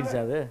மாசத்துல மாறிடுச்சு.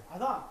 அது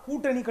அதான்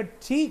கூட்டணி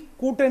கட்சி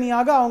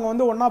கூட்டணியாக அவங்க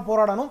வந்து ஒன்னா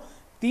போராடணும்.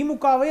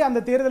 திமுகவை அந்த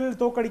தேர்தலில்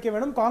தோற்கடிக்க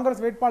வேணும்,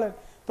 காங்கிரஸ் வேட்பாளர்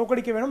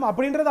தோற்கடிக்க வேணும்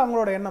அப்படின்றது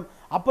அவங்களோட எண்ணம்.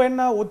 அப்போ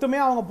என்ன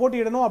ஒத்துமையா அவங்க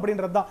போட்டியிடணும்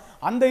அப்படின்றது தான்.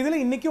 அந்த இதுல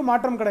இன்னைக்கும்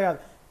மாற்றம் கிடையாது.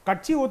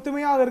 கட்சி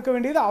ஒத்துமையாக இருக்க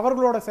வேண்டியது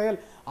அவர்களோட செயல்.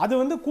 அது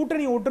வந்து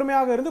கூட்டணி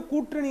ஒற்றுமையாக இருந்து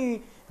கூட்டணி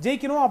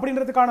ஜெயிக்கணும்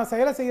அப்படின்றதுக்கான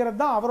செயலை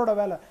செய்யறது தான் அவரோட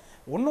வேலை.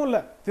 ஒன்றும்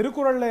இல்லை.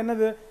 திருக்குறள்ல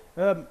என்னது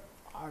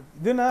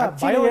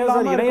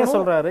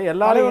சொல்றாரு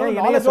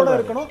எல்லாரும்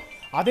இருக்கணும்.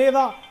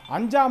 அதேதான்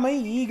அஞ்சாமை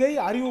ஈகை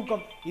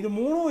அறிவுக்கம் இது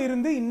மூணும்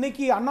இருந்து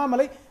இன்னைக்கு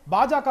அண்ணாமலை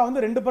பாஜக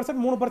வந்து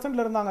 2%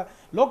 3%ல இருந்தாங்க.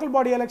 லோக்கல்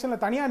பாடி எலெக்ஷன்ல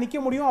தனியா நிக்க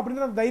முடியும்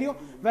அப்படின்ற தைரியம்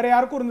வேற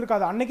யாருக்கும்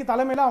இருந்திருக்காது. அன்னைக்கு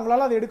தலைமையில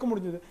அவங்களால அதை எடுக்க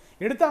முடிஞ்சது.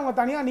 எடுத்து அவங்க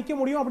தனியா நிக்க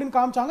முடியும் அப்படின்னு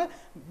காமிச்சாங்க.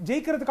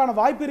 ஜெயிக்கிறதுக்கான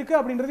வாய்ப்பு இருக்கு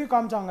அப்படின்றதையும்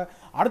காமிச்சாங்க.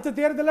 அடுத்த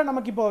தேர்தலில்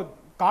நமக்கு இப்போ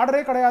காடரே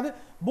கிடையாது,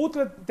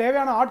 பூத்ல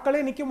தேவையான ஆட்களே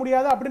நிக்க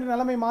முடியாது அப்படின்ற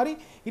நிலைமை மாறி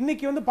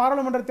இன்னைக்கு வந்து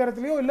பாராளுமன்ற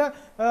தேர்தலையோ இல்ல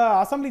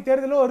அசம்பிளி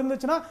தேர்தலோ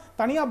இருந்துச்சுன்னா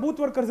தனியா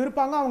பூத் ஒர்க்கர்ஸ்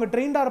இருப்பாங்க, அவங்க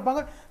ட்ரெயின்டா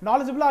இருப்பாங்க,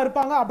 நாலேஜபிளா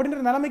இருப்பாங்க அப்படின்ற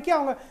நிலைமைக்கு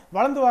அவங்க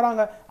வளர்ந்து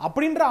வராங்க.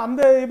 அப்படின்ற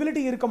அந்த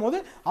எபிலிட்டி இருக்கும் போது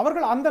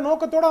அவர்கள் அந்த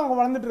நோக்கத்தோட அவங்க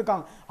வளர்ந்துட்டு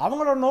இருக்காங்க.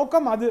 அவங்களோட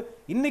நோக்கம் அது.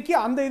 இன்னைக்கு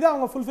அந்த இதை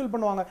அவங்க ஃபுல்ஃபில்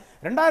பண்ணுவாங்க.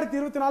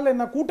 2024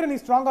 என்ன கூட்டணி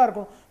ஸ்ட்ராங்கா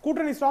இருக்கும்.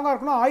 கூட்டணி ஸ்ட்ராங்கா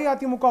இருக்கணும்.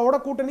 அஇஅதிமுகவோட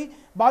கூட்டணி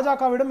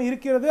பாஜகவிடம்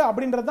இருக்கிறது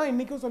அப்படின்றது தான்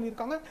இன்னைக்கும்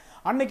சொல்லியிருக்காங்க.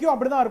 அன்னைக்கும்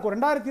அப்படிதான் இருக்கும்.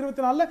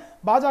 2024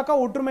 பாஜக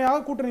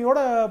ஒற்றுமையாக கூட்டணியோட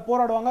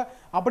போராடுவாங்க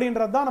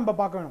அப்படின்றது தான் நம்ம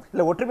பார்க்க வேணும்.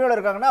 இல்ல ஒற்றுமையோட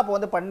இருக்காங்கன்னா அப்போ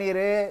வந்து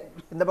பன்னீர்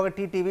இந்த பக்கம்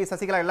டிடிவி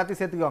சசிகலா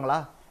எல்லாத்தையும் சேர்த்துக்குவாங்களா?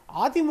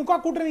 அதிமுக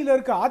கூட்டணியில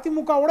இருக்கு.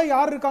 அதிமுகவோட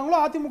யார் இருக்காங்களோ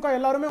அதிமுக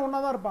எல்லாருமே ஒன்னா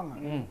தான் இருப்பாங்க.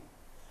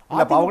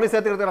 அவங்களே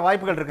சேர்த்துக்கிறதுக்கான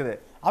வாய்ப்புகள் இருக்குது.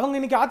 அவங்க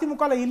இன்னைக்கு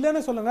அதிமுகல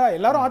இல்லன்னு சொல்லுங்க,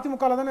 எல்லாரும்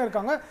அதிமுகல தானே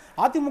இருக்காங்க.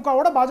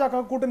 அதிமுகவோட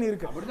பாஜக கூட்டணி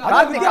இருக்கு.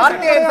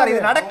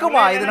 இது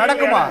நடக்குமா? இது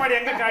நடக்குமா?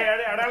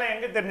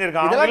 எங்க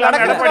தெரிஞ்சிருக்கா இதெல்லாம்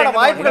நடக்கிறதுக்கான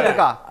வாய்ப்புகள்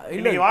இருக்கா?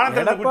 இல்ல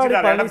வானத்துல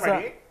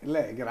குடிச்சிட்டாரு இல்ல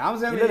இங்க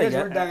ராமசாமி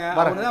சொல்லிட்டாங்க.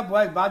 அவர்தான்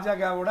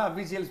பாஜகவோட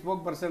அபிஷியல்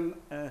ஸ்போக் பர்சன்,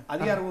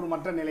 அதிகாரப்பூர்வ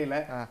மற்ற நிலையில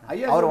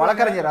அவர்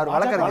வழக்கறிஞர்.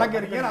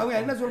 அவங்க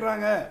என்ன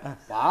சொல்றாங்க,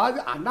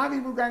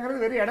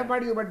 அதிமுகங்கிறது வெறும்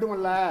எடப்பாடி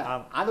மட்டுமல்ல,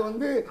 அது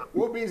வந்து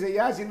ஓபிஎஸ்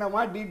ஐயா,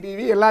 சின்னமா,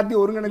 டிடிவி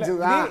எல்லாத்தையும்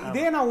ஒருங்கிணைச்சதுதான்.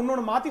 இதே நான்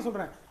இன்னொன்னு மாத்தி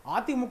சொல்றேன்.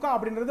 அதிமுக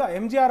அப்படின்றது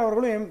எம்ஜிஆர்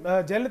அவர்களும்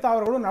ஜெயலலிதா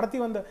அவர்களும்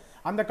நடத்தி வந்த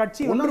அந்த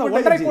கட்சி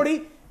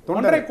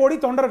 1.5 கோடி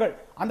தொண்டர்கள்.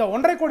 அந்த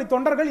 1.5 கோடி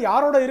தொண்டர்கள்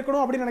யாரோட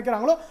இருக்கணும் அப்படின்னு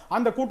நினைக்கிறாங்களோ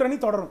அந்த கூட்டணி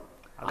தொடரும்.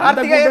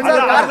 கார்த்திகேயன்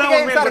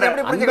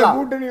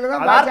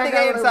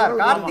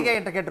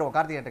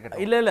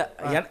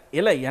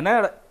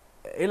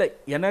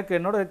எனக்கு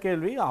என்னோட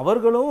கேள்வி,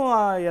 அவர்களும்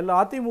எல்லா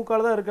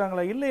அதிமுகல தான்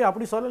இருக்காங்களா? இல்லை,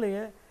 அப்படி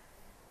சொல்லலையே.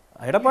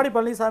 எடப்பாடி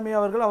பழனிசாமி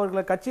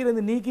அவர்களை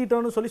கட்சியிலிருந்து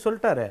நீக்கிட்டோன்னு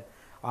சொல்லிட்டாரு.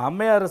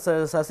 அம்மையார்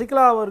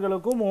சசிகலா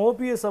அவர்களுக்கும்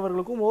ஓபிஎஸ்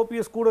அவர்களுக்கும்,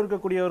 ஓபிஎஸ் கூட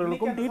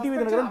இருக்கக்கூடியவர்களுக்கும் டிடிவி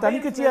தினகரன் தனி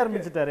கட்சியை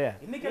ஆரம்பிச்சுட்டாரு.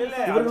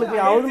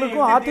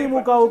 அவர்களுக்கும்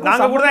அதிமுகவுக்கும்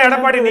நாங்க கூட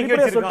எடப்பாடி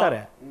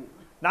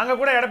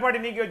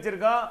நீக்கி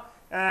வச்சிருக்கோம்.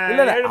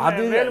 இல்ல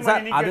அது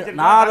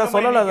நான் அதை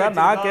சொல்லல.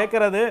 நான்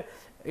கேட்கறது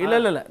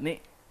இல்ல நீ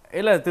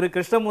இல்ல திரு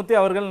கிருஷ்ணமூர்த்தி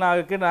அவர்கள்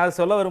நான்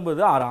சொல்ல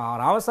விரும்புது,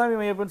 ராமசாமி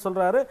மையப்பன்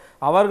சொல்றாரு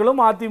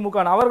அவர்களும்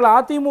அதிமுக, அவர்கள்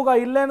அதிமுக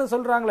இல்லைன்னு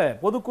சொல்றாங்களே.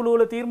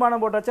 பொதுக்குழுவுல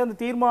தீர்மானம் போட்டாச்சு, அந்த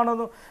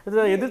தீர்மானம்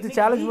எதிர்த்து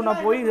சேலஞ்ச் பண்ண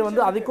போய் இது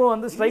வந்து அதுக்கும்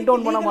வந்து ஸ்ட்ரைக்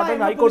டவுன் பண்ண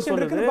மாட்டேன்னு ஹைகோர்ட்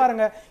சொல்லுது.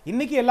 பாருங்க,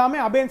 இன்னைக்கு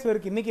எல்லாமே அபேன்ஸ்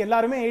இருக்கு. இன்னைக்கு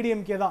எல்லாருமே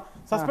ஏடிஎம்கே தான்,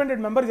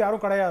 சஸ்பெண்டட் மெம்பர்ஸ்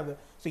யாரும் கிடையாது.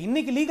 சோ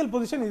இன்னைக்கு லீகல்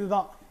பொசிஷன்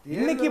இதுதான்.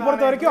 இன்னைக்கு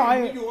பொறுத்த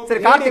வரைக்கும்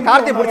சரி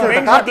கார்த்தி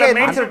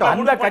முடிச்சிட்டோம்.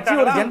 அந்த கட்சி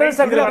ஒரு ஜெனரல்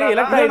செக்ரட்டரி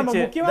எலெக்ட்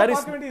ஆயிடுச்சு.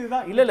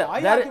 இல்ல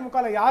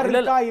அதிமுகல யார்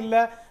இருக்கா இல்ல,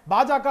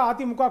 பாஜக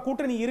அதிமுக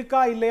கூட்டணி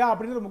இருக்கா இல்லையா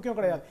அப்படின்றது முக்கியம்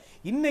கிடையாது.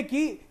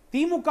 இன்னைக்கு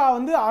திமுக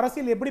வந்து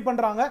அரசியல் எப்படி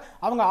பண்றாங்க,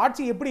 அவங்க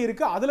ஆட்சி எப்படி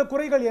இருக்கு, அதுல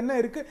குறைகள் என்ன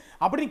இருக்கு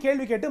அப்படின்னு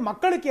கேள்வி கேட்டு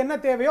மக்களுக்கு என்ன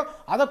தேவையோ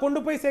அதை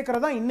கொண்டு போய்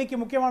சேர்க்கறதா இன்னைக்கு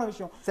முக்கியமான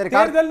விஷயம்.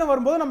 தேர்தல்னு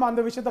வரும்போது நம்ம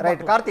அந்த விஷயத்தை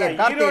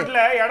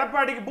ஈரோட்ல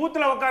எடப்பாடிக்கு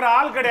பூத்துல உட்கார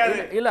ஆள் கிடையாது.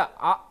 இல்ல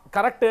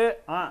கரெக்ட்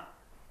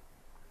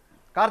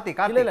கார்த்திக்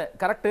இல்ல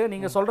கரெக்ட்.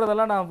 நீங்க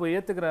சொல்றதெல்லாம் நான்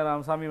ஏத்துக்கிறேன்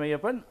ராமசாமி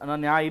மையப்பன்,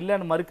 நான்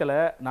இல்லைன்னு மறுக்கல.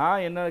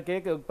 நான் என்ன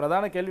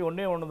பிரதான கேள்வி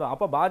ஒண்ணுதான்.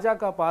 அப்ப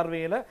பாஜக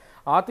பார்வையில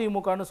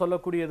அதிமுகன்னு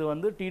சொல்லக்கூடியது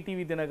வந்து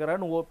டிடிவி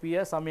தினகரன்,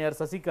 ஓபிஎஸ், அம்மையார்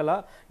சசிகலா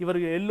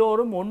இவர்கள்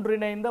எல்லோரும்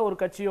ஒன்றிணைந்த ஒரு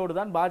கட்சியோடு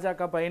தான்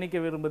பாஜக பயணிக்க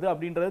விரும்புது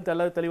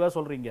அப்படின்றது தெளிவா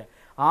சொல்றீங்க.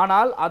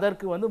 ஆனால்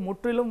அதற்கு வந்து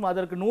முற்றிலும்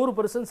அதற்கு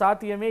 100%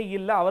 சாத்தியமே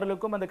இல்லை,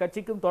 அவர்களுக்கும் அந்த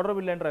கட்சிக்கும்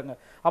தொடர்பில்லைன்றாங்க.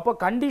 அப்போ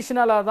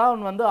கண்டிஷனலா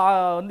தான்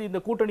வந்து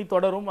இந்த கூட்டணி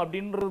தொடரும்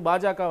அப்படின்றது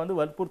பாஜக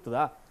வந்து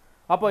வற்புறுத்துதா?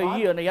 அப்ப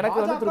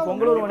எனக்கு வந்து திரு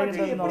பொங்கலூர்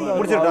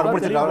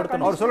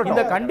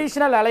இந்த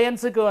கண்டிஷனல்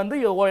அலையன்ஸுக்கு வந்து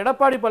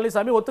Edappadi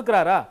Palaniswami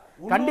ஒத்துக்கிறாரா?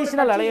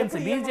 Conditional alliance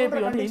BJP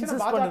வந்து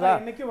இன்சிஸ்ட் பண்ணுதா?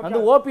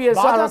 வந்து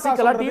ஓபிஎஸ்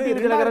சசிகலா டிடிவி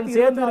தினகரன்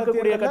சேர்ந்து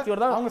இருக்கக்கூடிய கட்சியோட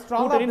தான்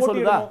கூட்டணின்னு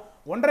சொல்லுதா?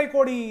 1.5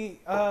 கோடி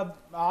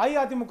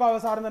அஇஅதிமுக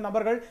சார்ந்த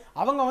நபர்கள்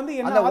அவங்க வந்து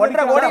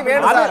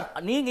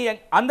நீங்க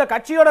அந்த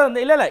கட்சியோட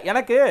இல்ல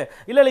எனக்கு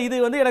இது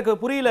வந்து எனக்கு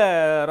புரியல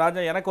ராஜா.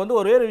 எனக்கு வந்து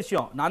ஒரே ஒரு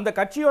விஷயம், அந்த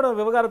கட்சியோட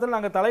விவகாரத்தில்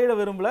நாங்கள் தலையிட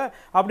விரும்பல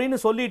அப்படின்னு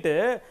சொல்லிட்டு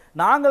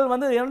நாங்கள்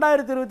வந்து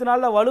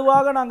 2024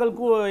 வலுவாக நாங்கள்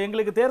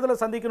எங்களுக்கு தேர்தலை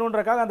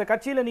சந்திக்கணுன்றக்காக அந்த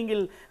கட்சியில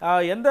நீங்கள்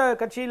எந்த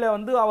கட்சியில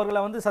வந்து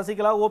அவர்களை வந்து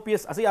சசிகலா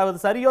ஓபிஎஸ்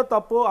அது சரியோ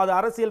தப்போ, அது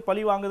அரசியல்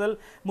பழி வாங்குதல்,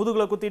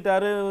 முதுகுல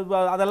குத்திட்டாரு,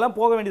 அதெல்லாம்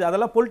போக வேண்டியது,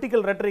 அதெல்லாம்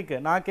பொலிட்டிக்கல் ரெட்டரிக்.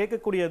 நான்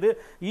கேட்கக்கூடியது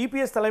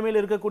இபிஎஸ் தலைமையில்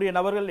இருக்கக்கூடிய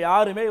நபர்கள்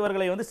யாருமே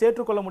இவர்களை வந்து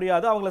சேர்த்துக்கொள்ள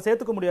முடியாது, அவங்களை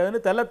சேர்த்துக்க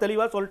முடியாதுன்னு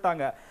தெளிவா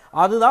சொல்லிட்டாங்க.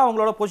 அதுதான்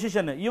அவங்களோட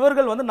பொசிஷன்.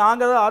 இவர்கள் வந்து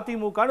நாங்க தான்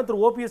அதிமுகன்னு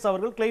திரு ஓபிஎஸ்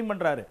அவர்கள் கிளைம்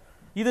பண்றாரு.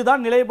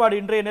 இதுதான் நிலைப்பாடு,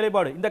 இன்றைய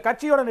நிலைப்பாடு. இந்த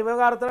கட்சியோட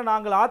விவகாரத்தில்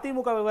நாங்கள்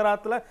அதிமுக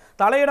விவகாரத்தில்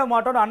தலையிட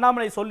மாட்டோம்னு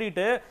அண்ணாமலை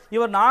சொல்லிட்டு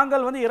இவர்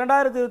நாங்கள் வந்து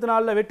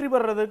 2024 வெற்றி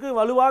பெறறதுக்கு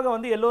வலுவாக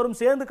வந்து எல்லோரும்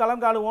சேர்ந்து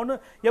களம் காணுவோம்னு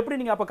எப்படி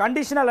நீங்க அப்ப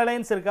கண்டிஷனல்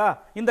அலையன்ஸ் இருக்கா?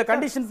 இந்த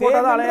கண்டிஷன்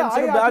போடாத அலையன்ஸ்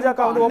பாஜக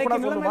வந்து ஓபனா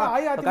சொல்லுமா?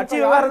 கட்சி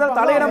விவகாரத்தில்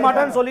தலையிட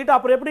மாட்டோம்னு சொல்லிட்டு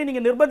அப்புறம் எப்படி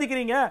நீங்க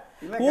நிர்பந்திக்கிறீங்க?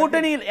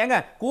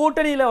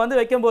 கூட்டணியில வந்து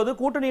வைக்கும்போது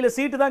கூட்டணியில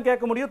சீட்டு தான்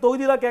கேட்க முடியும்,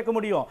 தொகுதி தான் கேட்க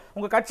முடியும்.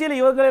 உங்க கட்சியில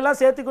இவங்களை எல்லாம்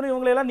சேர்த்துக்கணும்,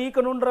 இவங்களை எல்லாம்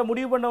நீக்கணும்ன்ற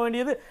முடிவு பண்ண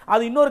வேண்டியது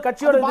அது இன்னொரு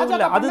கட்சியோட இது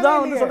இல்ல.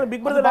 அதுதான் வந்து சொல்ற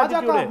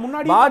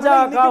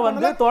பாஜக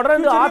வந்து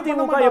தொடர்ந்து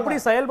அதிமுக எப்படி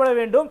செயல்பட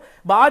வேண்டும்,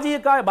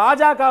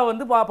 பாஜக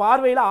வந்து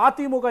பார்வையில்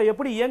அதிமுக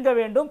எப்படி இயங்க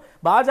வேண்டும்,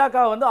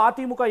 பாஜக வந்து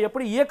அதிமுக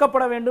எப்படி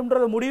இயக்கப்பட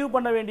வேண்டும்ன்றத முடிவு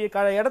பண்ண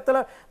வேண்டிய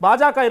இடத்துல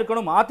பாஜக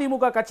இருக்கணும்.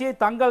 அதிமுக கட்சியை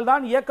தங்கள்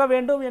தான் இயக்க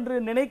வேண்டும் என்று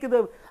நினைக்குது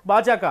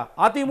பாஜக.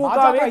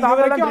 அதிமுகவே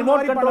தாங்கள்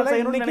ரிமோட் கண்ட்ரோல்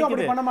செய்யணும்னு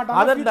நினைக்குது.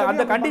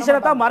 அந்த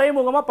கண்டிஷனை தான்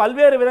மறைமுகமா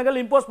பல்வேறு விதங்கள்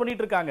இம்போஸ்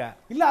பண்ணிட்டு இருக்காங்க.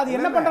 இல்ல அது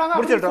என்ன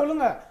பண்றாங்க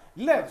சொல்லுங்க.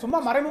 இல்ல சும்மா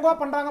மறைமுகமா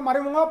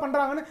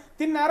பண்றாங்கன்னு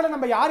தின் நேரத்துல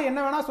நம்ம யார் என்ன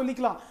வேணா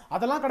சொல்லிக்கலாம்,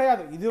 அதெல்லாம்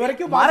கிடையாது. இது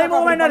வரைக்கும்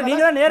மறைமுகமா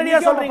நீங்க தான் நேரடியா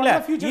சொல்றீங்களே.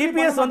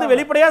 இபிஎஸ் வந்து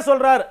வெளிப்படையா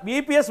சொல்றாரு,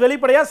 இபிஎஸ்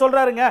வெளிப்படையா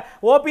சொல்றாருங்க,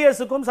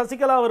 ஓபிஎஸ்க்கும்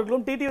சசிகலா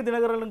அவர்களுக்கும் டிடிவி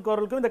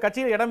தினகரனுக்கும் இந்த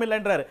கட்சியில் இடம்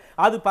இல்லைன்றாரு.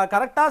 அது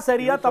கரெக்டா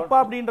சரியா தப்பா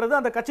அப்படின்றது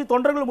அந்த கட்சி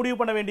தொண்டர்கள் முடிவு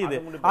பண்ண வேண்டியது.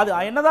 அது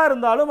என்னதான்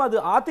இருந்தாலும் அது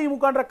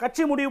அதிமுகன்ற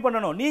கட்சி முடிவு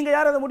பண்ணணும். நீங்க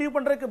யார் அதை முடிவு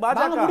பண்றதுக்கு?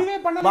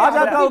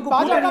 பாஜகவுக்கு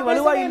கூட்டணி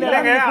வலுவா இல்ல.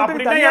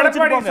 அப்படினா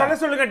எடப்பாடி சொல்ல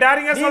சொல்லுங்க,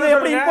 டாரிங்கா சொல்ல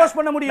சொல்லுங்க. இம்போஸ்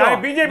பண்ண முடியும்.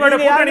 பிஜேபியோட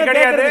கூட்டணி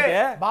கிடையாது.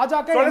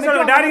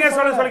 பாஜக டாரிங்க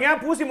சொல்லுங்க,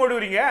 பூசி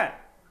மூடுவீங்க.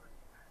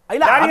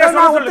 இல்ல அத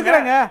நான்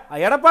ஒத்துக்கிறேங்க.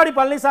 எடப்பாடி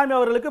பழனிசாமி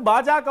அவர்களுக்கு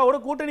பாஜகவோட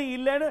கூட்டணி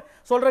இல்லைன்னு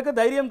சொல்றதுக்கு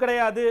தைரியம்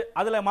கிடையாது.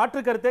 அதுல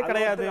மாற்று கருத்தே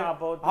கிடையாது.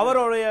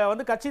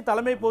 அவருடைய கட்சி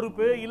தலைமை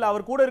பொறுப்பு இல்ல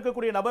அவர் கூட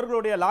இருக்கக்கூடிய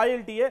நபர்களுடைய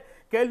லாயல்ட்டியே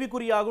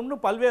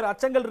கேள்விக்குறியாகும்னு பல்வேறு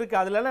அச்சங்கள்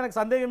இருக்கு. அதுல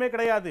எனக்கு சந்தேகமே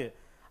கிடையாது.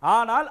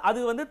 ஆனால் அது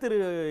திரு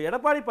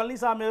எடப்பாடி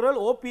பழனிசாமி அவர்கள்,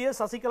 ஓபிஎஸ்,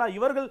 சசிகலா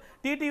இவர்கள்,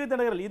 டிடிவி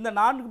தினகரன் இந்த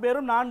 4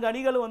 பேரும் 4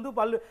 அணிகளும்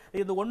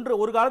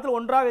ஒரு காலத்தில்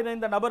ஒன்றாக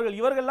இணைந்த நபர்கள்.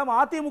 இவர்கள் எல்லாம்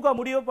அதிமுக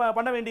முடிவு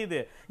பண்ண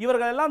வேண்டியது.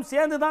 இவர்கள் எல்லாம்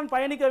சேர்ந்துதான்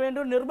பயணிக்க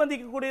வேண்டும்,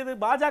 நிர்பந்திக்கக்கூடியது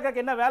பாஜக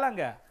என்ன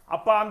வேலைங்க?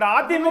 அப்ப அந்த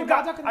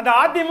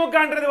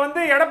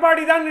அதிமுகன்றது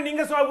எடப்பாடி தான்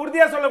நீங்க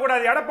உறுதியா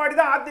சொல்லக்கூடாது. எடப்பாடி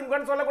தான்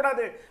அதிமுகன்னு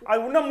சொல்லக்கூடாது. அது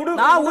இன்னும் முடிவு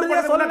நான் உறுதியா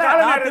சொல்றேன்.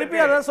 நான் திருப்பி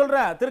அதான்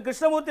சொல்றேன். திரு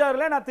கிருஷ்ணமூர்த்தி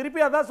அவர்களே, நான்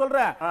திருப்பி அதான்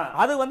சொல்றேன்.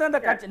 அது அந்த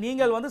கட்சி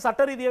நீங்கள்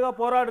சட்ட ரீதியாக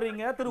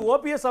போராடுறீங்க. திரு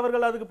ஓபிஎஸ்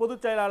அவர்கள் அதுக்கு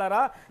பொதுச்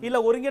செயலாளரா இல்ல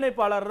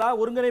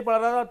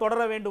ஒருங்கிணைப்பாளரா தொடர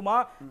வேண்டுமா?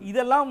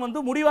 இதெல்லாம்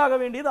முடிவாக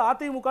வேண்டியது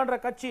அதிமுகன்ற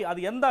கட்சி. அது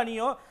எந்த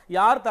அணியோ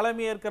யார்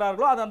தலைமை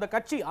ஏற்கிறார்களோ அது அந்த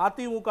கட்சி,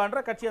 அதிமுகன்ற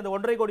கட்சி, அந்த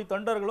 1.5 கோடி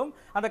தொண்டர்களும்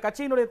அந்த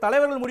கட்சியினுடைய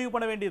தலைவர்கள் முடிவு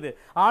பண்ண வேண்டியது.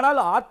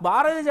 ஆனால்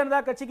பாரதிய ஜனதா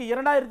கட்சிக்கு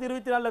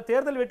 2024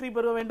 தேர்தல் வெற்றி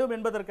பெற வேண்டும்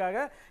என்பதற்காக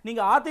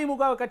நீங்க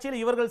அதிமுக கட்சியில்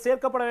இவர்கள்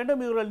சேர்க்கப்பட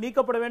வேண்டும், இவர்கள்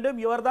நீக்கப்பட வேண்டும்,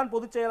 இவர்தான்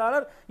பொதுச்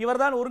செயலாளர்,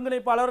 இவர்தான்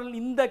ஒருங்கிணைப்பாளர்,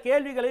 இந்த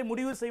கேள்விகளை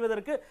முடிவு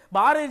செய்வதற்கு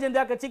பாரதிய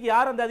ஜனதா கட்சிக்கு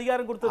யார் அந்த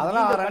அதிகாரம் கொடுத்தது?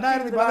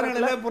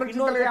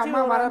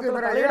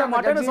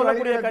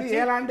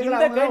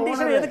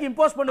 எதுக்கு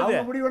இம்போஸ் பண்ணுது?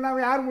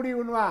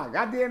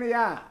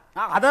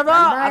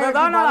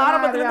 அததான் நான்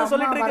ஆரம்பத்துல இருந்து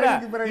சொல்லிட்டு இருக்கிறேன்.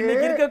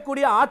 இன்னைக்கு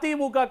இருக்கக்கூடிய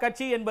அதிமுக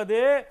கட்சி என்பது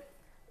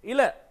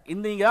இல்ல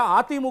நீங்க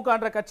அதிமுக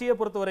என்ற கட்சியை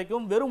பொறுத்த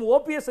வரைக்கும் வெறும்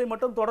ஓபிஎஸ்ஐ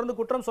மட்டும் தொடர்ந்து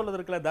குற்றம் சொல்றது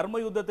இருக்குல்ல. தர்ம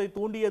யுத்தத்தை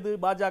தூண்டியது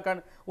பாஜக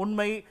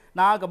உண்மை.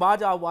 நான்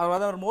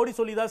பாஜக மோடி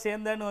சொல்லிதான்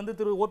சேர்ந்தேன்னு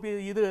திரு ஓபி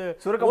இது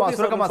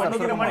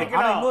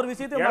இன்னொரு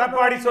விஷயத்தை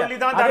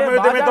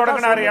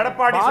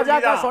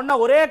பாஜக சொன்ன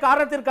ஒரே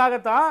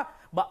காரணத்திற்காகத்தான்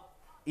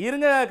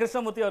இருங்க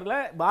கிருஷ்ணமூர்த்தி அவர்களே,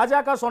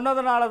 பாஜக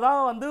சொன்னதுனாலதான்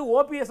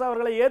ஓபிஎஸ்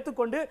அவர்களை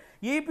ஏத்துக்கொண்டு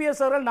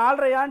இபிஎஸ் அவர்கள்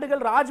 4.5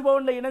 ஆண்டுகள்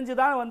ராஜ்பவன்ல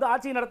இணைஞ்சுதான்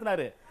ஆட்சி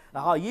நடத்தினாரு.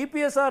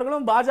 இபிஎஸ்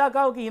அவர்களும்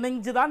பாஜகவுக்கு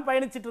இணைஞ்சுதான்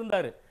பயணிச்சிட்டு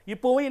இருந்தாரு.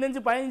 இப்பவும் இணைஞ்சு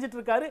பயணிச்சிட்டு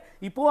இருக்காரு.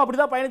 இப்பவும்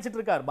அப்படிதான் பயணிச்சிட்டு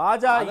இருக்காரு.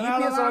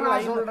 இபிஎஸ் அவர்கள்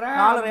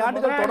 4.5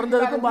 ஆண்டுகள்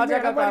தொடர்ந்ததுக்கும்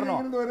பாஜக காரணம்.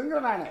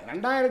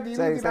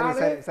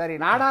 2024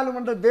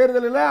 நாடாளுமன்ற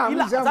தேர்தலில்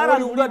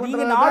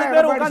நீங்க 4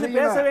 பேர் உட்கார்ந்து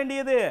பேச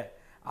வேண்டியது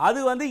அது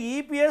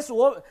இபிஎஸ்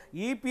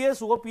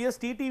ஓபிஎஸ்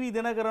டிடிவி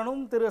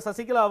தினகரனும் திரு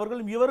சசிகலா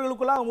அவர்களும்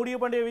இவர்களுக்குள்ள முடிவு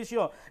பண்ண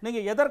விஷயம். நீங்க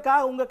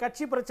எதற்காக உங்க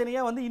கட்சி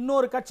பிரச்சனையை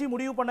இன்னொரு கட்சி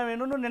முடிவு பண்ண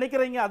வேணும்னு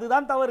நினைக்கிறீங்க?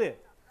 அதுதான் தவறு.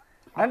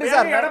 நன்றி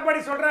சார்.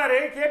 எடப்பாடி சொல்றாரு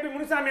கேபி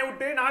முனுசாமியை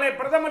விட்டு நாளை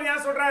பிரதமர்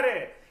ஏன் சொல்றாரு?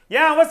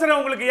 ஏன் அவசரம்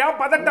உங்களுக்கு? ஏன்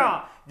பதட்டம்?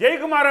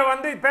 ஜெயக்குமாரை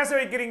பேச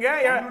வைக்கிறீங்க.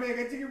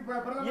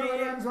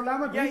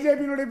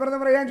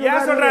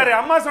 ஏன் சொல்றாரு?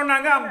 அம்மா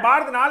சொன்னாங்க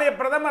நாளைய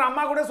பிரதமர்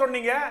அம்மா கூட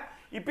சொன்னீங்க.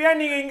 இப்பயே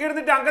நீங்க இங்க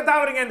இருந்துட்டு அங்க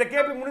தாவறீங்க. இந்த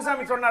கேபி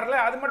முனுசாமி சொன்னார்ல,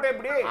 அது மட்டும்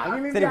எப்படி?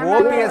 சரி,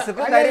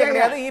 ஓபிஎஸ்க்கு தைரியம்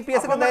கிடையாது,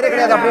 இபிஎஸ்க்கு தைரியம்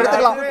கிடையாது, அப்படி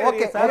எடுத்துக்கலாம்.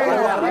 ஓகே,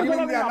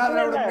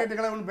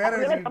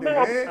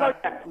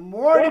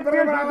 மோடி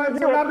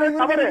பிரதமர்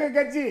சொன்னார்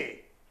கட்சி.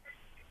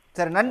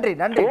 சரி, நன்றி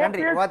நன்றி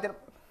நன்றி நன்றி.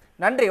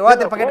 நன்றி.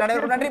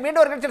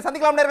 மீண்டும் ஒரு நிகழ்ச்சியில்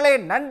சந்திக்கலாம் நேயர்களே.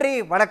 நன்றி,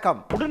 வணக்கம்.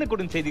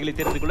 உடனுக்குடன் செய்திகளை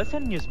தெரிந்து கொள்ள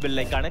சன் நியூஸ்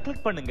பெல் ஐகானை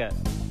கிளிக் பண்ணுங்க.